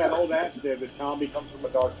back to that old adage that comedy comes from a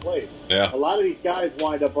dark place. Yeah. A lot of these guys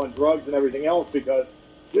wind up on drugs and everything else because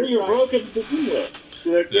you're broken to begin with.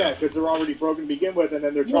 Yeah, because they're already broken to begin with, and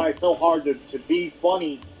then they're trying so hard to be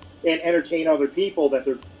funny and entertain other people that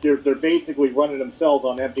they're basically running themselves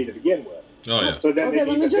on empty to begin with. Oh, yeah. So then Okay,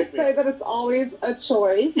 let me just say that it's always a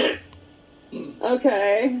choice.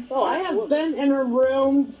 Okay. Oh, I have been in a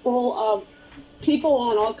room full of people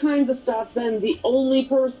on all kinds of stuff, then the only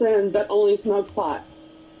person that only smokes pot.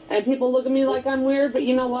 And people look at me like I'm weird, but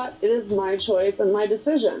you know what? It is my choice and my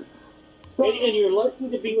decision. So, And you're lucky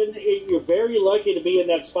to be you're very lucky to be in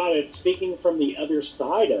that spot. And speaking from the other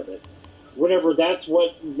side of it, whenever that's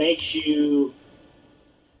what makes you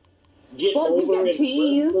get over you get it.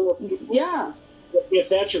 teased. Yeah. If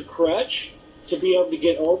that's your crutch to be able to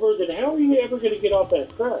get over, then how are you ever going to get off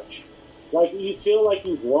that crutch? Like, you feel like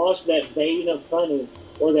you've lost that vein of funny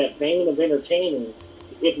or that vein of entertaining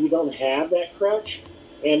if you don't have that crutch.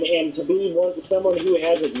 And to be someone who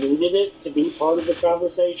hasn't needed it to be part of the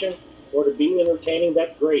conversation or to be entertaining,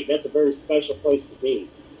 that's great. That's a very special place to be.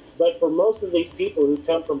 But for most of these people who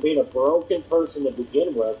come from being a broken person to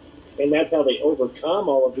begin with, and that's how they overcome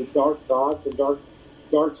all of these dark thoughts and dark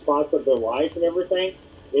spots of their life and everything,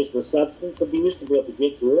 is the substance abuse to be able to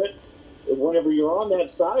get through it. And whenever you're on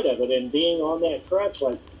that side of it and being on that crutch,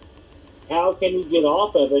 like, how can you get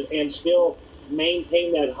off of it and still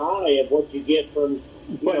maintain that high of what you get from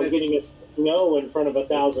getting a no in front of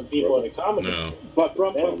 1,000 people in a comedy? No. But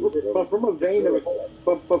from a vein of a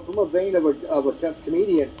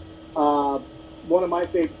comedian, one of my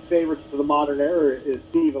favorites for the modern era is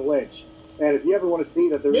Stephen Lynch. And if you ever want to see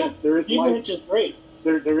that there is Stephen life, Lynch is great.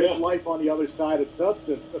 There is life on the other side of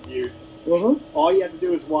substance abuse. Mm-hmm. All you have to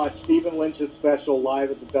do is watch Stephen Lynch's special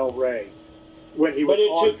live at the Del Rey when he was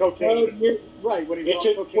on cocaine. Right, when he was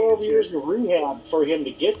on cocaine. It took 12 years of rehab for him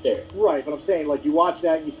to get there. Right, but I'm saying, like, you watch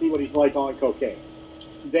that and you see what he's like on cocaine.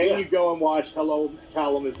 Then you go and watch Hello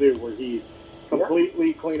Kalamazoo, where he's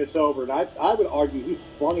completely clean and sober. And I would argue he's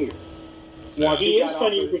funnier. Yeah. He is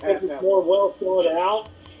funnier because he's more well thought out.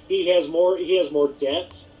 He has more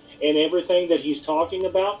depth in everything that he's talking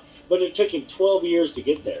about. But it took him 12 years to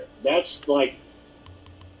get there. That's like,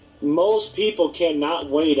 most people cannot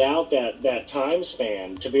wait out that time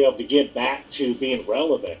span to be able to get back to being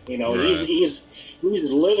relevant. You know, Right. he's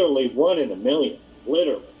literally one in a million,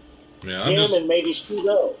 literally. Yeah, And maybe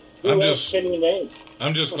Steve-O. Who else can you name?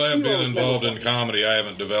 I'm just glad being involved in comedy, I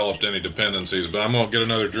haven't developed any dependencies, but I'm going to get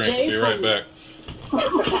another drink and be right back.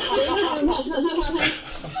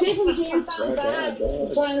 Jay from Jay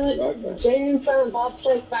and Silent Bob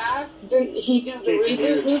Strike Back, didn't he do the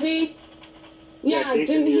reboot movie? Yeah,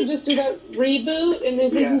 didn't he just do that reboot and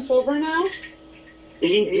is he sober now?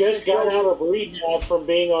 He just got out of rehab from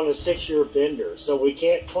being on a 6-year bender, so we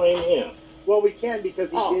can't claim him. Well, we can because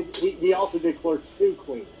he also did Clerks 2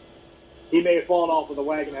 clean. He may have fallen off of the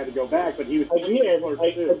wagon and had to go back, but he was Again,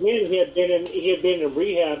 he had been in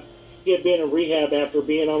rehab. He had been in rehab after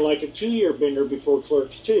being on like a 2-year bender before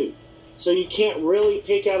Clerks 2. So you can't really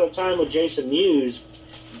pick out a time with Jason Mewes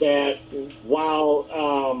that while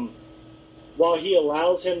he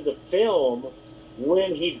allows him to film,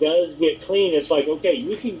 when he does get clean, it's like, okay,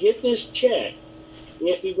 you can get this check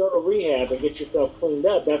if you go to rehab and get yourself cleaned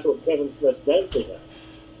up. That's what Kevin Smith does to him.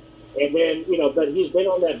 And then, but he's been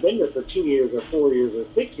on that bender for 2 years or 4 years or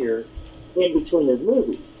 6 years in between his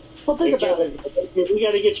movies. Well, think about it. We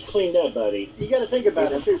got to get you cleaned up, buddy. You got to think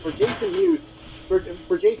about it too. For Jason Mewes,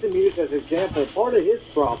 for Jason Mewes as an example, part of his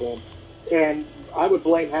problem, and I would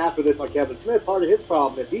blame half of this on Kevin Smith. Part of his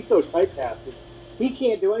problem is he's so typecasted, he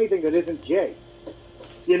can't do anything that isn't Jay.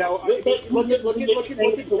 You know, look at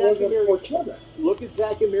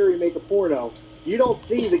Zack and Miri make a porno. You don't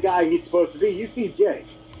see the guy he's supposed to be. You see Jay.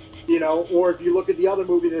 You know, or if you look at the other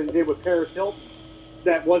movie that he did with Paris Hilton,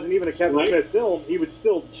 that wasn't even a Kevin Smith film, he was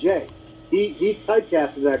still Jay. He's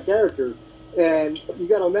typecast as that character, and you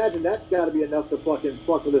got to imagine that's got to be enough to fucking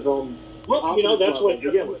fuck with his own. Well, that's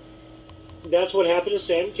what happened to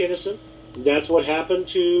Sam Kinison. That's what happened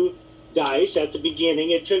to Dice at the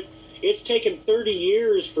beginning. It's taken 30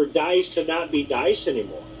 years for Dice to not be Dice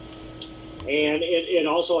anymore, and it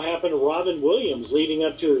also happened to Robin Williams leading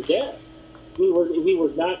up to her death. he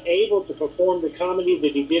was not able to perform the comedy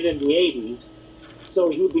that he did in the 80s, so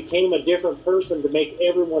he became a different person to make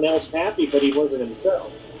everyone else happy, but he wasn't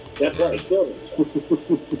himself. That's why he killed himself.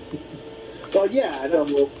 Well, yeah.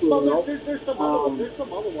 There's some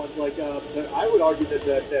other ones like I would argue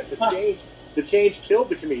that the change killed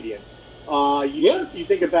the comedian. You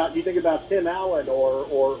think about Tim Allen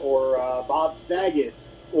or Bob Saget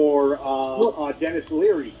or Dennis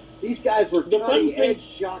Leary. These guys were cutting edge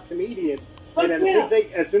shock comedians, and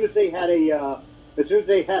as soon as they had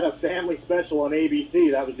a family special on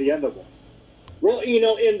ABC, that was the end of them. Well,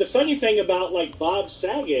 and the funny thing about like Bob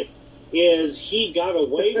Saget is he got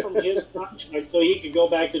away from his contract so he could go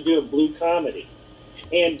back to doing blue comedy,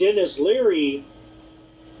 and Dennis Leary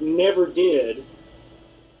never did.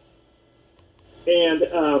 And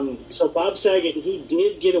so Bob Saget, he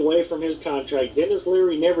did get away from his contract. Dennis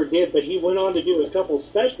Leary never did, but he went on to do a couple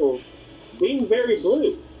specials being very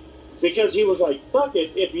blue because he was like, fuck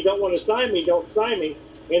it, if you don't want to sign me, don't sign me.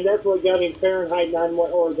 And that's what got him Fahrenheit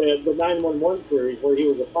 911, or the 911 series where he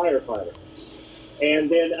was a firefighter. And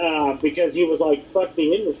then because he was like, fuck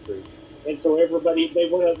the industry. And so everybody, they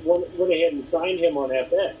went ahead and signed him on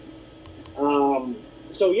FX.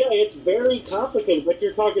 So, yeah, it's very complicated, but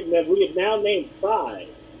you're talking that we have now named five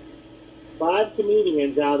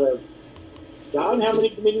comedians out of, Don, how many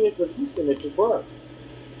comedians have you seen at your bar?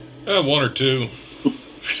 One or two.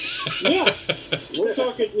 Yeah. We're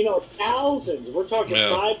talking, thousands. We're talking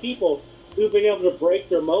 5 people who've been able to break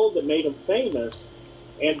their mold that made them famous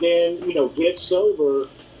and then, get sober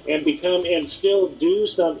and become and still do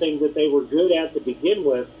something that they were good at to begin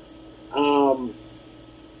with.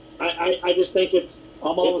 I just think it's,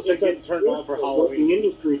 I'm almost getting turned on for Halloween. What the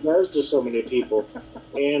industry does to so many people.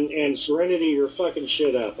 And Serenity, you're fucking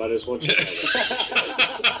shit up. I just want you to know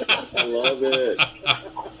that. I love it.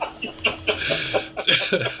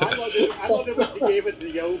 I love it when she gave it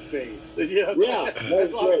the O face. Yeah,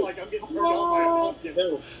 that's great. Like I'm getting turned on by a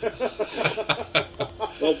pumpkin.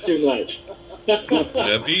 That's too much.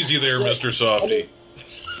 Yeah, easy there, Mr. Softy.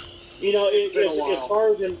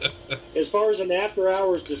 As far as an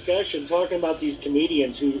after-hours discussion, talking about these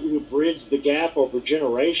comedians who bridge the gap over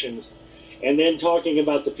generations, and then talking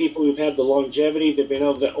about the people who've had the longevity, they've been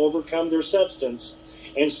able to overcome their substance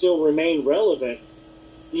and still remain relevant,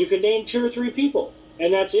 you can name 2 or 3 people,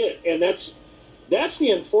 and that's it. And that's the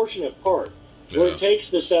unfortunate part, where it takes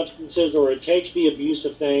the substances or it takes the abuse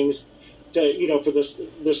of things to, for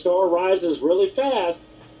the star rises really fast,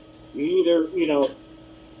 you either,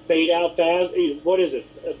 fade out fast. What is it?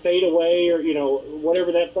 Fade away, or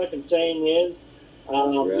whatever that fucking saying is.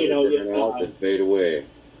 Fade away.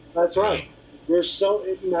 That's right. There's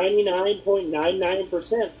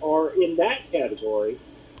 99.99% are in that category,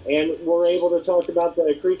 and we're able to talk about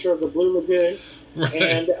the Creature of the Blue Lagoon,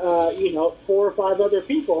 and 4 or 5 other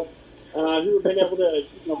people who have been able to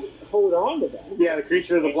hold on to that. Yeah, the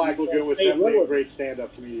Creature of the Black Lagoon was definitely a great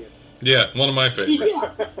stand-up comedian. Yeah, one of my favorites.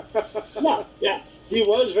 Yeah. He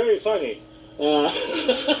was very funny.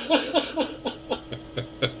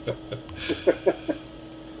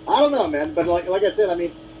 I don't know, man, but like I said, I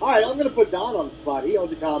mean, all right, I'm going to put Don on the spot. He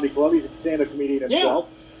owns a comedy club. He's a stand-up comedian himself.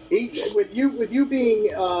 Yeah. With you being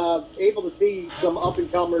able to see some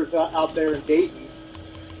up-and-comers out there in Dayton,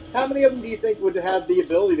 how many of them do you think would have the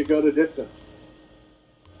ability to go the distance?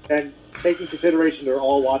 And taking consideration they're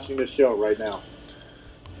all watching this show right now.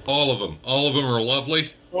 All of them. All of them are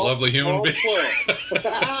lovely. Lovely human beings.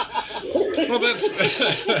 Well, that's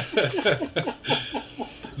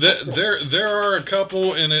there are a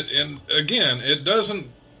couple, and again, it doesn't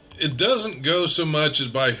go so much as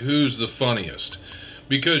by who's the funniest,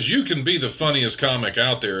 because you can be the funniest comic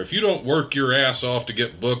out there if you don't work your ass off to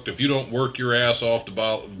get booked, if you don't work your ass off to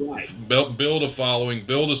build a following,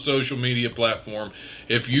 build a social media platform.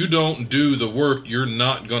 If you don't do the work, you're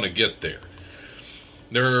not going to get there.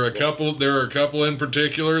 There are a couple in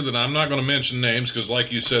particular that I'm not going to mention names because,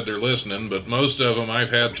 like you said, they're listening, but most of them I've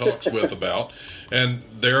had talks with about, and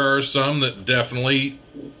there are some that definitely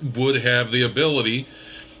would have the ability,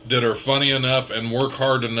 that are funny enough and work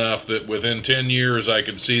hard enough that within 10 years I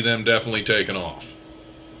could see them definitely taking off.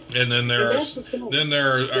 And then there are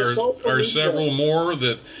several more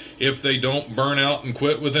that if they don't burn out and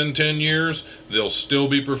quit within 10 years, they'll still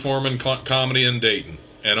be performing comedy in Dayton.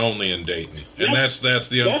 And only in Dayton. And that's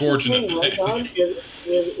the unfortunate thing. Right,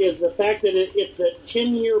 is the fact that it's a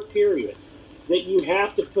 10-year period that you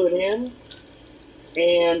have to put in,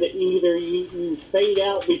 and either you fade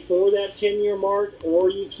out before that 10-year mark,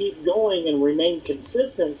 or you keep going and remain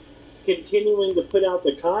consistent, continuing to put out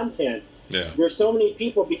the content. Yeah. There's so many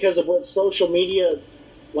people, because of what social media,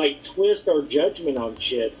 twist our judgment on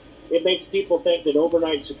shit, it makes people think that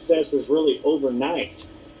overnight success is really overnight.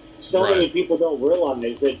 So Right. many people don't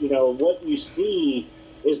realize that, what you see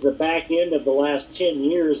is the back end of the last 10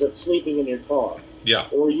 years of sleeping in your car. Yeah.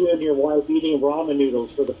 Or you and your wife eating ramen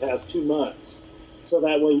noodles for the past 2 months. So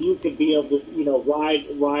that way you could be able to,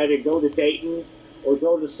 ride and go to Dayton or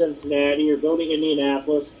go to Cincinnati or go to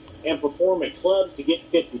Indianapolis and perform at clubs to get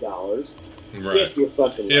 $50. Right. If you're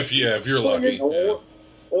fucking lucky. If you're lucky.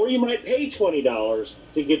 Or you might pay $20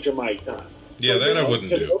 to get your mic time. Yeah, that I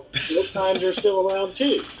wouldn't do. Those times are still around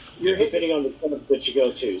too. Depending on the club that you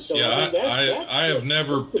go to. So Yeah, that's I have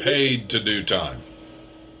never paid to do time.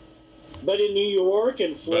 But in New York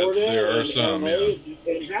and Florida, there are and some, LA,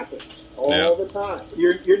 it happens all the time.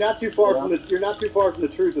 You're not too far from the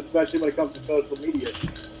truth, especially when it comes to social media.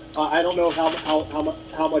 I don't know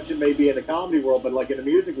how much it may be in the comedy world, but like in the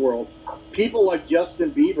music world, people like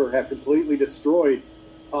Justin Bieber have completely destroyed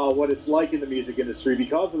what it's like in the music industry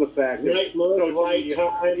because of the fact that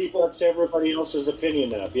That's everybody else's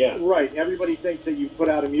opinion of, yeah. Right. Everybody thinks that you put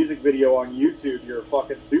out a music video on YouTube, you're a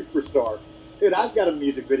fucking superstar. Dude, I've got a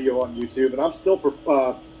music video on YouTube, and I'm still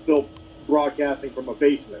broadcasting from a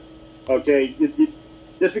basement. Okay,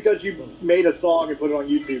 just because you made a song and put it on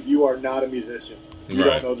YouTube, you are not a musician. You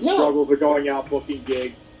Right. don't know the struggles of going out booking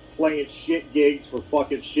gigs, playing shit gigs for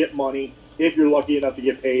fucking shit money, if you're lucky enough to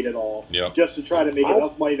get paid at all, Yep. just to try to make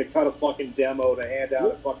enough money to cut a fucking demo to hand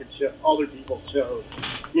out at fucking other people's shows.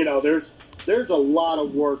 There's a lot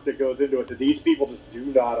of work that goes into it that these people just do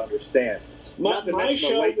not understand. Not to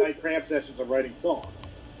mention the late night cramp sessions of writing songs.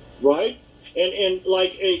 Right? And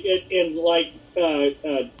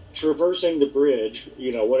traversing the bridge,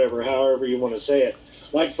 however you want to say it.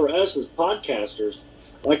 Like for us as podcasters,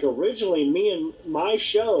 like originally my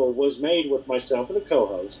show was made with myself and a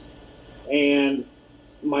co-host, and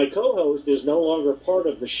my co-host is no longer part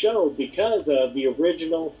of the show because of the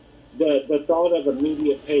original, the thought of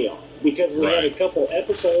immediate payoff. Because we had a couple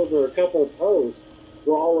episodes or a couple of posts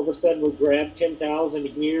where all of a sudden we grabbed 10,000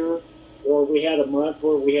 here, or we had a month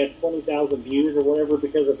where we had 20,000 views or whatever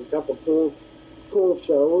because of a couple cool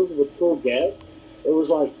shows with cool guests. It was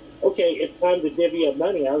like, okay, it's time to divvy up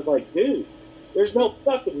money. I was like, dude, there's no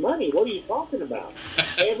fucking money. What are you talking about?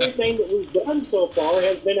 Everything that we've done so far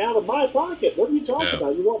has been out of my pocket. What are you talking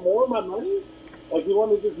about? You want more of my money? Like, you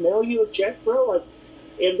want me to just mail you a check, bro? Like,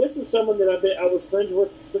 and this is someone that I was friends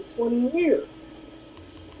with for 20 years.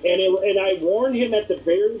 And I warned him at the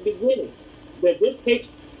very beginning that this takes,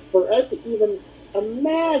 for us to even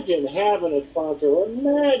imagine having a sponsor, or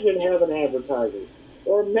imagine having advertisers,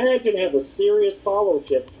 or imagine have a serious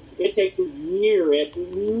followership, it takes a year at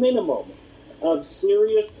minimum of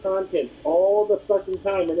serious content all the fucking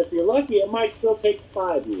time. And if you're lucky, it might still take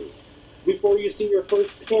 5 years before you see your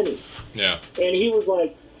first penny. Yeah. And he was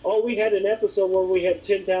like, oh, we had an episode where we had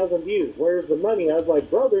 10,000 views. Where's the money? I was like,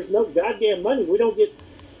 bro, there's no goddamn money. We don't get,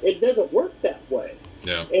 it doesn't work that way.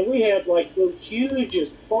 Yeah. And we had like the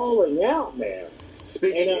hugest falling out, man.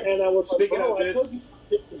 And I was like, bro, I told you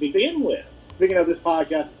to begin with. Speaking of, this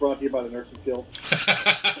podcast is brought to you by the Nursing Guild.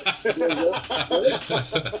 And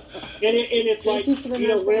it's like,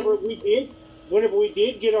 whenever we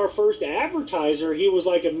did get our first advertiser, it was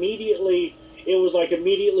like immediately,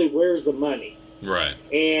 where's the money? Right.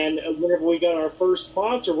 And whenever we got our first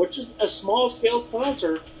sponsor, which is a small scale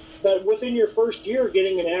sponsor, but within your first year,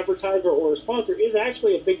 getting an advertiser or a sponsor is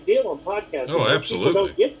actually a big deal on podcasting. Oh, absolutely. People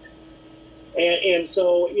don't get that. And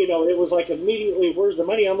so, it was like immediately, where's the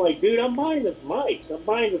money? I'm like, dude, I'm buying this mics. I'm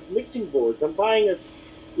buying this mixing boards. I'm buying this,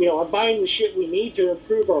 I'm buying the shit we need to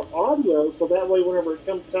improve our audio, so that way whenever it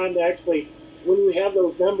comes time to actually, when you have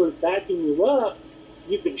those numbers backing you up,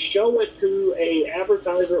 you can show it to a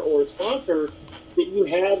advertiser or a sponsor that you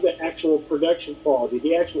have the actual production quality,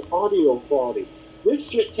 the actual audio quality. This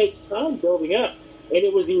shit takes time building up. And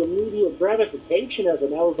it was the immediate gratification of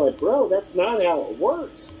it. And I was like, bro, that's not how it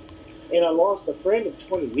works. And I lost a friend of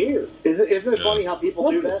 20 years. Isn't it funny how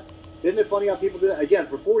people do that? Isn't it funny how people do that? Again,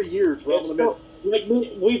 for 4 years,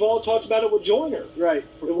 we've all talked about it with Joyner. Right.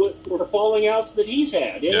 With the falling outs that he's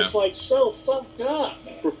had. And it's like so fucked up,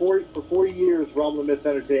 man. For 4 years, Realm of the Mist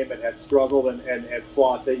Entertainment had struggled and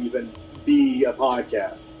fought to even be a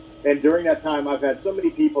podcast. And during that time, I've had so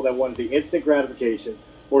many people that wanted the instant gratification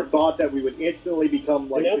or thought that we would instantly become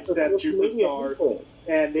like success superstars.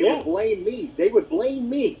 And they would blame me. They would blame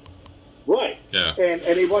me. Right. Yeah. And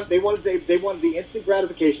they wanted the instant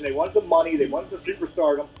gratification. They wanted the money. They wanted the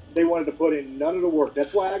superstardom. They wanted to put in none of the work.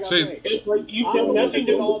 That's why I got paid. It's like you've done nothing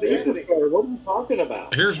to all the editing. What are you talking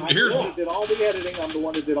about? Here's I'm the one that did all the editing. I'm the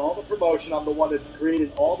one that did all the promotion. I'm the one that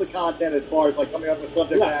created all the content as far as like coming up with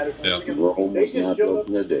subject matter. Rome was not built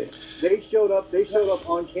in a day. They showed up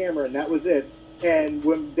on camera, and that was it. And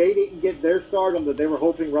when they didn't get their stardom that they were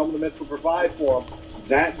hoping Roman the Myth would provide for them,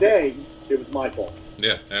 that day, it was my fault.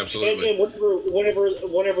 Yeah, absolutely. And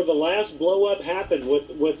whenever the last blow up happened with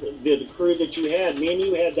the crew that you had, me and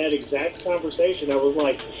you had that exact conversation. I was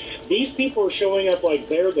like, these people are showing up like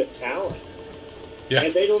they're the talent. Yeah.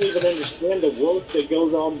 And they don't even understand the work that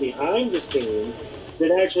goes on behind the scenes that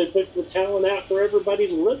actually puts the talent out for everybody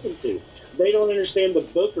to listen to. They don't understand the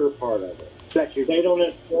booker part of it. They don't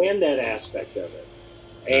understand that aspect of it.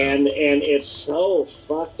 And it's so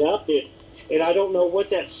fucked up. And I don't know what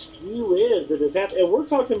that skew is that is happening. And we're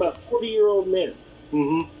talking about 40-year-old men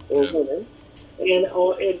or women. And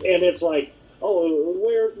it's like, oh,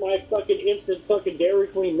 where's my fucking instant fucking Dairy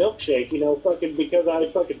Queen milkshake, fucking because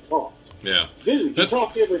I fucking talked. Yeah. Dude, you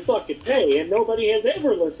talk every fucking day, and nobody has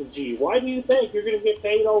ever listened to you. Why do you think you're going to get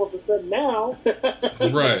paid all of a sudden now?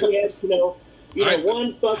 Right. We had,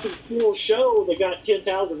 one fucking cool show that got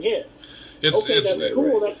 10,000 hits. That's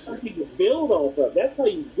cool. That's something to build off of. That's how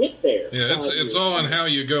you get there. Yeah, it's all on how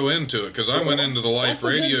you go into it. Because I went into the Life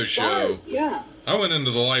radio show. Yeah. I went into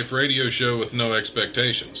the Life radio show with no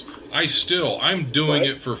expectations. I'm doing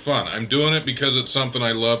it for fun. I'm doing it because it's something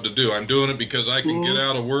I love to do. I'm doing it because I can get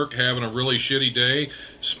out of work, having a really shitty day,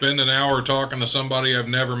 spend an hour talking to somebody I've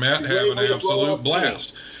never met, have an absolute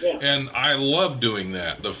blast. Yeah. And I love doing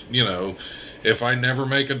that. If I never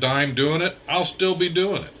make a dime doing it, I'll still be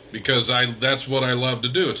doing it. Because that's what I love to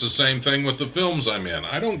do. It's the same thing with the films I'm in.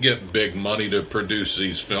 I don't get big money to produce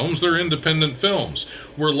these films. They're independent films.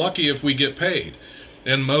 We're lucky if we get paid.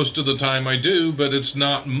 And most of the time I do, but it's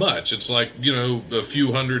not much. It's like, a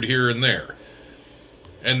few hundred here and there.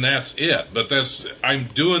 And that's it. But I'm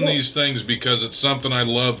doing these things because it's something I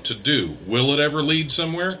love to do. Will it ever lead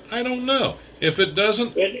somewhere? I don't know. If it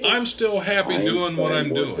doesn't, I'm still happy doing what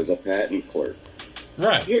I'm doing. As a patent clerk.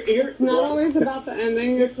 Right. It's not always about the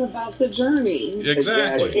ending, it's about the journey.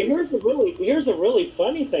 Exactly. And here's the really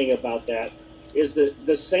funny thing about that is that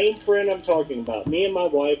the same friend I'm talking about, me and my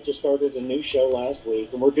wife just started a new show last week,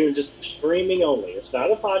 and we're doing just streaming only. It's not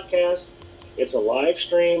a podcast. It's a live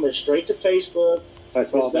stream. It's straight to Facebook. I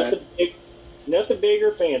saw that. Nothing big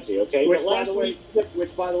or fancy, okay? Which, by the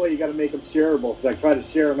way, you got to make them shareable, because I tried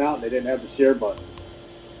to share them out, and they didn't have the share button.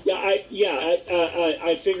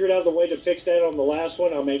 I figured out the way to fix that on the last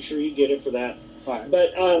one. I'll make sure you get it for that. Right.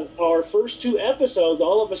 But our first two episodes,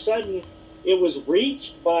 all of a sudden, it was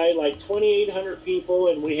reached by like 2,800 people,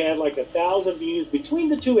 and we had like 1,000 views between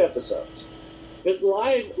the two episodes. But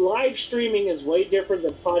live streaming is way different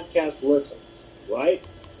than podcast listens, right?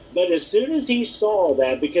 But as soon as he saw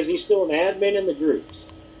that, because he's still an admin in the groups,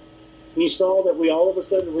 he saw that we all of a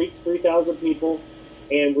sudden reached 3,000 people.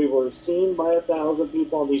 And we were seen by 1,000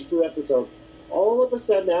 people on these two episodes. All of a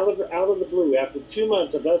sudden, out of the blue, after 2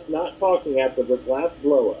 months of us not talking after this last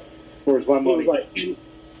blow up, where's my money? He was like,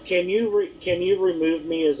 "Can you remove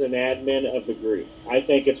me as an admin of the group? I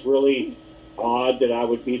think it's really odd that I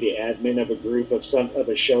would be the admin of a group of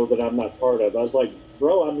a show that I'm not part of." I was like,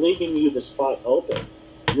 "Bro, I'm leaving you the spot open.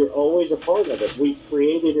 You're always a part of it. We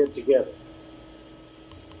created it together."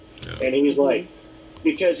 Yeah. And he's like,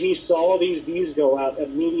 because he saw these views go out,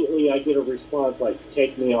 immediately I get a response like,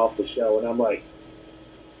 "Take me off the show." And I'm like,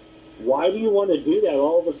 why do you want to do that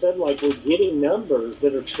all of a sudden? Like, we're getting numbers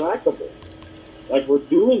that are trackable. Like, we're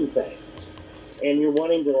doing things. And you're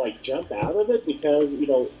wanting to, like, jump out of it because,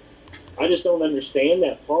 I just don't understand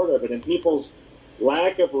that part of it. And people's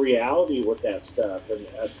lack of reality with that stuff. And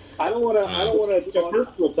I don't want to. It's a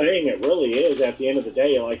personal thing. It really is. At the end of the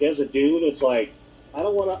day, like, as a dude, it's like, I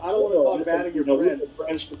don't want to talk bad on your friend. We've been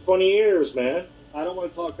friends for 20 years, man. I don't want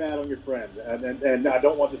to talk bad on your friend, and I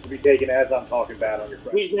don't want this to be taken as I'm talking bad on your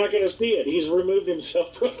friend. He's not going to see it. He's removed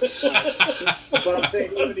himself from it. But I'm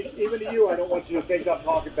saying, even to you, I don't want you to think I'm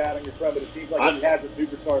talking bad on your friend, but it seems like he has a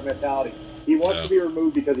superstar mentality. He wants to be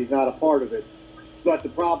removed because he's not a part of it. But the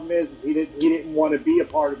problem is he didn't want to be a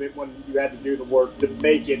part of it when you had to do the work to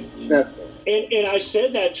make it successful. And I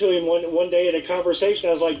said that to him one day in a conversation.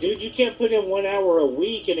 I was like, dude, you can't put in 1 hour a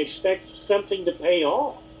week and expect something to pay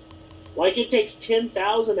off. Like, it takes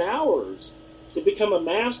 10,000 hours to become a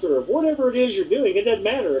master of whatever it is you're doing. It doesn't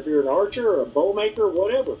matter if you're an archer or a bow maker or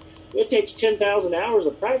whatever. It takes 10,000 hours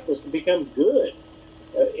of practice to become good.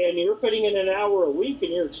 And you're putting in an hour a week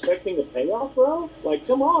and you're expecting a payoff, bro? Like,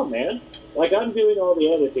 come on, man. Like, I'm doing all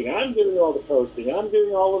the editing. I'm doing all the posting. I'm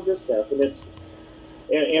doing all of this stuff. And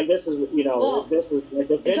And this is, this is a It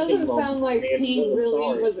defending doesn't moment. sound like And he I'm really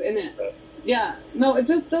sorry. was in it. Yeah, no, it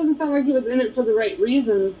just doesn't sound like he was in it for the right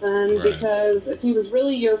reasons then, Right. because if he was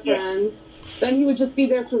really your friend, then he would just be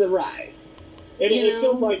there for the ride. And You it know?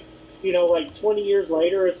 feels like, like 20 years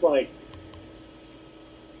later, it's like,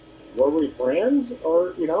 were we friends?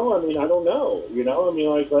 Or, I don't know.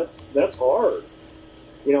 Like, that's hard.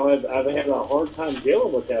 I've had a hard time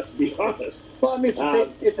dealing with that, to be honest. Well, I mean,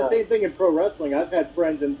 it's the same thing in pro wrestling. I've had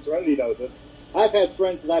friends, and Serenity knows it. I've had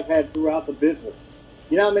friends that I've had throughout the business.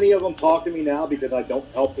 You know how many of them talk to me now because I don't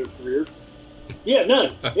help their careers? Yeah,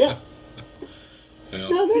 none. Yeah.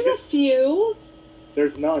 No, there's a few.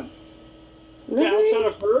 There's none. Really? Outside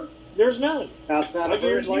of her, there's none. Outside of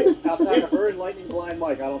her and Lightning Blind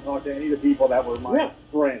Mike, I don't talk to any of the people that were my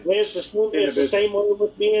friends. And it's the same way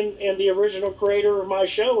with me and the original creator of my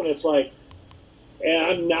show, and it's like, and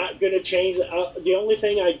I'm not going to change. The only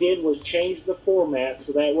thing I did was change the format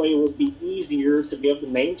so that way it would be easier to be able to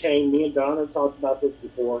maintain. Me and Don have talked about this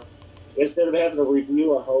before. Instead of having to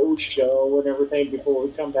review a whole show and everything before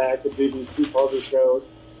we come back and do these two-parter shows,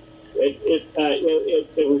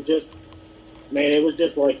 it was just, man, it was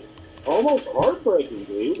just like almost heartbreaking,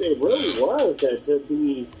 dude. It really was that to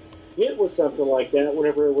be hit with something like that.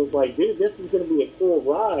 Whenever it was like, dude, this is going to be a cool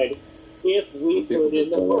ride if we put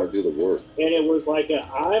in the work. Do the work. And it was like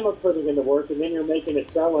I'm putting in the work, and then you're making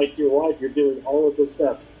it sound like your wife. You're doing all of this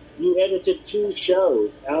stuff. You edited 2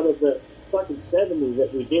 shows out of the fucking 70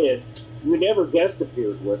 that we did. You never guest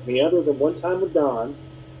appeared with me, other than one time with Don.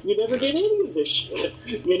 You never did any of this shit,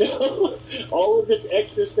 all of this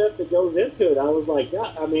extra stuff that goes into it. I was like,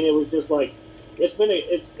 God, I mean, it was just like, it's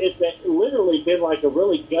literally been like a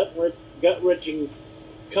really gut-wrenching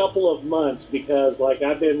couple of months, because like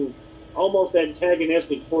I've been almost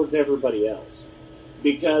antagonistic towards everybody else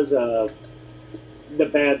because of the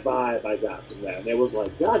bad vibe I got from that. And it was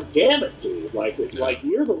like, God damn it, dude! Like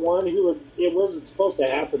you're the one who it wasn't supposed to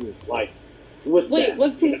happen. Like with Wait, that.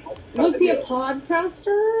 was he a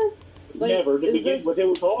podcaster? Like, Never to begin with. It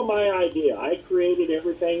was all my idea. I created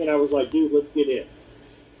everything, and I was like, dude, let's get in.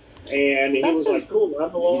 And he was like, cool,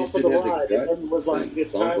 I'm along for the ride. And then it was like,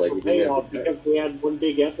 it's time for payoff because we had one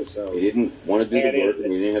big episode. He didn't want to do the work,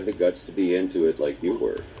 and he didn't have the guts to be into it like you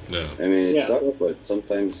were. No. I mean, it sucks, but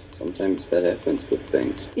sometimes that happens with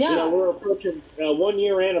things. Yeah. We're approaching 1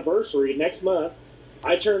 year anniversary next month.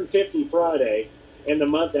 I turned 50 Friday, and the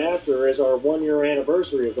month after is our 1 year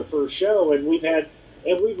anniversary of the first show, and we've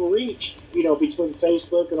reached, between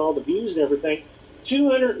Facebook and all the views and everything,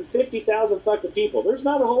 250,000 fucking people. There's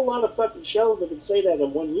not a whole lot of fucking shows that can say that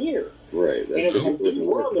in 1 year. Right. And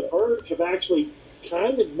we're on the verge of actually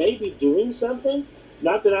kind of maybe doing something.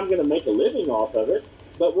 Not that I'm going to make a living off of it,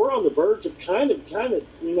 but we're on the verge of kind of,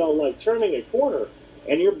 like turning a corner.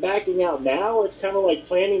 And you're backing out now. It's kind of like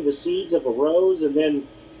planting the seeds of a rose and then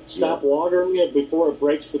stop watering it before it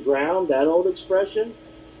breaks the ground. That old expression.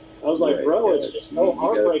 I was like, bro, it's just so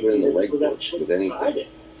heartbreaking for that shit beside it.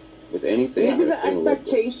 With anything. Maybe the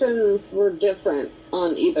expectations were different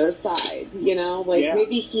on either side,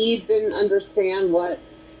 maybe he didn't understand what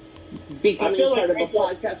becoming part of a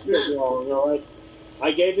podcast meant. Wrong,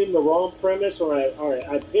 I gave him the wrong premise, or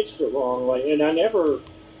I pitched it wrong, and I never,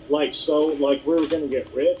 we were going to get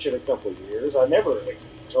rich in a couple of years. I never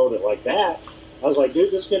told it like that. I was like,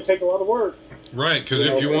 dude, this is going to take a lot of work. Right, because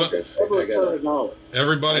if you want,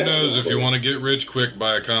 everybody knows if you want to get rich quick,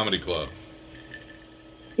 buy a comedy club.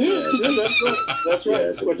 Yeah, that's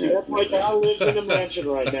right. But that's my guy lives in a mansion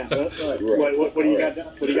right now. That's right. What do you got?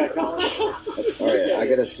 What do you got, Colin? All right, I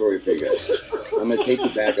got a story for you guys. I'm going to take you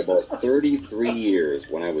back about 33 years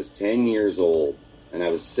when I was 10 years old, and I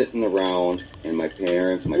was sitting around, and my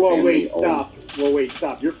parents, my family. Wait,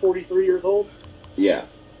 stop. You're 43 years old? Yeah.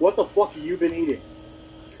 What the fuck have you been eating?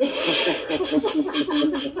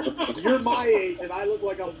 You're my age, and I look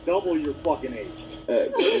like I'm double your fucking age.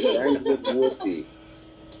 I'm with whiskey.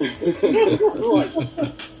 He's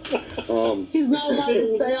not allowed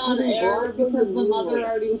to stay on air because the mother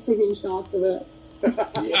already was taking shots of it.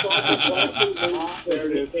 There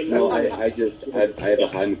it is. No, I have a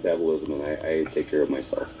high metabolism, and I take care of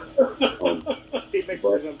myself. Unlike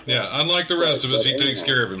the rest of us, he takes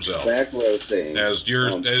care of himself. Back what I was saying. As you're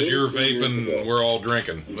vaping, we're all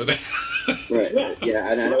drinking. Right.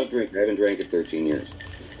 Yeah, and I don't drink. I haven't drank in 13 years.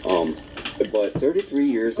 But 33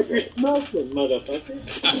 years ago, smoking, motherfucker.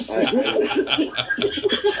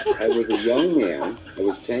 I was a young man. I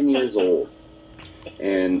was 10 years old,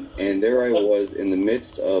 and there I was in the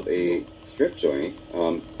midst of a strip joint,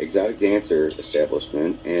 exotic dancer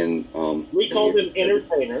establishment, and we called them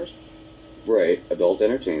entertainers. Right, adult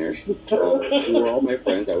entertainers. Who were all my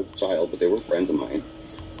friends. I was a child, but they were friends of mine.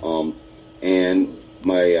 And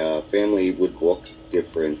my family would book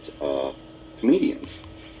different comedians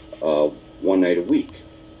one night a week.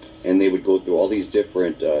 And they would go through all these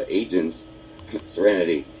different agents.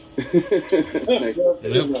 Serenity. Nice.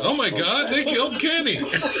 Oh my God, they killed Kenny.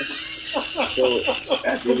 So,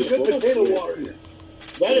 That's some good potato water.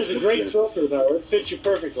 That is a great filter, though. It fits you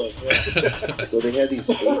perfectly. Yeah. so they had these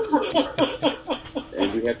agents.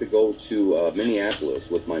 And we have to go to Minneapolis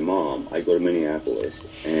with my mom. I go to Minneapolis,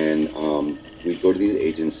 and we go to these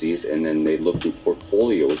agencies, and then they look through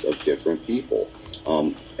portfolios of different people,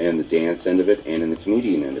 and the dance end of it, and in the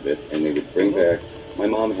comedian end of it, and they would bring back. My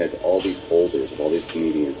mom had all these folders of all these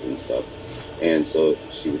comedians and stuff, and so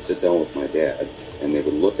she would sit down with my dad, and they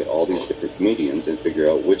would look at all these different comedians and figure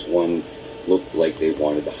out which one looked like they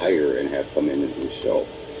wanted to hire and have come in and do a show.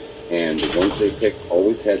 And the ones they picked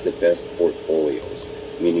always had the best portfolios,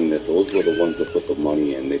 meaning that those were the ones that put the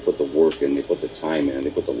money in, they put the work in, they put the time in, they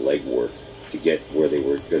put the legwork to get where they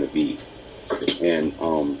were going to be. And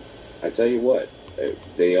I tell you what,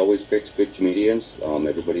 they always picked good comedians.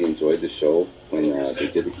 Everybody enjoyed the show when they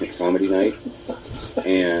did the comedy night.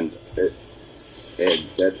 And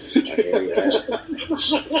that's...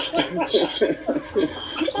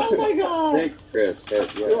 Oh my God! Thanks, Chris.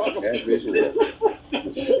 That visual.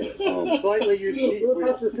 Slightly you see. More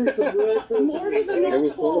than the There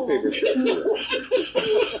was toilet paper.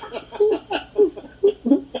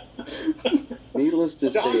 Needless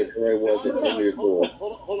to say, there I was at 10 years old,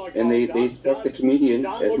 and they stuck the comedian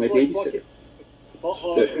as my babysitter.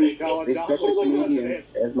 They stuck the comedian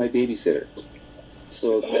as my babysitter.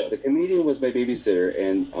 So the comedian was my babysitter,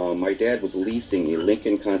 and my dad was leasing a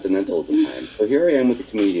Lincoln Continental at the time. So here I am with the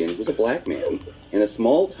comedian, who was a black man, in a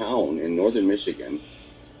small town in northern Michigan,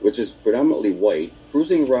 which is predominantly white,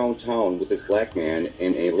 cruising around town with this black man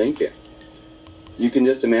in a Lincoln. You can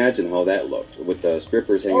just imagine how that looked, with the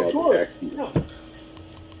strippers hanging out the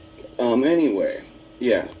backseat. Anyway,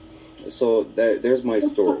 yeah. So there's my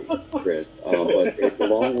story, Chris. But it's a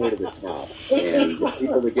long way to the top. And the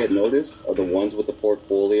people that get noticed are the ones with the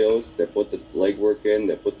portfolios that put the legwork in,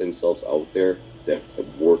 that put themselves out there, that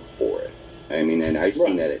work for it. I mean, and I've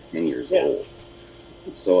seen that at 10 years old.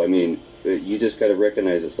 So, I mean, you just got to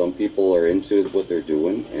recognize that some people are into what they're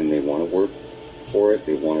doing, and they want to work for it.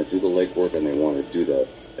 They want to do the legwork, and they want to do the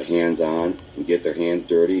hands-on and get their hands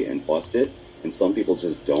dirty and bust it. And some people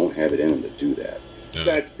just don't have it in them to do that.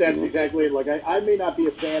 That's exactly it. Like I may not be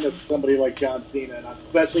a fan of somebody like John Cena, and I'm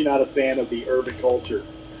especially not a fan of the urban culture.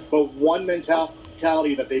 But one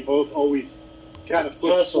mentality that they both always kind of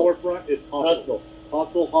put at the forefront is hustle.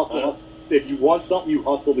 Hustle. If you want something, you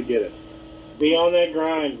hustle to get it. Be on that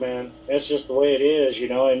grind, man. That's just the way it is, you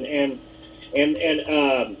know. And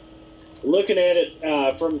looking at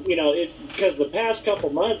it from, because the past couple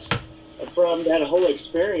months from that whole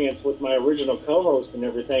experience with my original co-host and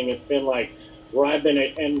everything, it's been like, where I've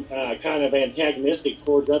been kind of antagonistic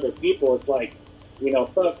towards other people. It's like,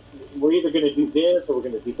 fuck, we're either going to do this or we're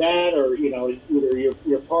going to do that, or, either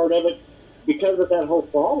you're part of it because of that whole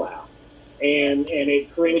fallout. And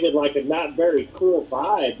it created like a not very cool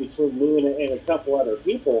vibe between me and a couple other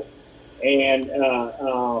people. And,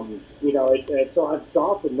 so I've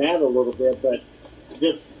softened that a little bit, but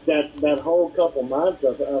just that whole couple months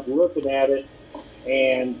of looking at it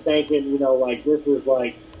and thinking, like this is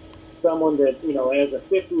like, someone that, as a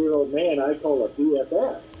 50-year-old man, I call a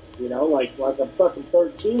BFF, like I'm fucking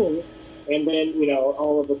 13, and then,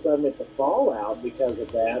 all of a sudden it's a fallout because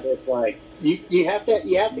of that. It's like... You have to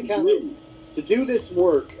kind of, to do this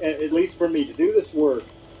work, at least for me, to do this work,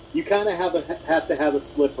 you kind of have to have a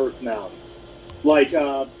split personality. Like,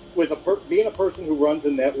 with being a person who runs a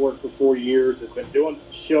network for 4 years, has been doing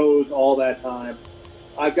shows all that time,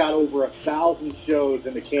 I've got over 1,000 shows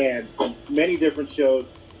in the can, many different shows,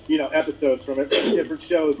 episodes from different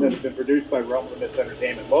shows that have been produced by Rumble and Miss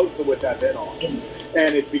Entertainment, most of which I've been on.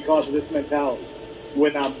 And it's because of this mentality.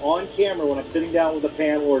 When I'm on camera, when I'm sitting down with a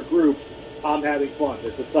panel or a group, I'm having fun.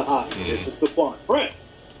 This is the hobby. This is the fun. Right.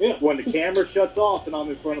 Yeah. When the camera shuts off and I'm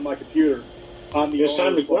in front of my computer, I'm the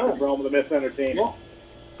owner of Rumble and Miss Entertainment.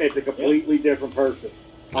 Yeah. It's a completely different person.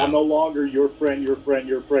 Yeah. I'm no longer your friend.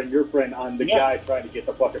 I'm the guy trying to get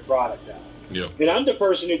the fucking product out. Yep. And I'm the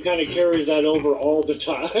person who kind of carries that over all the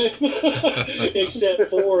time, except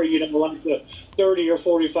for, like the 30 or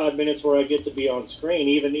 45 minutes where I get to be on screen,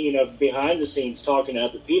 even, behind the scenes talking to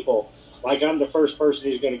other people. Like I'm the first person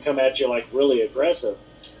who's going to come at you like really aggressive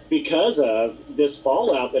because of this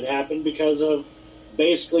fallout that happened because of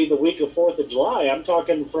basically the week of 4th of July. I'm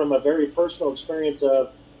talking from a very personal experience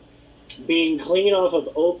of being clean off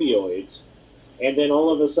of opioids And then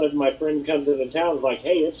all of a sudden my friend comes into town and is like,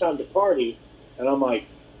 hey, it's time to party. And I'm like,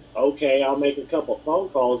 okay, I'll make a couple phone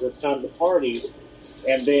calls. It's time to party.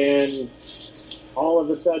 And then all of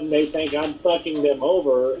a sudden they think I'm fucking them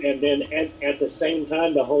over. And then at the same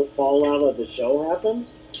time, the whole fallout of the show happens.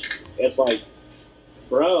 It's like,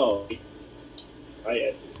 bro,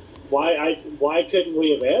 why couldn't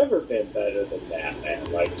we have ever been better than that,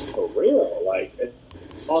 man? Like, for real. Like, it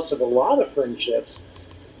lost a lot of friendships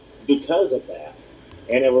because of that.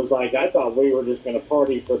 And it was like, I thought we were just going to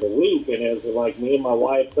party for the week, and it was like me and my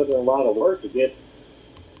wife put in a lot of work to get,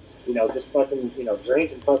 just fucking,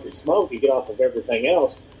 drink and fucking smoke to get off of everything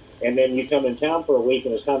else. And then you come in town for a week,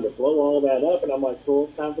 and it's time to blow all that up, and I'm like, cool,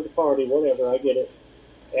 it's time for the party, whatever, I get it.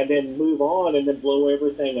 And then move on and then blow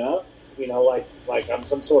everything up, like I'm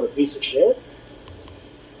some sort of piece of shit.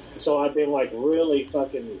 So I've been, like, really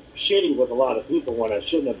fucking shitty with a lot of people when I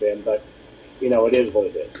shouldn't have been, but, it is what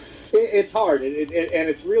it is. It's hard, and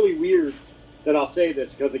it's really weird that I'll say this,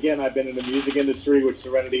 because, again, I've been in the music industry, which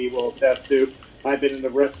Serenity will attest to. I've been in the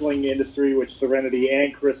wrestling industry, which Serenity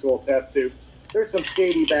and Chris will attest to. There's some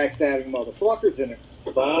shady, backstabbing motherfuckers in it.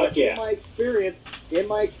 But yeah. In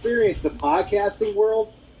my experience, the podcasting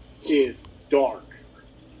world is dark.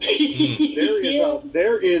 There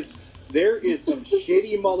is some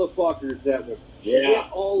shitty motherfuckers that will get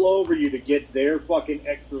all over you to get their fucking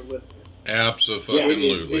extra listeners.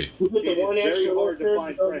 Absolutely. You get the one extra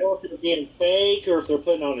listener, don't know if they're being fake or if they're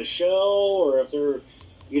putting on a show or if they're,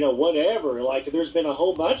 whatever. Like, there's been a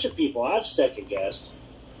whole bunch of people I've second-guessed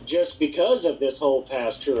just because of this whole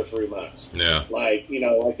past 2 or 3 months. Yeah. Like,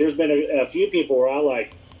 there's been a few people where I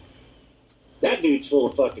like, that dude's full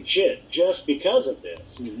of fucking shit just because of this.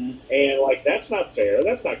 Mm-hmm. And, like, that's not fair.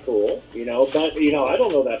 That's not cool. But, I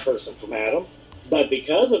don't know that person from Adam. But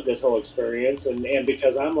because of this whole experience and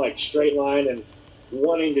because I'm, like, straight line and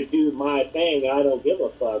wanting to do my thing, I don't give a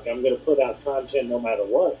fuck. I'm going to put out content no matter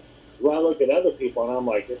what. Well, I look at other people and I'm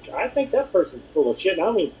like, I think that person's full of shit and I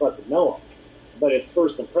don't even fucking know them. But it's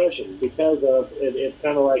first impressions because of it's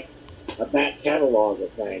kind of like a back catalog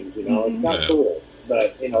of things, It's not cool,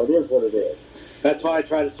 but it is what it is. That's why I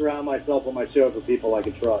try to surround myself on my shows with people I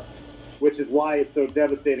can trust, which is why it's so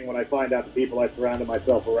devastating when I find out the people I surrounded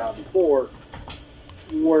myself around before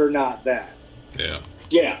were not that.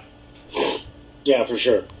 Yeah, for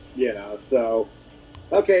sure. So.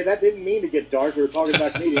 Okay, that didn't mean to get dark. We were talking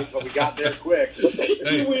about comedians, but we got there quick. Hey,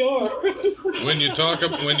 here we are. When you talk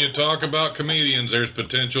about comedians, there's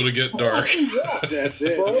potential to get dark. That's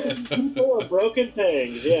it. Broken people are broken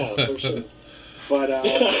things. Yeah, for sure. But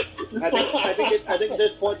I think at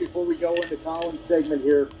this point, before we go into Colin's segment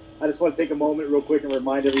here, I just want to take a moment real quick and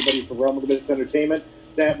remind everybody from Realm of the Mist Entertainment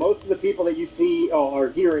that most of the people that you see or are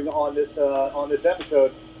hearing on this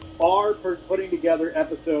episode are putting together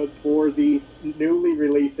episodes for the newly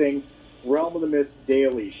releasing Realm of the Mist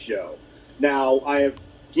Daily Show. Now, I have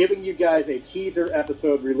given you guys a teaser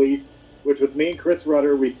episode released, which was me and Chris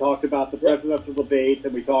Rudder. We talked about the presidential debates,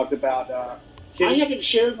 and we talked about... I haven't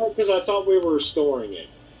shared that because I thought we were storing it.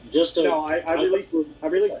 I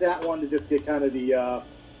released that one to just get kind of the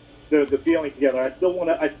feeling together. I still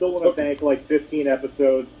want to bank like 15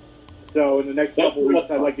 episodes. So in the next couple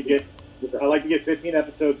weeks, I'd like to get 15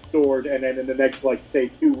 episodes stored, and then in the next,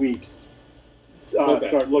 say 2 weeks,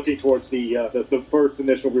 start looking towards the first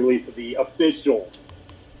initial release of the official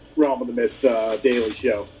Realm of the Mist Daily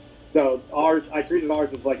Show. So I treated ours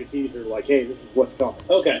as like a teaser, like, hey, this is what's coming.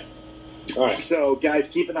 Okay. All right. So guys,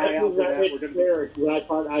 keep an eye out for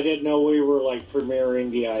that. I didn't know we were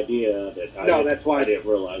premiering the idea of it. That's why I didn't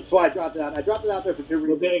realize. That's why I dropped it out. I dropped it out there for 2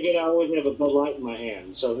 reasons. But then again, I always have a Bud Light in my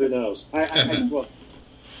hand, so who knows? Well,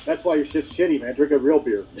 that's why your shit's shitty, man. Drink a real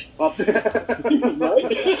beer. Well, I don't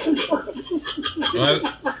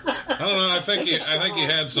know. I think you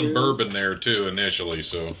had some bourbon there too initially,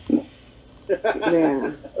 so.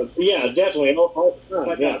 Yeah, definitely. But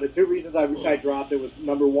the 2 reasons I dropped it was,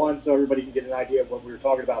 number one, so everybody can get an idea of what we were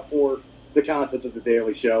talking about for the concept of the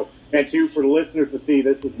Daily Show, and 2, for the listeners to see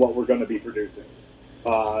this is what we're going to be producing.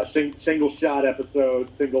 Single shot episodes,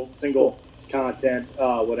 single content,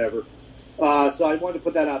 whatever. So I wanted to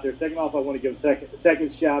put that out there. Second off, I want to give a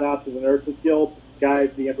second shout out to the Nurses Guild.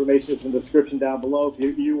 Guys, the information is in the description down below.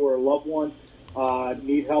 If you or a loved one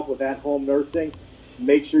need help with at-home nursing,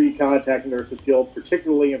 make sure you contact the Nurses Guild,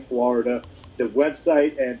 particularly in Florida. The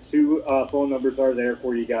website and 2 phone numbers are there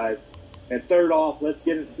for you guys. And third off, let's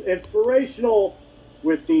get inspirational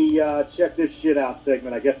with the Check This Shit Out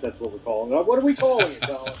segment. I guess that's what we're calling it. What are we calling it,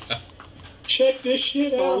 Colin? Check this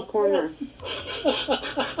shit out. Corner.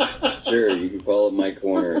 Sure, you can call it my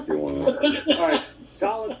corner if you want. All right,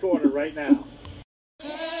 Colin's Corner right now.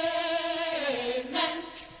 Hey,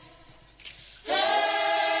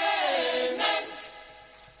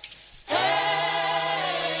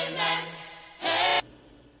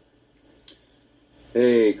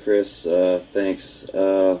 Hey, Chris. Thanks.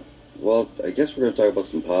 Well, I guess we're going to talk about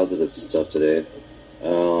some positive stuff today.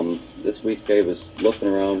 This week I was looking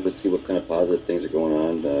around to see what kind of positive things are going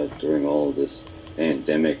on during all of this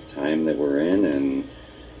pandemic time that we're in, and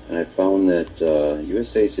I found that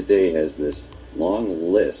USA Today has this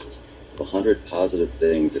long list of 100 positive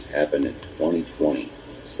things that happened in 2020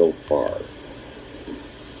 so far.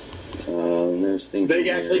 There's things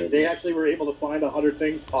They actually were able to find 100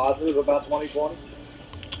 things positive about 2020.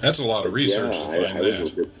 That's a lot of research Yeah, to find I was a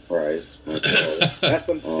that. bit surprised myself. That's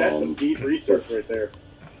some deep research right there.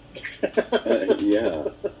 Yeah.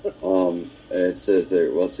 It says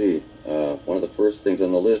there, well, see, one of the first things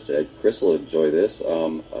on the list, Chris will enjoy this, a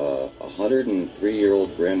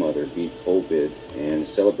 103-year-old grandmother beat COVID and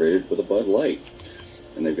celebrated with a Bud Light.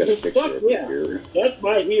 And they've got a picture of her here. That's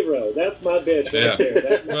my hero. That's my bitch right Yeah. there.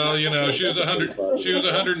 That's my Well, you know, she was 100. She was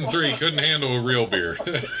 103. Couldn't handle a real beer.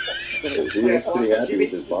 She was pretty happy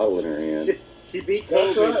with this bottle in her hand. She beat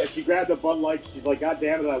That's COVID, right. and she grabbed a Bud Light. She's like, God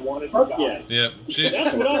damn it, I wanted to Fuck die. yeah. Yeah.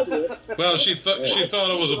 That's what I did. Well, she thought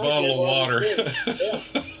it was a bottle of water.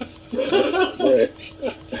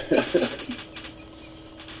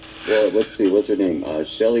 Well, let's see, what's her name?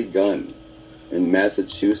 Shelley Gunn in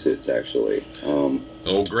Massachusetts, actually.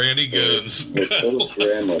 Old Granny Guns. Her close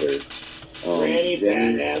grandmother. Granny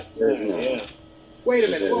Jenny badass. Bernard. Yeah. Wait a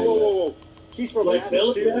minute. Whoa. She's from Like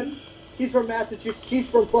Massachusetts. Philip? She's from Massachusetts. She's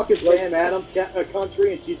from fucking Sam Adams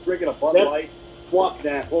country, and she's drinking a Bud Yep. Light. Fuck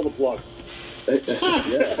that. Pull the plug.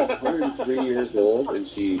 Yeah, 103 years old, and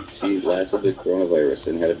she lasted the coronavirus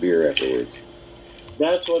and had a beer afterwards.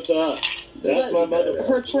 That's what's up. That's my mother.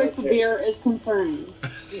 Her choice of beer is concerning.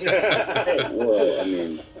 Well, I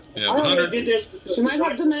mean, Yeah, I only 100. did this because She might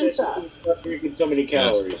have dementia. Stop drinking so many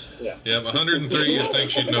calories. Yeah. Yeah, 103. You'd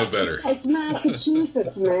think she'd know better. It's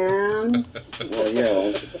Massachusetts, man. well, yeah,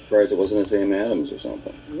 I'm surprised it wasn't a Sam Adams or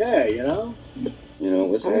something. Yeah, you know. You know,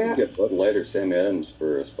 listen, we can get Bud Light or Sam Adams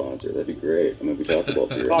for a sponsor. That'd be great. I mean, we talk about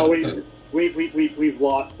beer. Oh, we've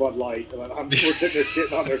lost Bud Light. We're sitting there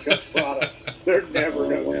shitting on their product. They're never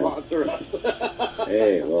going to sponsor us.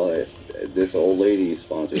 Hey, well, this old lady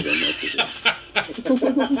sponsored them.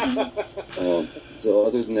 So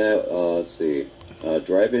other than that, let's see.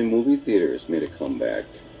 Drive-in movie theaters made a comeback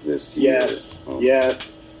this year. Yes.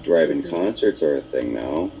 Drive-in concerts are a thing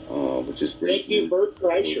now, which is great. Thank you, Bert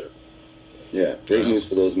Kreischer. Yeah, great news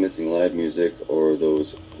for those missing live music or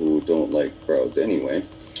those who don't like crowds anyway.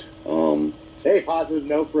 Hey, positive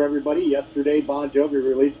note for everybody. Yesterday, Bon Jovi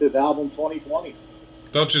released his album 2020.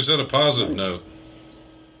 Thought you said a positive note.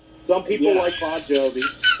 Some people like Bon Jovi. Is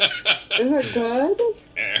it good?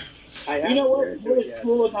 You know what? What is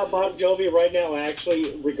cool about Bon Jovi right now,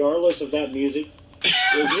 actually, regardless of that music,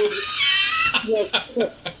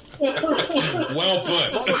 Well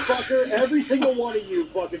put. Motherfucker, every single one of you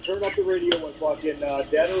fucking turn up the radio and fucking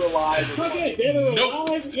Dead or Alive. Okay, Dead or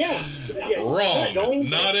Alive? Yeah. Wrong.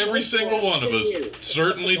 Not every single one of us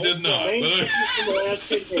certainly did not. You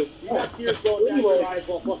got tears going down your eyes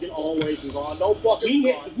while fucking Always is on. No fucking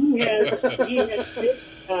he has 6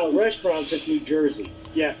 restaurants in New Jersey.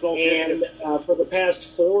 Yeah, and for the past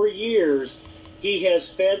 4 years, he has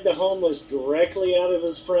fed the homeless directly out of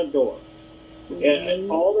his front door. And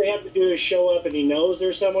all they have to do is show up, and he knows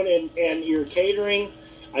there's someone. And your catering,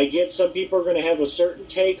 I get some people are going to have a certain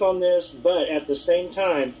take on this, but at the same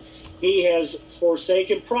time, he has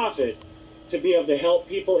forsaken profit to be able to help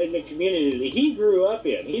people in the community that he grew up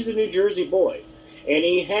in. He's a New Jersey boy, and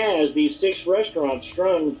he has these 6 restaurants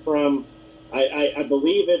strung from, I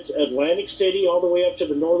believe it's Atlantic City all the way up to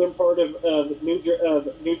the northern part of New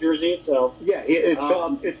Jersey itself. Yeah, it's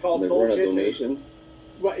called They Soul run a Kitchen. donation.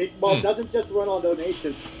 Well, it doesn't just run on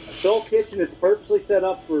donations. Soul Kitchen is purposely set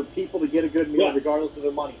up for people to get a good meal regardless of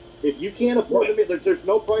their money. If you can't afford the meal, there's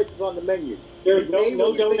no prices on the menu. There's you pay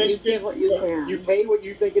no what you think donation. You give what you can. You pay what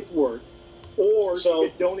you think it's worth, or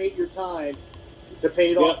you can donate your time to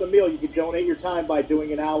pay it off the meal. You can donate your time by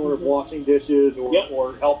doing an hour of washing dishes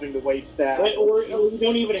or helping the wait staff. Or you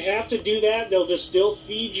don't even have to do that. They'll just still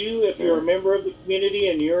feed you if you're a member of the community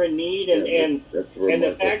and you're in need. And the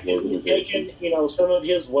fact that he's taken, some of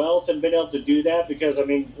his wealth and been able to do that, because, I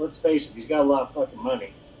mean, let's face it, he's got a lot of fucking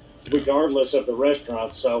money, regardless of the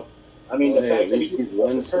restaurant. So, I mean, the fact that he's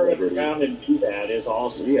one turn celebrity around and do that is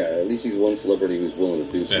awesome. Yeah, at least he's one celebrity who's willing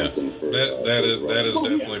to do something for that is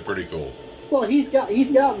definitely pretty cool. Well, he's got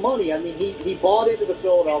money. I mean, he bought into the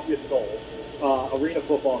Philadelphia Soul arena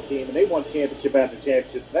football team, and they won championship after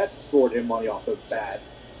championship. That scored him money off those stats.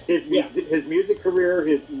 His music career,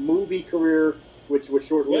 his movie career, which was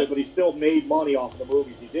short-lived, but he still made money off of the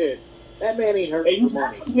movies he did. That man ain't hurting for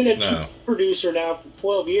money. He's been a TV producer now for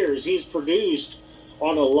 12 years. He's produced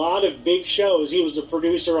on a lot of big shows. He was a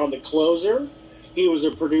producer on The Closer. He was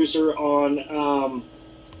a producer on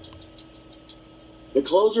The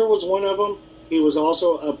Closer was one of them. He was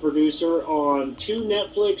also a producer on 2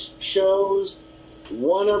 Netflix shows.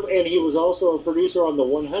 And he was also a producer on The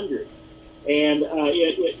 100. And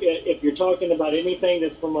if you're talking about anything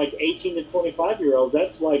that's from like 18 to 25-year-olds,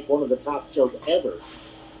 that's like one of the top shows ever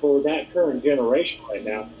for that current generation right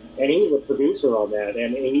now. And he's a producer on that,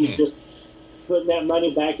 and he's just putting that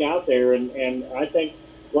money back out there. And I think,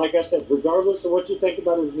 like I said, regardless of what you think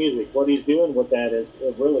about his music, what he's doing with that is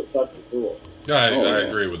really fucking cool. I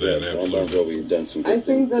agree with that. Absolutely. He's done some I good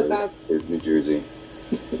think things that's for New Jersey.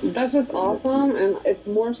 That's just awesome, and if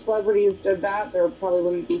more celebrities did that, there probably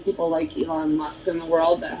wouldn't be people like Elon Musk in the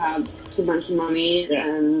world that have too much money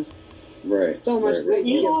and so much. Right.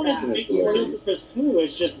 Elon is a big philanthropist too.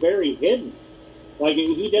 It's just very hidden. Like,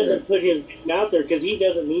 he doesn't put his name out there because he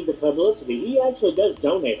doesn't need the publicity. He actually does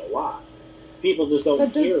donate a lot. People just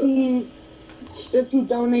don't hear it. Does he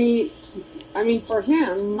donate? I mean, for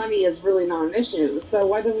him, money is really not an issue. So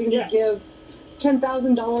why doesn't he give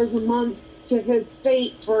 $10,000 a month to his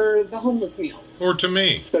state for the homeless meals? Or to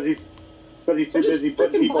me. Because he's too busy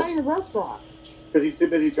putting people. Buying a restaurant. Because he's too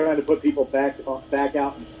busy trying to put people back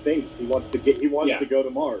out in space. He wants to go to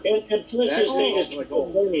Mars. And plus his state is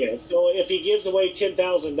California. So if he gives away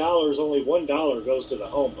 $10,000, only $1 goes to the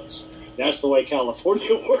homeless. That's the way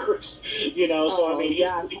California works, you know. So I mean,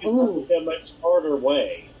 he can work with a much harder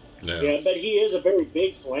way. Yeah, but he is a very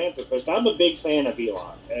big philanthropist. I'm a big fan of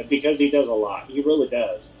Elon because he does a lot. He really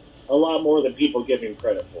does. A lot more than people give him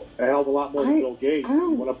credit for. A hell of a lot more than Bill Gates. I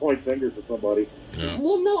don't want to point fingers at somebody. Yeah.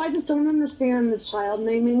 Well, no, I just don't understand the child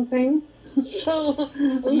naming thing. So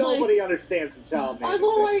nobody understands the child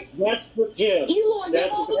naming thing. That's for him. Elon, you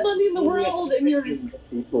have all the money in the world, and you're...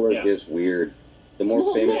 People are just weird. The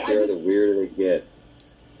more famous they are, the weirder they get.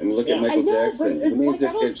 I mean, look at Michael Jackson. But it's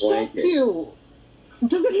I don't trust you.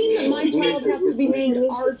 Does it mean that my child has to be named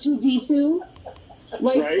R2D2?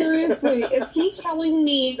 Like, seriously, is he telling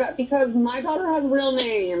me that because my daughter has a real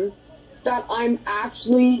name, that I'm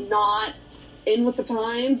actually not in with the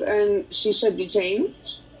times and she should be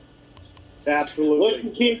changed?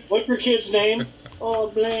 Absolutely. What's your kid's name? Oh,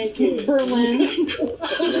 Blanket. Berlin.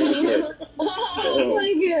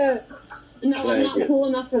 Blanket. No, I'm not cool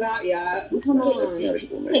enough for that yet. Come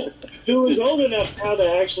on. Who is old enough now to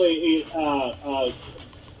actually...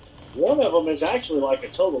 one of them is actually like a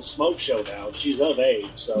total smoke show now. She's of age,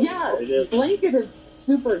 so it is. Blanket is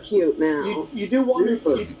super cute now. You do wonder.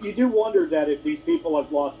 You do wonder that if these people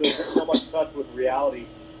have lost so much touch with reality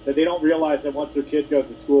that they don't realize that once their kid goes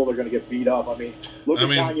to school, they're going to get beat up. I mean, look at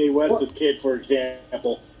Kanye West's kid, for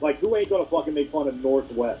example. Like, who ain't going to fucking make fun of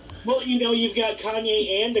Northwest? Well, you know, you've got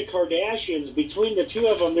Kanye and the Kardashians. Between the two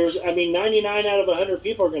of them, 99 out of 100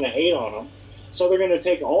 people are going to hate on them. So they're going to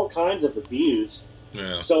take all kinds of abuse.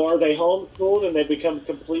 Yeah. So are they homeschooled and they become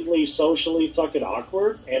completely socially fucking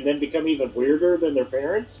awkward and then become even weirder than their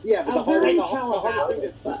parents? Yeah, but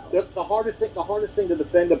the hardest thing to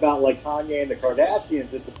defend about like Kanye and the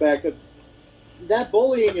Kardashians is the fact that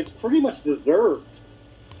bullying is pretty much deserved.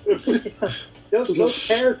 those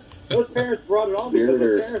parents brought it on because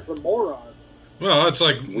their parents were morons. Well, it's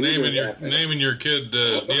like naming your kid,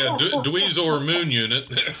 Dweezil or Moon Unit.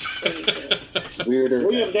 Weirder.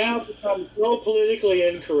 We have now become so politically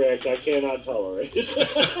incorrect, I cannot tolerate it.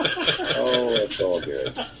 Oh, it's all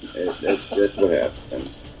good. That's what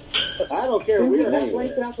happens. I don't care. Didn't we have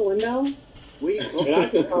blanket out the window? And I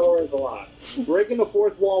can tolerate a lot. Breaking the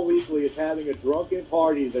Fourth Wall Weekly is having a drunken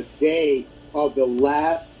party the day of the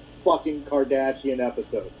last fucking Kardashian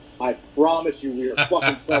episode. I promise you we are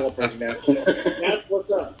fucking celebrating that. That's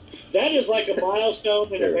what's up. That is like a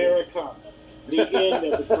milestone in Americana. The end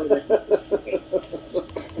of the Kardashians.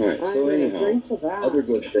 All right, so anyhow, other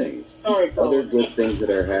good things. Other good things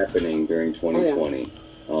that are happening during 2020.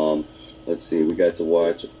 Let's see, we got to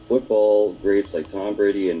watch football greats like Tom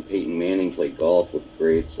Brady and Peyton Manning play golf with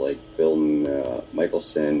greats like Phil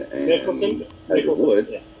Mickelson and Tiger Woods.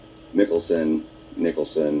 Yeah.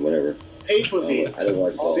 Nicholson, whatever. I don't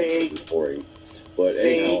watch golf. It's boring. But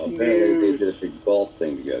anyhow, apparently they did a big golf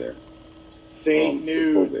thing together. Fake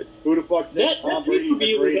news. Who the fuck said Tom Brady is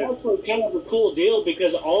the greatest? That was kind of a cool deal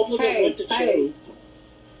because all of them went to shows.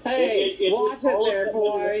 Watch it there,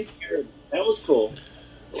 boy. That was cool.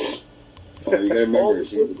 Oh, you gotta remember,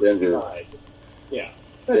 she's a Denver. Yeah.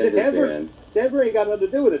 Denver fan. Denver ain't got nothing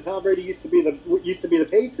to do with it. Tom Brady used to be the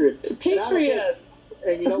Patriots. Patriots.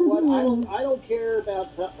 And you know what? I don't care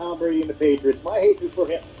about Tom Brady and the Patriots. My hatred for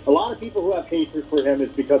him, a lot of people who have hatred for him is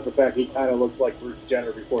because of the fact he kind of looks like Bruce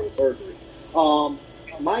Jenner before the surgery.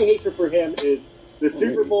 My hatred for him is the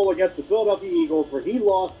Super Bowl against the Philadelphia Eagles, where he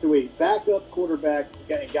lost to a backup quarterback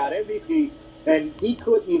and got MVP, and he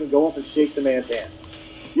couldn't even go up and shake the man's hand.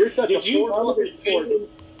 You're such Did a you poor know fucking sport.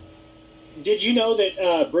 Did you know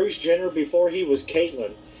that Bruce Jenner, before he was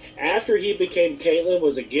Caitlyn, after he became Caitlyn,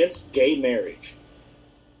 was against gay marriage?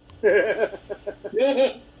 That's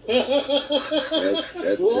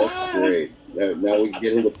great. Now we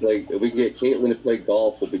get him to play. If we get Caitlyn to play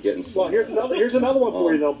golf, we'll be getting some. Well, here's another one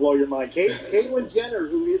for you that'll blow your mind. Caitlyn Jenner,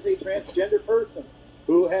 who is a transgender person,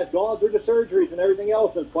 who has gone through the surgeries and everything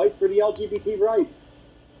else and fights for the LGBT rights,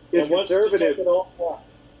 is conservative.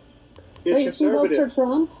 Wait, she votes for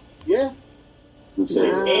Trump? Yeah. And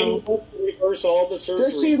he wants to reverse all the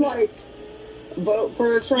surgery. Does she, vote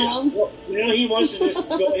for Trump? Yeah. Now he wants to just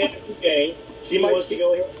go ahead and be gay. He wants to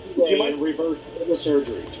go ahead and be gay and reverse all the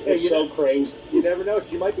surgeries. It's so crazy. You never know.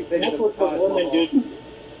 She might be taking That's the what the Taj woman Mahal. did.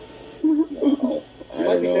 No, She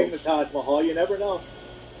might be taking the Taj Mahal. You never know.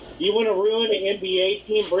 You want to ruin an NBA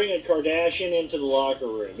team? Bring a Kardashian into the locker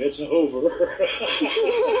room. It's over.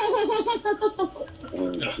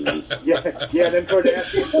 Yeah, them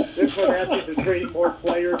Kardashians are trading more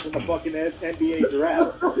players in the fucking NBA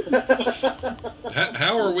draft.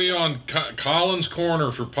 How are we on Colin's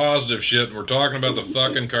corner for positive shit, and we're talking about the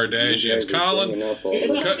fucking Kardashians?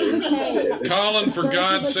 Colin, for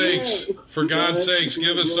God's sakes,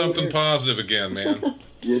 give us something positive again, man.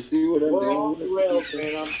 You see what I'm We're doing? off the rails,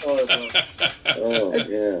 man. I'm sorry, bro. Oh,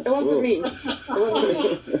 yeah. It wasn't me.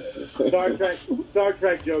 Star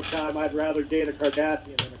Trek joke time. I'd rather date a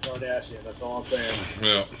Kardashian than a Kardashian. That's all I'm saying.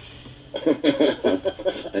 Yeah.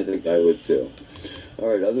 I think I would too. All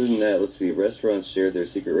right. Other than that, let's see. Restaurants shared their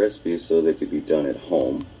secret recipes so they could be done at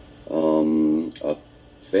home. A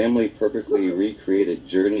family perfectly recreated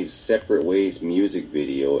Journey's "Separate Ways" music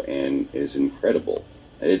video and is incredible.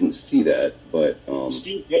 I didn't see that, but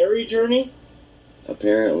Steve Perry Journey?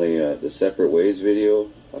 Apparently, the Separate Ways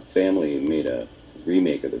video, a family made a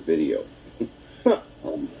remake of the video. Okay.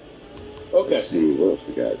 Let's see, what else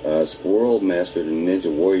we got? Squirrel mastered a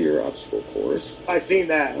Ninja Warrior obstacle course. I seen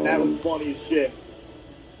that. That was funny as shit.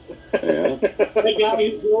 Yeah. That guy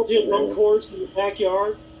who built his own course in the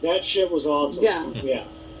backyard, that shit was awesome.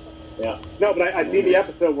 Yeah. No, but I seen the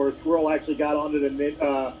episode where a squirrel actually got onto the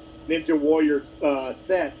Ninja Warrior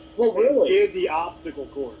set. Well, really? And did the obstacle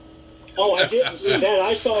course. Oh, I didn't see that.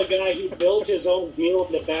 I saw a guy who built his own deal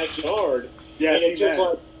in the backyard. Yeah, and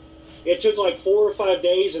it took like 4 or 5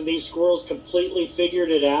 days, and these squirrels completely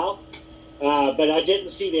figured it out. But I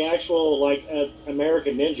didn't see the actual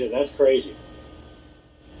American Ninja. That's crazy.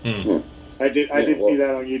 I did see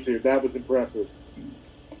that on YouTube. That was impressive.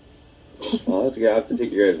 Well, I have to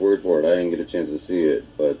take your guys' word for it. I didn't get a chance to see it,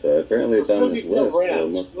 but apparently it's on this list. So it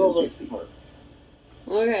must be interesting.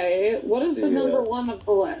 Okay, what is the number one of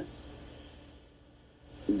the list?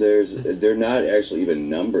 They're not actually even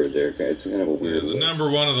numbered. It's kind of a weird The list.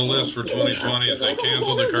 number one of the list for 2020 is they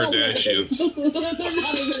canceled the Kardashians. They're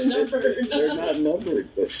not even numbered. They're not numbered,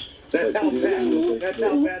 but That's how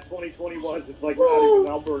bad 2020 was. It's like not even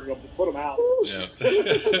numbering them. Just put them out. Yeah.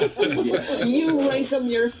 You rank them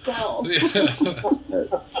yourself.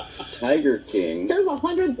 Tiger King. There's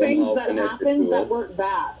 100 things that happened that weren't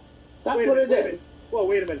bad. That's what it is. Well,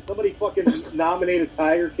 wait a minute. Somebody fucking nominated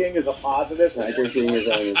Tiger King as a positive. Tiger King is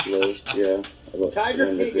on this list. Yeah. Tiger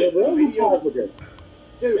King is the video.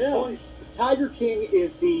 Dude, Tiger King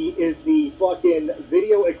is the fucking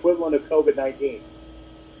video equivalent of COVID-19.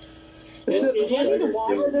 Do you need to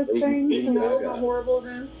watch this thing to know how horrible it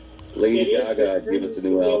is? Lady Gaga gave us a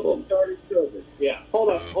new album. Yeah.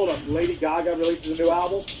 Hold up. Lady Gaga releases a new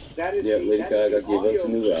album? Lady Gaga gave us a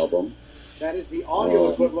new album. That is the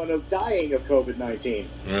audio equivalent of dying of COVID-19.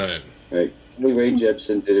 Right. Lee Ray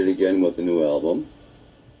Jepsen did it again with a new album.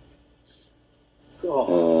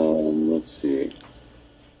 Let's see.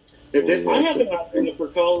 I have an idea for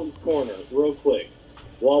Colin's Corner, real quick,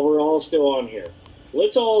 while we're all still on here.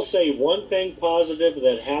 Let's all say one thing positive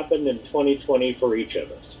that happened in 2020 for each of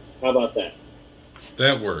us. How about that?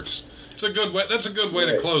 That works. It's a good way. That's a good way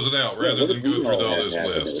to close it out, rather than go through all this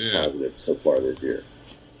list. Yeah. Positive so far this year.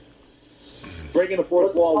 Breaking the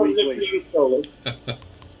Fourth Wall Weekly.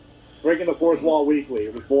 Breaking the Fourth Wall Weekly.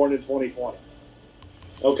 It was born in 2020.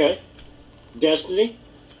 Okay. Destiny?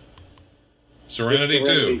 Serenity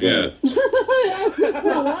too. Yeah.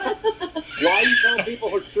 Why are you telling people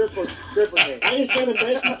her stripper name? I just got a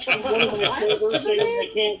message from one of my servers saying they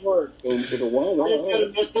can't work. I just got a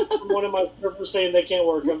message from one of my servers saying they can't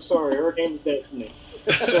work. I'm sorry. Her name's Destiny.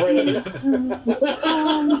 Serenity.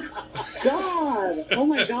 God. Oh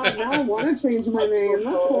my God. Now I want to change my name.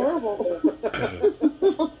 That's horrible.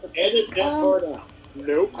 Edit that part out.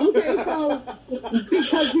 Nope. Okay, so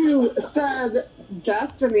because you said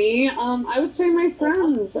destiny, I would say my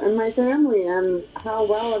friends and my family and how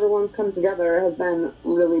well everyone's come together has been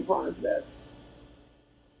really positive.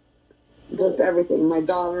 Just everything. My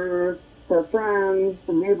daughter, her friends,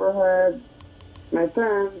 the neighborhood, my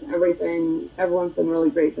friends, everything. Everyone's been really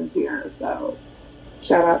great this year, so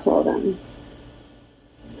shout out to all them.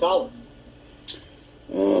 Colin.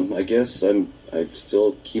 I guess I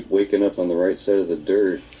still keep waking up on the right side of the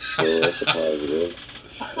dirt, so that's a positive.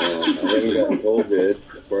 I haven't gotten COVID,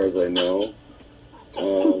 as far as I know. I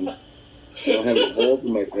don't have a hole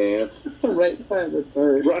in my pants. Right side of the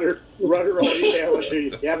dirt. Rudder will email it to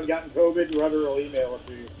you. If you haven't gotten COVID, Rudder will email it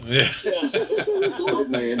to you. Yeah. Put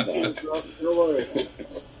in my inbox. Don't worry.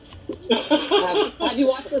 Have you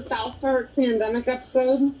watched the South Park pandemic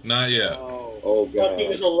episode? Not yet. Oh, God.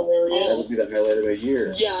 Fucking hilarious. That'll be the highlight of my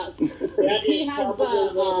year. Yes. That He is has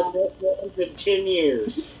probably one of the best ones in 10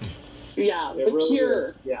 years. Yeah, It the really cure.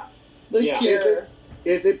 is. Yeah. The Yeah. cure.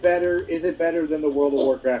 Is it better than the World of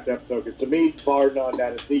Warcraft episode? Because to me, bar none,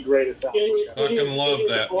 that is the greatest South Park. Fucking love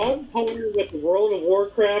that. On par with the World of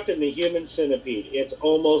Warcraft and the Human Centipede. It's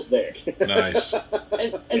almost there. Nice.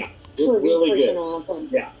 It's It's pretty really freaking good. awesome.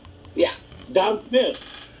 Yeah. Yeah. Don Smith.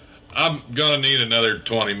 I'm gonna need another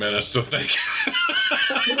 20 minutes to think.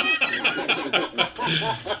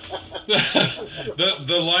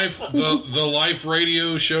 the life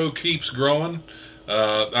radio show keeps growing.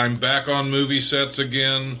 I'm back on movie sets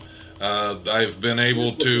again. I've been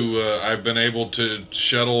able to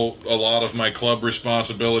shuttle a lot of my club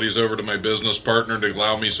responsibilities over to my business partner to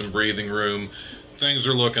allow me some breathing room. Things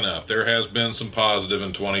are looking up. There has been some positive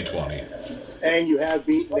in 2020. And you have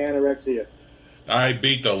beaten anorexia. I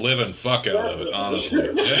beat the living fuck out of it, honestly.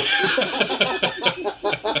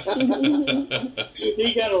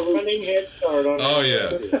 He got a running head start on Oh,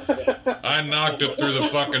 it. yeah. I knocked it through the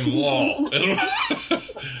fucking wall.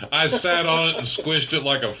 I sat on it and squished it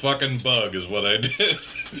like a fucking bug is what I did.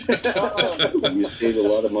 You saved a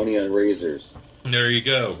lot of money on razors. There you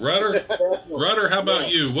go. Rudder, how about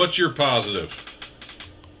you? What's your positive?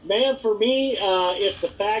 Man, for me, it's the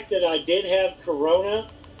fact that I did have Corona,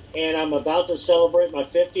 and I'm about to celebrate my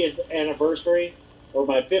 50th anniversary, or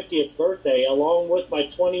my 50th birthday, along with my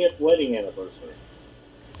 20th wedding anniversary.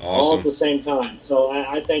 All at the same time. So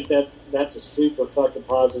I think that's a super fucking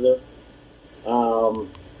positive.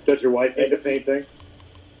 Does your wife think the same thing?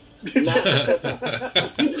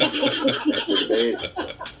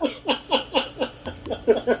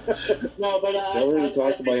 No, but Tell her to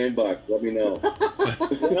talk to my inbox. Let me know.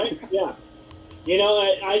 Right? Yeah. You know,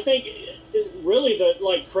 I think really the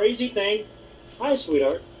crazy thing. Hi,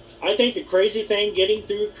 sweetheart. I think the crazy thing, getting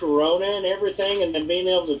through Corona and everything, and then being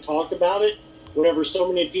able to talk about it, whenever so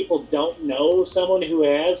many people don't know someone who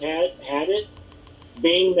has had it,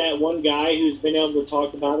 being that one guy who's been able to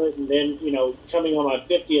talk about it, and then coming on my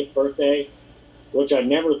 50th birthday, which I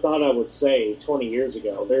never thought I would say 20 years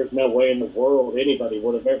ago. There's no way in the world anybody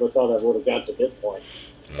would have ever thought I would have got to this point.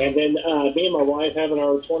 And then me and my wife having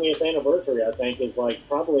our 20th anniversary, I think, is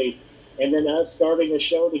probably, and then us starting a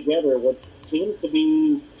show together, which seems to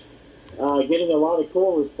be getting a lot of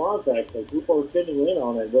cool response, actually. People are sitting in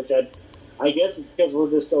on it, which I guess it's because we're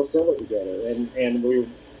just so silly together, and we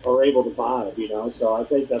are able to vibe, so I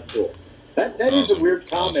think that's cool. That is a weird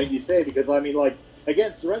comment you say, because,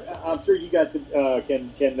 again, I'm sure you guys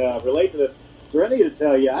can relate to this. Serenity to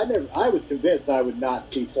tell you, I was convinced I would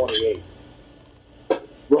not see 28.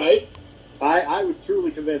 Right? I was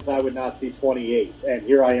truly convinced I would not see 28, and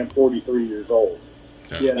here I am, 43 years old.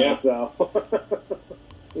 Yeah. So.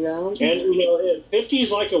 Yeah. And 50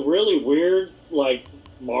 is a really weird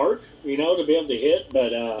mark, to be able to hit,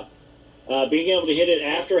 but being able to hit it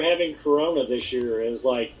after having Corona this year is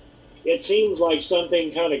it seems like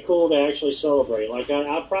something kind of cool to actually celebrate.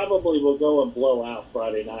 I probably will go and blow out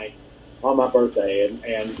Friday night on my birthday and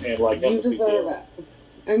you deserve it.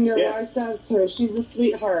 And your wife does too. She's a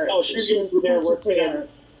sweetheart. Oh, she's there with me and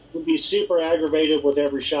would be super aggravated with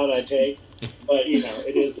every shot I take, but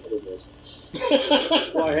it is what it is.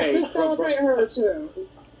 Well, hey, just celebrate her too.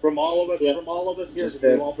 From all of us here,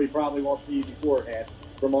 we probably won't see you beforehand.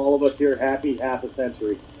 From all of us here, happy half a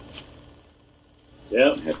century.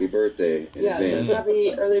 Yep. Happy birthday in advance.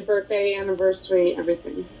 Happy early birthday, anniversary,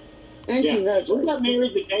 everything. And congratulations. We got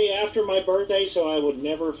married the day after my birthday, so I would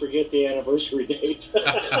never forget the anniversary date.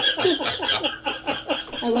 I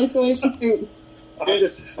like the way she thinks. I'm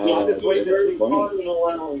just waiting to see.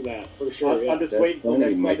 Allowing that, for sure. I'm just waiting till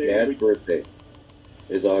next My Sunday. dad's birthday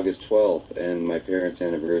is August 12th, and my parents'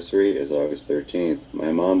 anniversary is August 13th.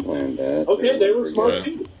 My mom planned that. Okay, they were smart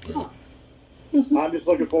too. I'm just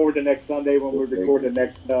looking forward to next Sunday when we record the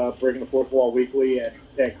next Breaking the Fourth Wall Weekly, and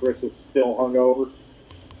Chris is still hungover.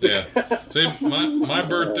 Yeah. See, my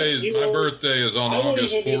birthday is on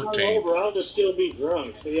August 14th. I'll just still be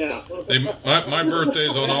drunk. Yeah. See, my birthday's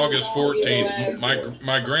on August 14th.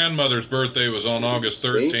 My grandmother's birthday was on August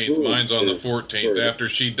 13th. Mine's on the 14th. After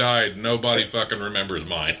she died, nobody fucking remembers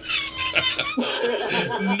mine.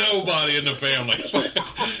 Nobody in the family.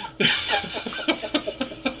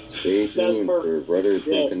 Stay tuned for Brothers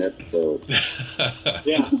Drunk an episode.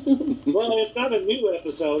 Yeah. Well, it's not a new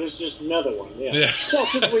episode. It's just another one. Yeah. So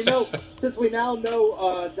since we now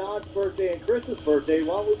know Don's birthday and Chris's birthday,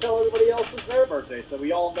 why don't we tell everybody else it's their birthday so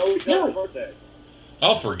we all know each other's birthday?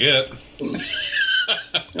 I'll forget.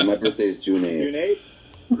 And my birthday is June 8th.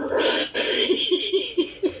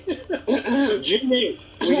 June 8th.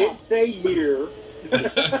 We didn't say year.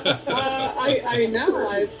 I know.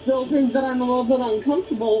 I still think that I'm a little bit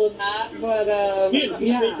uncomfortable with that, but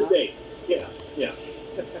yeah.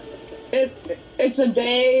 It's a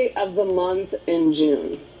day of the month in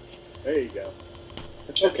June. There you go.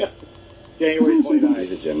 Okay. January 29th.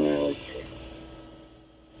 He's a Gemini.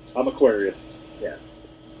 I'm Aquarius. Yeah.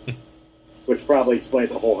 Which probably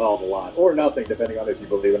explains a whole hell of a lot, or nothing, depending on if you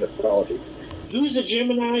believe in astrology. Who's a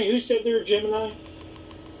Gemini? Who said they're a Gemini?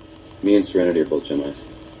 Me and Serenity are both Geminis.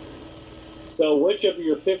 So which of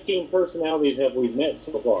your 15 personalities have we met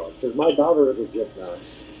so far? Because my daughter is a Gemini.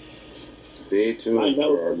 Stay tuned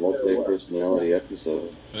for our multi-personality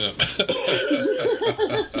episode. Yeah.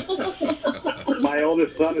 My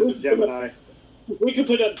oldest son is a Gemini. We could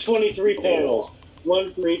put up 23 panels,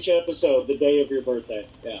 one for each episode, the day of your birthday.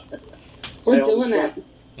 Yeah. We're doing it.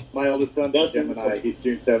 My oldest son is a Gemini. He's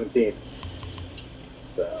June 17th.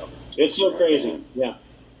 So it's so crazy. Yeah.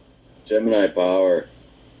 Gemini power.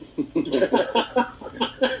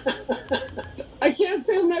 I can't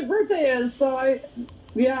say when my birthday is, so I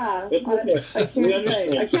can't say.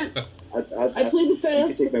 I can't. I plead the fifth.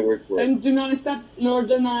 You can take my word for it. And do not accept nor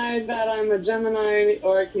deny that I'm a Gemini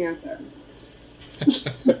or a Cancer.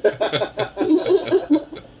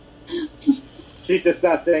 She's just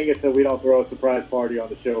not saying it so we don't throw a surprise party on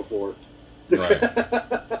the show for her. Right.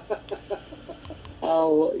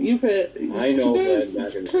 Oh, you could. I know, but I'm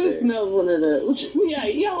not going to say. Chris knows when it is. Yeah,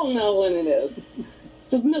 y'all know when it is.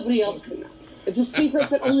 Just nobody else can know. It's a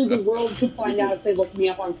secret that only the world could find out if they look me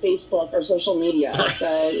up on Facebook or social media.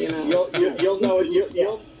 So, you'll know it. You'll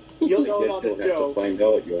know it on the show. You'll have to find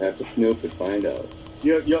out. You'll have to snoop and find out.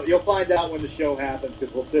 You'll find out when the show happens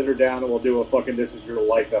because we'll sit her down and we'll do a fucking This Is Your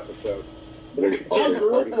Life episode.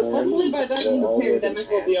 Hopefully by then the pandemic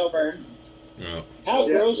will be over. Yeah. How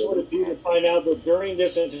gross would it be to find out that during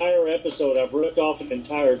this entire episode I've ripped off an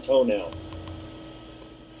entire toenail?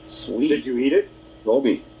 Sweet. Did you eat it?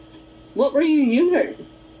 Roby. What were you using?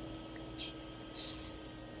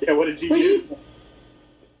 Yeah, what did you use?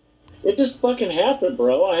 It just fucking happened,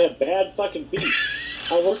 bro. I have bad fucking feet.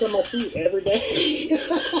 I work on my feet every day.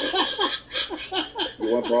 You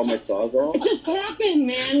want to borrow my sawzall? It just happened,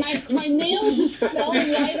 man. My nails just fell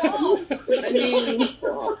right off. I mean,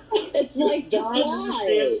 it's like the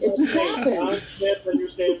fly. It just happened.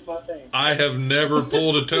 I have never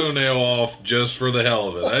pulled a toenail off just for the hell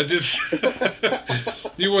of it. I just...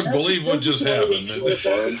 You wouldn't believe what just happened. Wait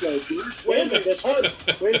a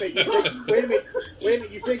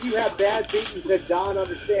minute. You think you have bad feet and said Don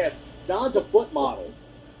understands. Don's a foot model.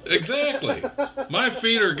 Exactly. My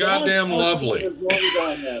feet are goddamn lovely.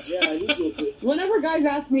 Whenever guys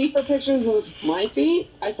ask me for pictures of my feet,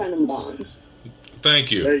 I send them Don's. Thank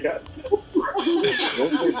you. There you go.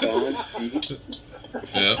 Those are Don's feet.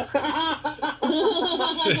 Yeah.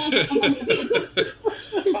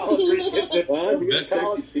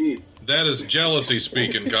 That is jealousy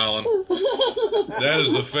speaking, Colin. That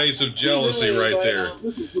is the face of jealousy right there.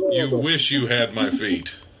 You wish you had my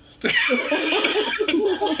feet.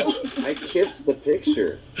 I kissed the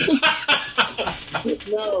picture.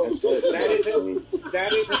 No, that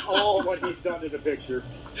isn't all what he's done to the picture.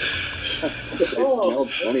 It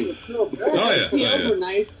smelled funny. Oh, yeah. Those were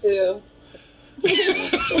nice, too.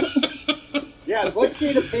 Yeah, what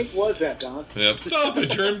shade of pink was that, Don? Yep. Stop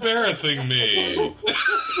it, you're embarrassing me.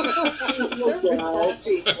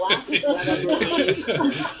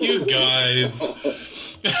 You guys.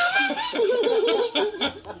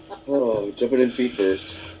 Oh, jumping in feet first.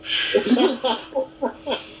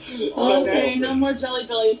 Okay, no more jelly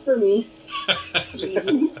bellies for me.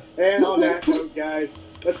 And on that note, guys,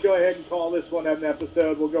 let's go ahead and call this one an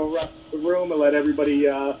episode. We'll go around the room and let everybody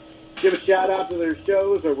give a shout out to their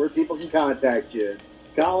shows or where people can contact you.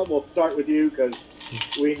 Colin, we'll start with you because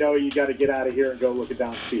we know you got to get out of here and go look at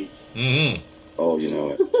Don's feet. Mm-hmm. Oh, you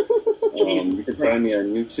know it. You can find me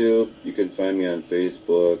on YouTube. You can find me on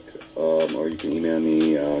Facebook, or you can email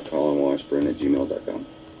me, colinwashburn@gmail.com.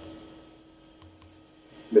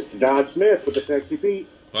 Mr. Don Smith with the Sexy Pete.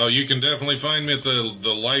 Well, you can definitely find me at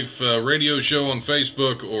the Life radio show on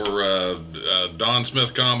Facebook or Don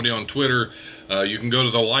Smith Comedy on Twitter. You can go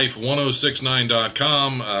to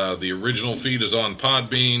thelife1069.com. The original feed is on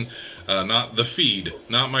Podbean. Not the feed,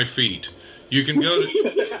 not my feet. You can go to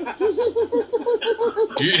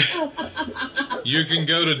you can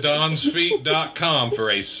go to donsfeet.com for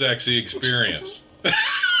a sexy experience.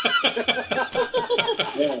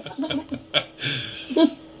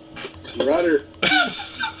 Rudder.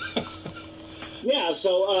 Yeah,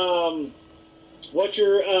 so what's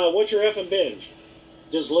your effing binge?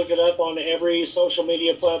 Just look it up on every social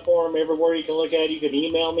media platform, everywhere you can look at it. You can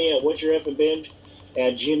email me at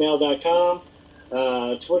what'syoureffing@gmail.com.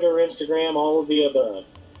 Twitter, Instagram, all of the above.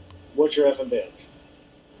 What's your effing binge?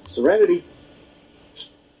 Serenity.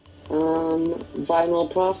 Vinyl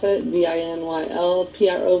Prophet,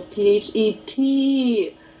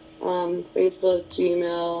 VINYLPROPHET. Facebook,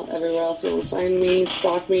 Gmail, everywhere else you want to find me,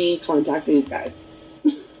 stalk me, contact these guys.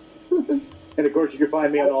 And of course, you can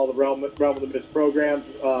find me on all the Realm of the Mist programs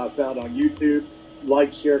found on YouTube.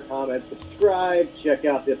 Like, share, comment, subscribe. Check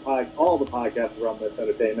out all the podcasts of Realm of the Mist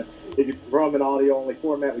Entertainment. If you're from an audio-only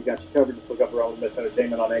format, we got you covered. Just look up Realm of the Mist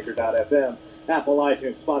Entertainment on Anchor.fm, Apple,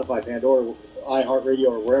 iTunes, Spotify, Pandora,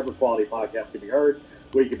 iHeartRadio, or wherever quality podcasts can be heard.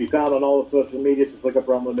 We can be found on all the social media. Just look up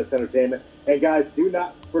Realm of the Mist Entertainment. And guys, do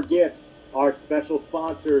not forget our special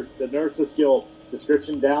sponsors, the Nurses Guild.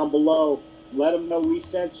 Description down below. Let them know we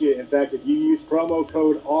sent you. In fact, if you use promo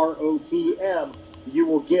code ROTM, you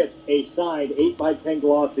will get a signed 8x10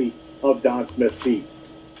 glossy of Don Smith's feet.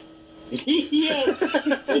 Yes.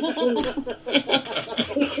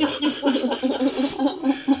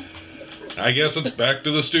 I guess it's back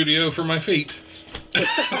to the studio for my feet.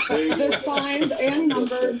 They're signed and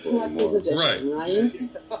numbered. Right.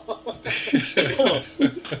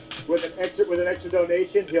 With an extra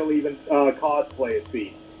donation, he'll even cosplay his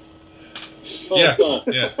feet. Yeah,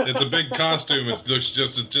 yeah. It's a big costume. It looks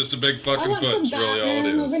just a big fucking foot. It's really all it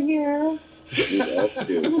is. Over here.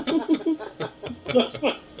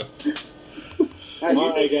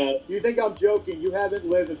 You think I'm joking? You haven't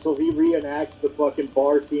lived until he reenacts the fucking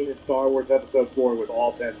bar scene in Star Wars Episode 4 with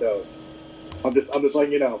all 10 toes. I'm just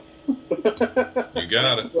letting you know. You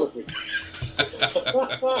got it.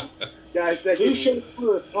 Guys, thank you. Who should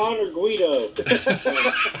first, Han or Guido?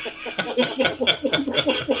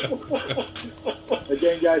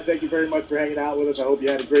 Again, guys, thank you very much for hanging out with us. I hope you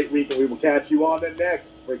had a great week, and we will catch you on the next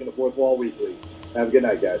Breaking the Fourth Wall Weekly. Have a good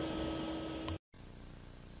night, guys.